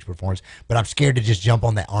last week's performance. But I'm scared to just jump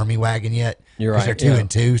on that Army wagon yet. You're right. Because they're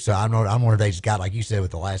 2-2, so I'm wondering if they just got, like you said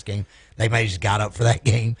with the last game, they may have just got up for that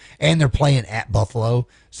game. And they're playing at Buffalo,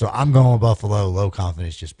 so I'm going with Buffalo, low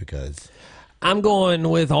confidence just because. I'm going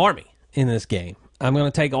with Army in this game. I'm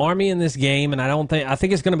going to take Army in this game, and I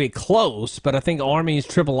think it's going to be close, but I think Army's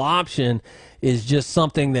triple option is just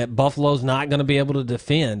something that Buffalo's not going to be able to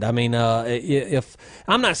defend. I mean, if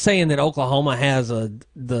I'm not saying that Oklahoma has a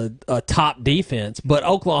top defense, but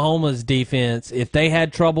Oklahoma's defense, if they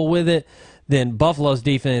had trouble with it, then Buffalo's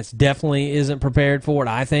defense definitely isn't prepared for it,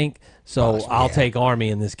 I think. So I'll take Army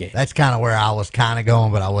in this game. That's kind of where I was kind of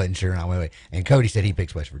going, but I wasn't sure. And Cody said he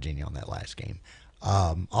picks West Virginia on that last game.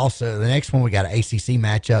 Also, the next one, we got an ACC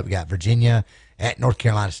matchup. We got Virginia at North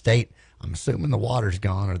Carolina State. I'm assuming the water's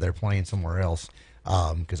gone or they're playing somewhere else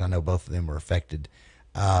because I know both of them were affected.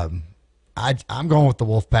 I'm going with the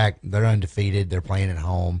Wolfpack. They're undefeated. They're playing at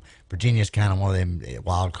home. Virginia's kind of one of them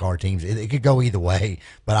wild card teams. It could go either way,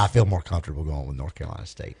 but I feel more comfortable going with North Carolina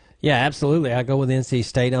State. Yeah, absolutely. I go with NC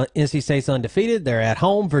State. NC State's undefeated. They're at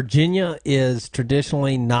home. Virginia is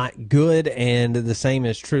traditionally not good, and the same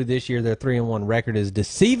is true this year. Their 3-1 record is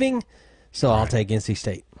deceiving, so I'll take NC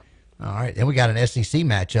State. All right. Then we got an SEC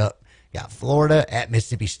matchup. Got Florida at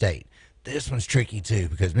Mississippi State. This one's tricky, too,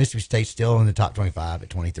 because Mississippi State's still in the top 25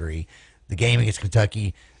 at 23. The game against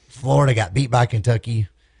Kentucky, Florida got beat by Kentucky,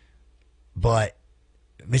 but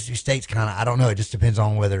Mississippi State's kind of, I don't know, it just depends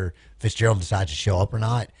on whether Fitzgerald decides to show up or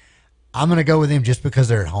not. I'm going to go with them just because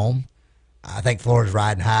they're at home. I think Florida's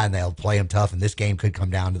riding high, and they'll play them tough, and this game could come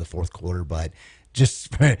down to the fourth quarter, but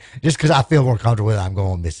just because I feel more comfortable with it, I'm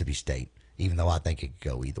going with Mississippi State, even though I think it could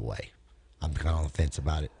go either way. I'm kind of on the fence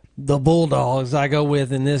about it. The Bulldogs I go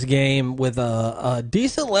with in this game with a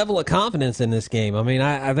decent level of confidence in this game. I mean,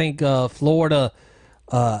 I think Florida,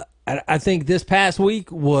 I think this past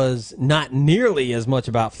week was not nearly as much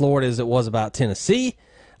about Florida as it was about Tennessee.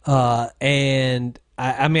 And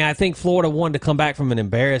I think Florida wanted to come back from an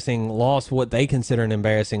embarrassing loss, what they consider an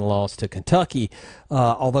embarrassing loss to Kentucky,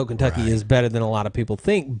 although Kentucky is better than a lot of people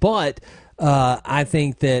think. But I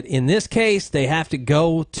think that in this case, they have to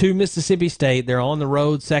go to Mississippi State. They're on the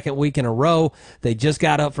road second week in a row. They just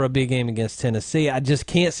got up for a big game against Tennessee. I just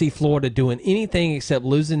can't see Florida doing anything except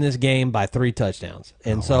losing this game by 3 touchdowns.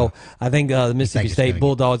 And I think the Mississippi State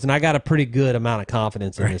Bulldogs, and I got a pretty good amount of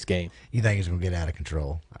confidence in this game. You think it's going to get out of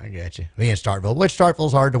control. I got you. Me and Starkville, which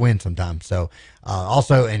Starkville's hard to win sometimes. So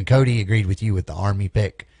also, and Cody agreed with you with the Army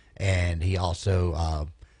pick, and he also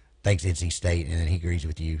thinks NC State, and then he agrees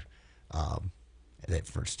with you that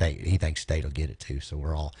for State, he thinks State will get it too. So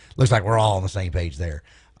looks like we're all on the same page there.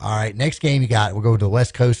 All right, next game we'll go to the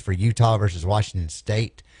West Coast for Utah versus Washington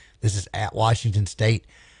State. This is at Washington State.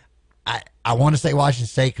 I want to say Washington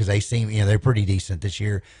State because they seem, they're pretty decent this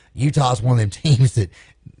year. Utah's one of them teams that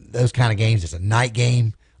those kind of games, it's a night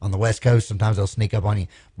game on the West Coast. Sometimes they'll sneak up on you,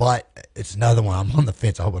 but it's another one. I'm on the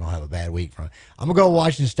fence. I hope I don't have a bad week from it. I'm going to go with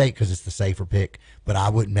Washington State because it's the safer pick, but I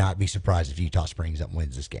would not be surprised if Utah springs up and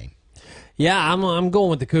wins this game. Yeah, I'm going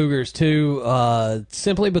with the Cougars too,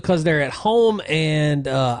 simply because they're at home, and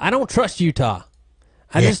I don't trust Utah.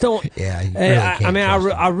 I just don't. Yeah, you really can't I mean,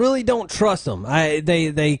 trust I really don't trust them.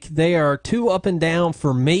 They are too up and down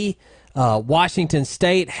for me. Washington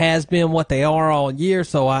State has been what they are all year,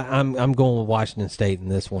 so I'm going with Washington State in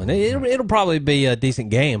this one. It'll probably be a decent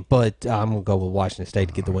game, but I'm going to go with Washington State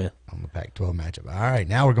to get the win. On the Pac-12 matchup. All right,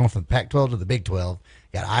 now we're going from the Pac-12 to the Big 12.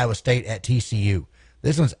 Got Iowa State at TCU.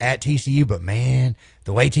 This one's at TCU, but man,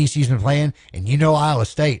 the way TCU's been playing, and Iowa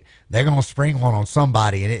State, they're going to spring one on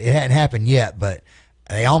somebody, and it hadn't happened yet, but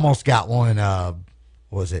they almost got one.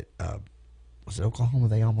 Was it Oklahoma?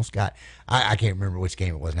 They almost got. I can't remember which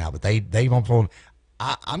game it was now, but they've pulled.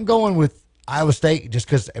 I'm going with Iowa State just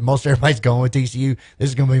because most everybody's going with TCU. This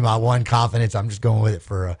is going to be my one confidence. I'm just going with it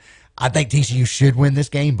for. I think TCU should win this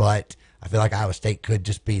game, but I feel like Iowa State could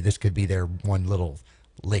just be. This could be their one little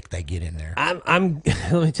lick they get in there. I'm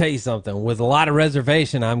let me tell you something. With a lot of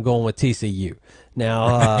reservation, I'm going with TCU.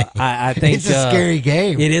 Now, I think it's a scary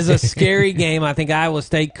game. It is a scary game. I think Iowa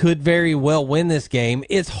State could very well win this game.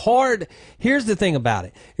 It's hard. Here's the thing about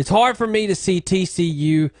it. It's hard for me to see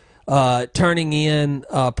TCU turning in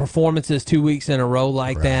performances 2 weeks in a row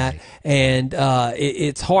like that. And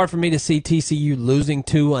it's hard for me to see TCU losing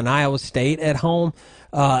to an Iowa State at home.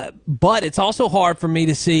 But it's also hard for me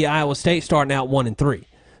to see Iowa State starting out 1-3.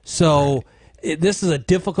 So this is a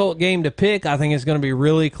difficult game to pick. I think it's going to be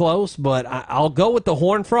really close, but I'll go with the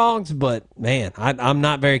Horned Frogs. But, man, I'm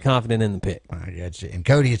not very confident in the pick. And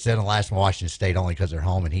Cody had said in the last one, Washington State only because they're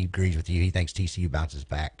home, and he agrees with you. He thinks TCU bounces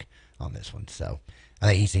back on this one. So I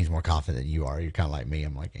think he seems more confident than you are. You're kind of like me.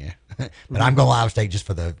 I'm like, yeah. But I'm going Iowa State just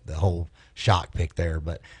for the whole shock pick there.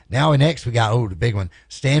 But now next we got, the big one,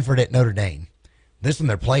 Stanford at Notre Dame. This one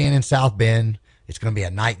they're playing in South Bend. It's going to be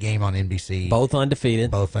a night game on NBC. Both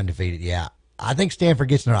undefeated. Yeah. I think Stanford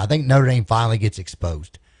gets I think Notre Dame finally gets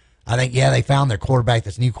exposed. I think, they found their quarterback.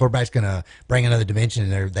 This new quarterback's going to bring another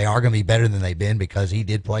dimension, and they are going to be better than they've been because he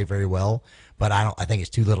did play very well. But I think it's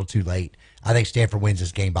too little too late. I think Stanford wins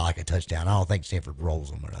this game by like a touchdown. I don't think Stanford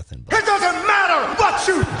rolls them or nothing. But. It doesn't matter what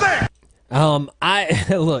you think.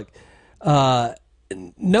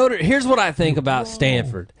 Here's what I think about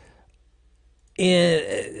Stanford.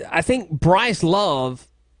 I think Bryce Love,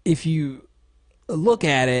 if you look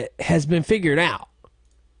at it, has been figured out.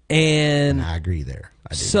 And I agree there.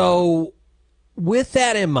 So with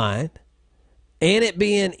that in mind, and it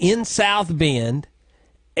being in South Bend,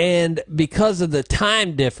 and because of the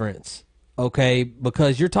time difference, okay,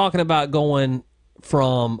 because you're talking about going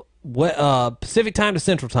from Pacific time to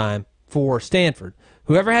Central time for Stanford,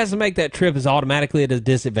 whoever has to make that trip is automatically at a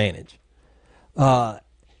disadvantage.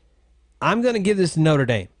 I'm going to give this to Notre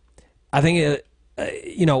Dame. I think,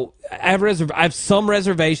 I have some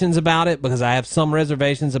reservations about it because I have some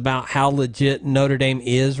reservations about how legit Notre Dame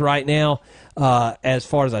is right now as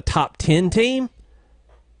far as a top 10 team.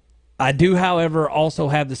 I do, however, also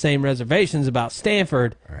have the same reservations about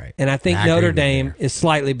Stanford, and I think Notre Dame is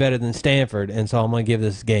slightly better than Stanford, and so I'm going to give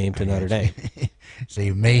this game to Notre Dame.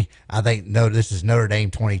 See, me, I think this is Notre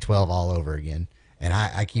Dame 2012 all over again. And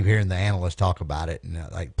I keep hearing the analysts talk about it and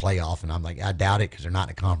like playoff, and I'm like, I doubt it because they're not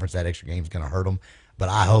in a conference. That extra game is going to hurt them. But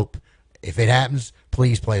I hope if it happens,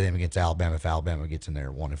 please play them against Alabama. If Alabama gets in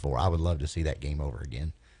there 1-4, I would love to see that game over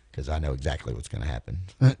again because I know exactly what's going to happen.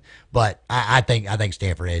 But I think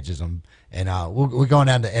Stanford edges them, and we're going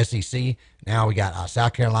down to SEC now. We got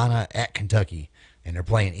South Carolina at Kentucky, and they're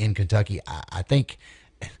playing in Kentucky. I think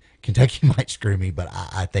Kentucky might screw me, but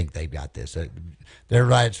I think they've got this. Their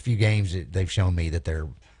last few games, they've shown me that they're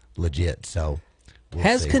legit. So,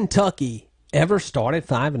 has Kentucky ever started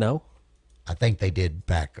 5-0? I think they did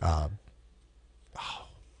back. The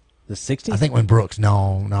 60s. I think when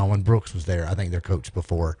when Brooks was there, I think their coach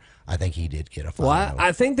before. I think he did get a 5-0. Well,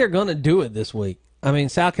 I think they're going to do it this week. I mean,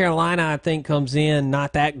 South Carolina, I think, comes in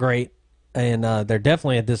not that great, and they're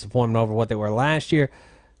definitely a disappointment over what they were last year.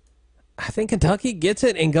 I think Kentucky gets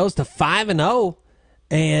it and goes to 5-0.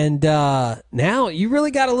 And now you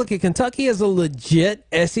really got to look at Kentucky as a legit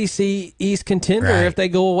SEC East contender if they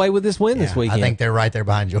go away with this win this weekend. I think they're right there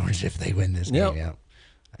behind Georgia if they win this game. Yeah,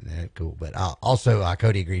 cool. But also,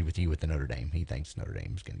 Cody agreed with you with the Notre Dame. He thinks Notre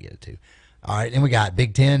Dame is going to get it too. All right, then we got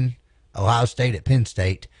Big Ten, Ohio State at Penn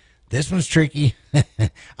State. This one's tricky.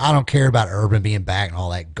 I don't care about Urban being back and all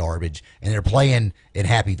that garbage. And they're playing in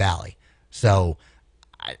Happy Valley. So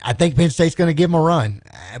I think Penn State's going to give them a run.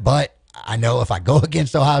 But I know if I go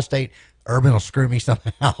against Ohio State, Urban will screw me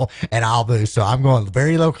somehow, and I'll lose. So I'm going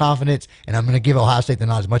very low confidence, and I'm going to give Ohio State the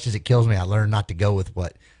nod. As much as it kills me, I learned not to go with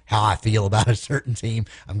how I feel about a certain team.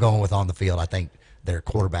 I'm going with on the field. I think their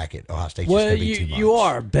quarterback at Ohio State. Well, you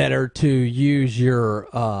are better to use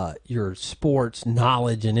your sports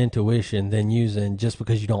knowledge and intuition than using just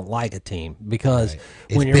because you don't like a team. Because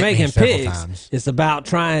when you're making picks, it's about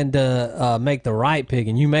trying to make the right pick,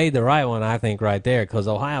 and you made the right one, I think, right there. Because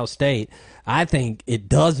Ohio State, I think it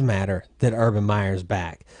does matter that Urban Meyer's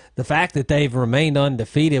back. The fact that they've remained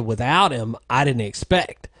undefeated without him, I didn't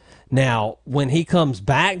expect. Now, when he comes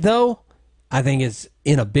back, though, I think it's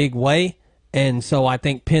in a big way. And so I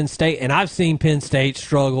think Penn State, and I've seen Penn State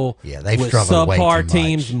struggle with subpar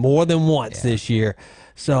teams more than once this year.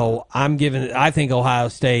 So I think Ohio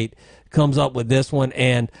State comes up with this one.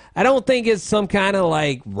 And I don't think it's some kind of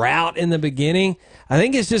like rout in the beginning. I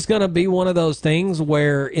think it's just going to be one of those things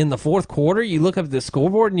where in the fourth quarter, you look up at the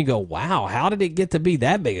scoreboard and you go, wow, how did it get to be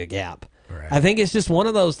that big a gap? Right. I think it's just one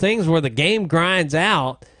of those things where the game grinds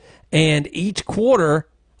out, and each quarter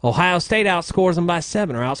Ohio State outscores them by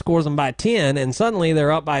 7 or outscores them by 10, and suddenly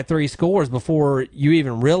they're up by 3 scores before you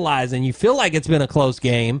even realize, and you feel like it's been a close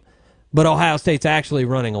game, but Ohio State's actually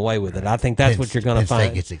running away with it. I think that's what you're going to find. Penn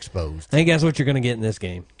State gets exposed. I think that's what you're going to get in this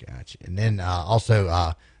game. Gotcha. And then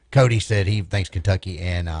also Cody said he thinks Kentucky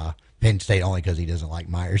and Penn State only because he doesn't like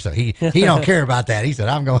Meyer, so he don't care about that. He said,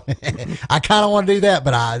 "I'm going. I kind of want to do that,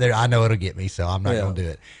 but I know it'll get me, so I'm not going to do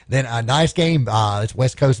it." Then a nice game. It's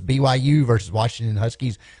West Coast BYU versus Washington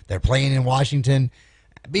Huskies. They're playing in Washington.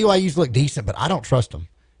 BYU's look decent, but I don't trust them,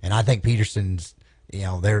 and I think Peterson's.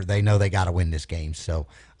 They know they got to win this game, so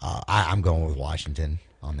I'm going with Washington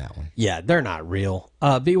on that one. Yeah, they're not real.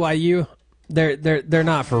 BYU, they're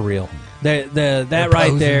not for real. That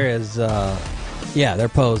right there is. Yeah, they're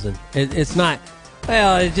posing. It's not.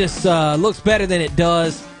 Well, it just looks better than it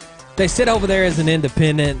does. They sit over there as an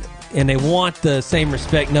independent, and they want the same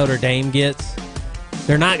respect Notre Dame gets.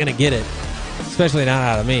 They're not going to get it, especially not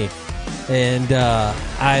out of me. And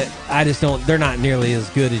I just don't. They're not nearly as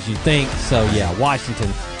good as you think. So yeah, Washington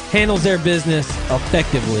handles their business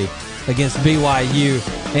effectively against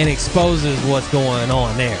BYU and exposes what's going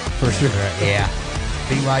on there for sure. Yeah,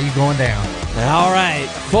 BYU going down. All right,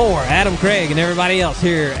 for Adam Craig and everybody else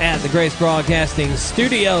here at the Grace Broadcasting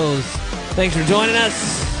Studios, thanks for joining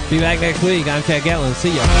us. Be back next week. I'm Chad Gatlin.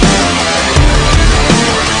 See ya.